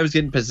this guy was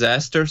getting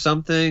possessed or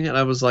something, and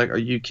I was like, are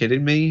you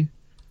kidding me?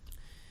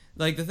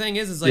 Like, the thing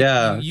is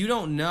like, you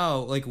don't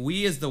know, like,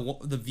 we as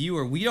the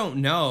viewer, we don't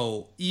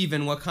know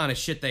even what kind of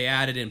shit they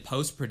added in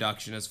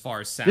post-production as far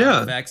as sound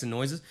effects and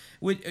noises,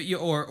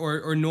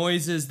 or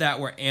noises that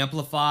were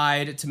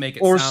amplified to make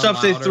it sound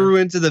stuff louder. They threw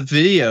into the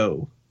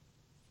video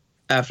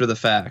after the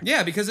fact.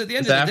 Yeah, because at the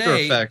end of the After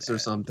day, Effects or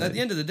something. At the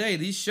end of the day,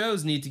 these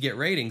shows need to get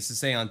ratings to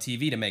stay on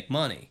TV to make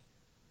money.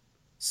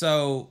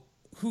 So,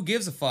 who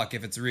gives a fuck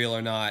if it's real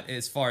or not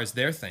as far as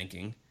they're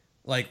thinking?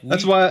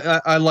 That's why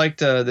I liked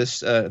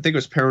this. I think it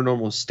was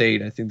Paranormal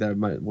State. I think that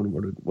might what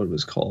it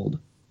was called.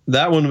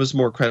 That one was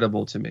more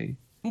credible to me.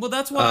 Well,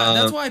 that's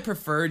why I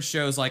preferred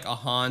shows like A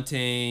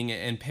Haunting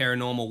and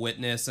Paranormal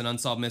Witness and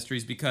Unsolved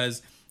Mysteries,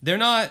 because they're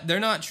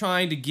not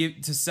trying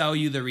to sell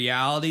you the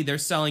reality. They're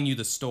selling you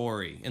the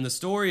story, and the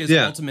story is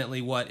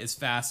ultimately what is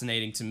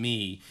fascinating to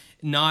me,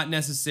 not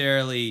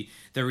necessarily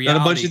the reality.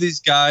 And a bunch of these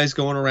guys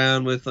going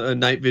around with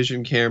night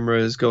vision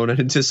cameras going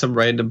into some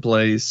random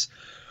place.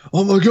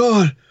 Oh my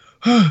god!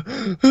 Did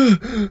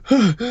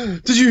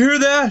you hear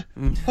that?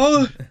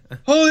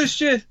 Holy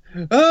shit!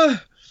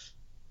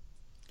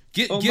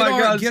 Get Oh my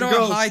God, it's get a our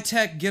ghost. high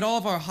tech, get all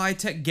of our high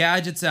tech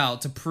gadgets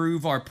out to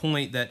prove our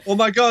point that Oh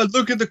my God!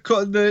 Look at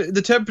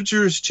the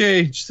temperature has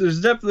changed. There's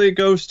definitely a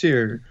ghost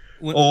here.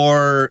 when,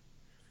 Or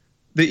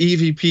the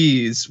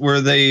EVPs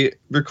where they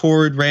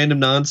record random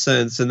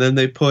nonsense and then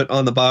they put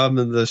on the bottom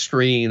of the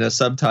screen a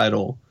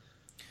subtitle.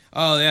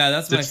 oh yeah,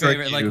 that's to my trick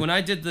favorite. Like you. when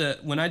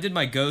I did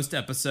my ghost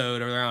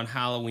episode around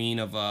Halloween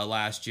of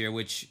last year,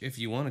 which if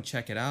you want to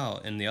check it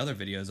out in the other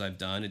videos I've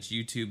done, it's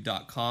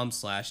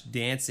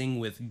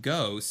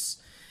youtube.com/dancingwithghosts.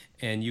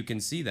 And you can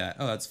see that.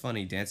 Oh, that's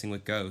funny. Dancing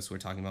with Ghosts. We're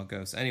talking about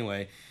ghosts.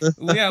 Anyway,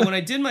 yeah, when I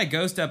did my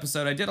ghost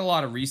episode, I did a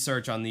lot of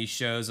research on these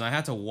shows, and I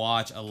had to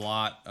watch a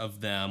lot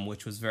of them,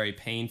 which was very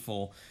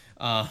painful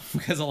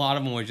because a lot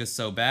of them were just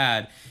so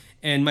bad.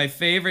 And my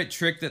favorite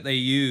trick that they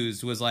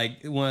used was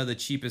like one of the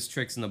cheapest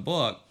tricks in the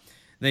book.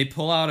 They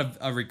pull out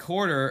a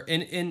recorder,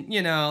 and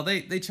you know,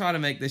 they try to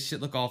make this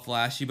shit look all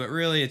flashy, but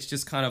really it's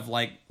just kind of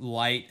like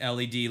light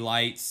LED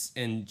lights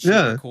and cheap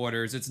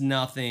recorders. It's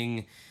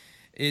nothing...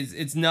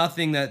 It's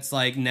nothing that's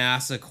like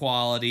NASA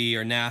quality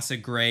or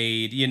NASA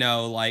grade, you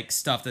know, like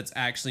stuff that's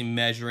actually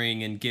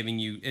measuring and giving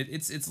you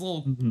it's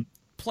little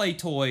play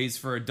toys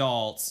for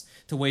adults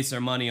to waste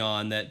their money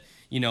on that,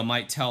 you know,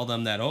 might tell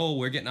them that, oh,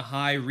 we're getting a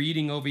high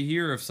reading over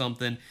here of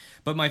something.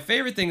 But my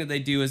favorite thing that they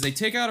do is they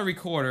take out a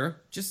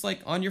recorder, just like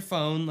on your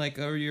phone, like,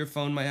 or your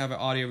phone might have an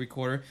audio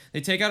recorder.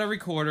 They take out a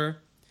recorder,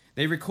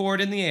 they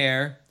record in the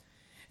air,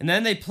 and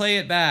then they play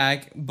it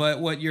back, but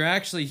what you're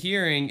actually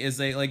hearing is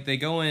they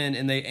go in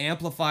and they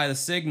amplify the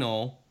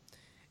signal,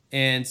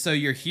 and so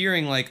you're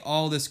hearing like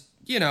all this,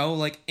 you know,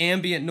 like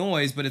ambient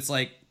noise, but it's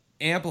like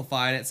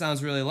amplified, it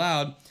sounds really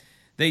loud.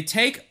 They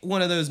take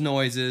one of those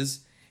noises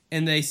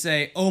and they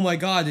say, oh my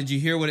God, did you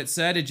hear what it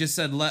said? It just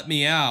said, let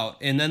me out.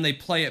 And then they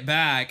play it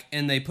back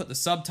and they put the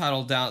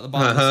subtitle down at the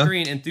bottom of the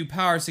screen, and through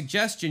power of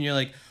suggestion, you're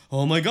like,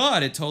 oh my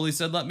God, it totally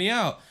said, let me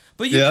out.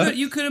 But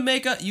you could have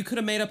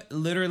made up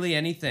literally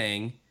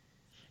anything.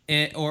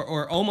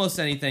 Or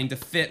almost anything to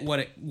fit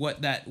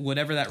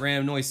whatever that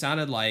random noise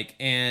sounded like,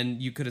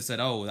 and you could have said,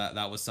 "Oh,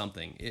 that was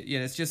something."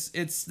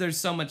 There's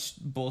so much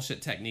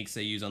bullshit techniques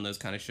they use on those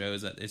kind of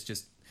shows that it's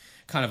just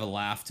kind of a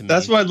laugh to me.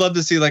 That's why I'd love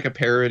to see like a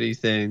parody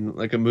thing,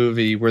 like a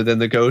movie where then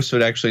the ghost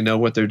would actually know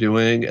what they're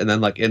doing and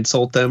then like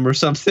insult them or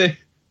something.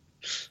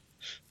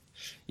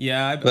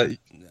 Yeah,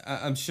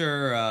 I'm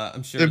sure.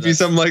 It'd be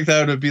something like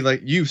that. It'd be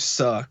like, "You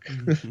suck."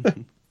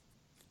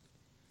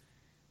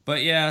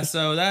 But yeah,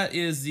 so that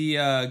is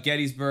the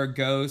Gettysburg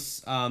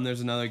Ghosts. There's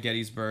another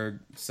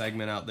Gettysburg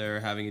segment out there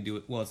having to do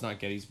with, well, it's not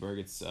Gettysburg,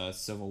 it's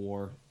Civil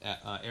War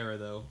era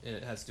though, and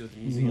it has to do with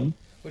the museum,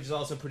 which is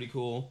also pretty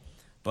cool.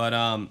 But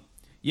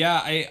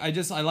yeah,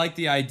 I like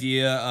the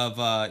idea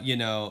of you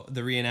know, the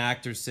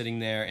reenactors sitting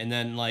there, and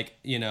then like,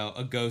 you know,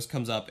 a ghost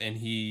comes up and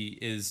he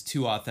is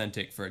too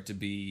authentic for it to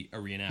be a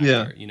reenactor.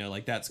 Yeah. You know,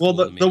 like that's well,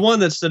 cool to me. the one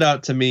that stood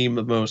out to me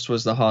most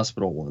was the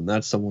hospital one.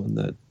 That's the one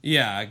that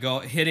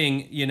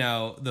hitting, you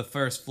know, the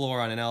first floor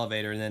on an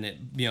elevator, and then it,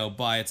 you know,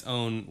 by its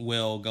own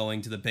will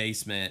going to the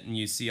basement, and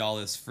you see all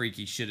this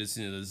freaky shit as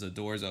soon as the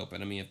doors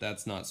open. I mean, if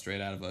that's not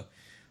straight out of a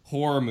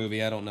horror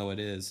movie, I don't know what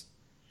is.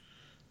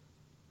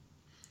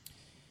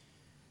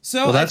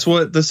 So well, that's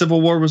what the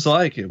Civil War was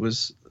like. It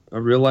was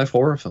a real life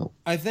horror film.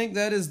 I think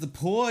that is the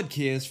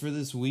podcast for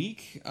this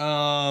week.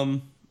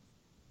 I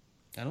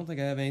don't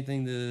think I have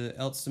anything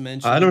else to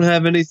mention. I don't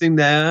have anything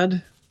to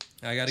add.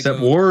 I gotta except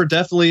go. war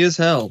definitely is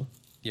hell.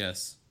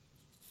 Yes,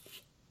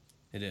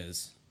 it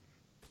is.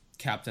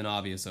 Captain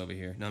Obvious over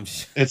here. No, I'm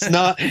just. It's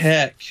not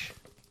heck.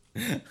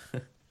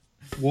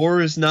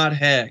 War is not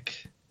heck.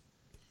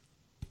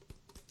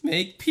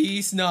 Make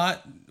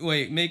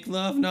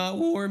love, not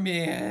war,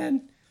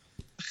 man.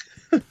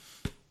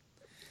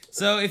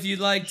 So if you'd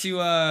like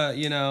to,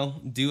 you know,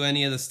 do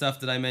any of the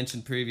stuff that I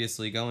mentioned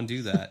previously, go and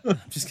do that. I'm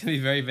just going to be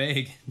very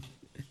vague.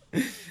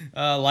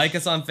 Like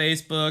us on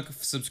Facebook,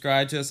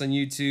 subscribe to us on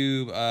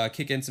YouTube,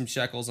 kick in some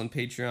shekels on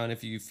Patreon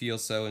if you feel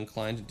so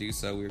inclined to do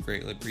so. We would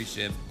greatly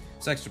appreciate it.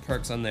 There's extra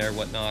perks on there,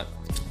 whatnot.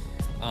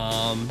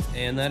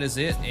 And that is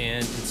it.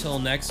 And until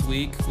next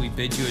week, we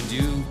bid you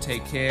adieu.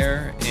 Take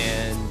care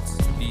and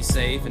be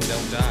safe and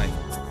don't die.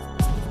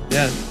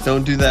 Yeah,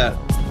 don't do that.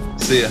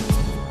 See ya.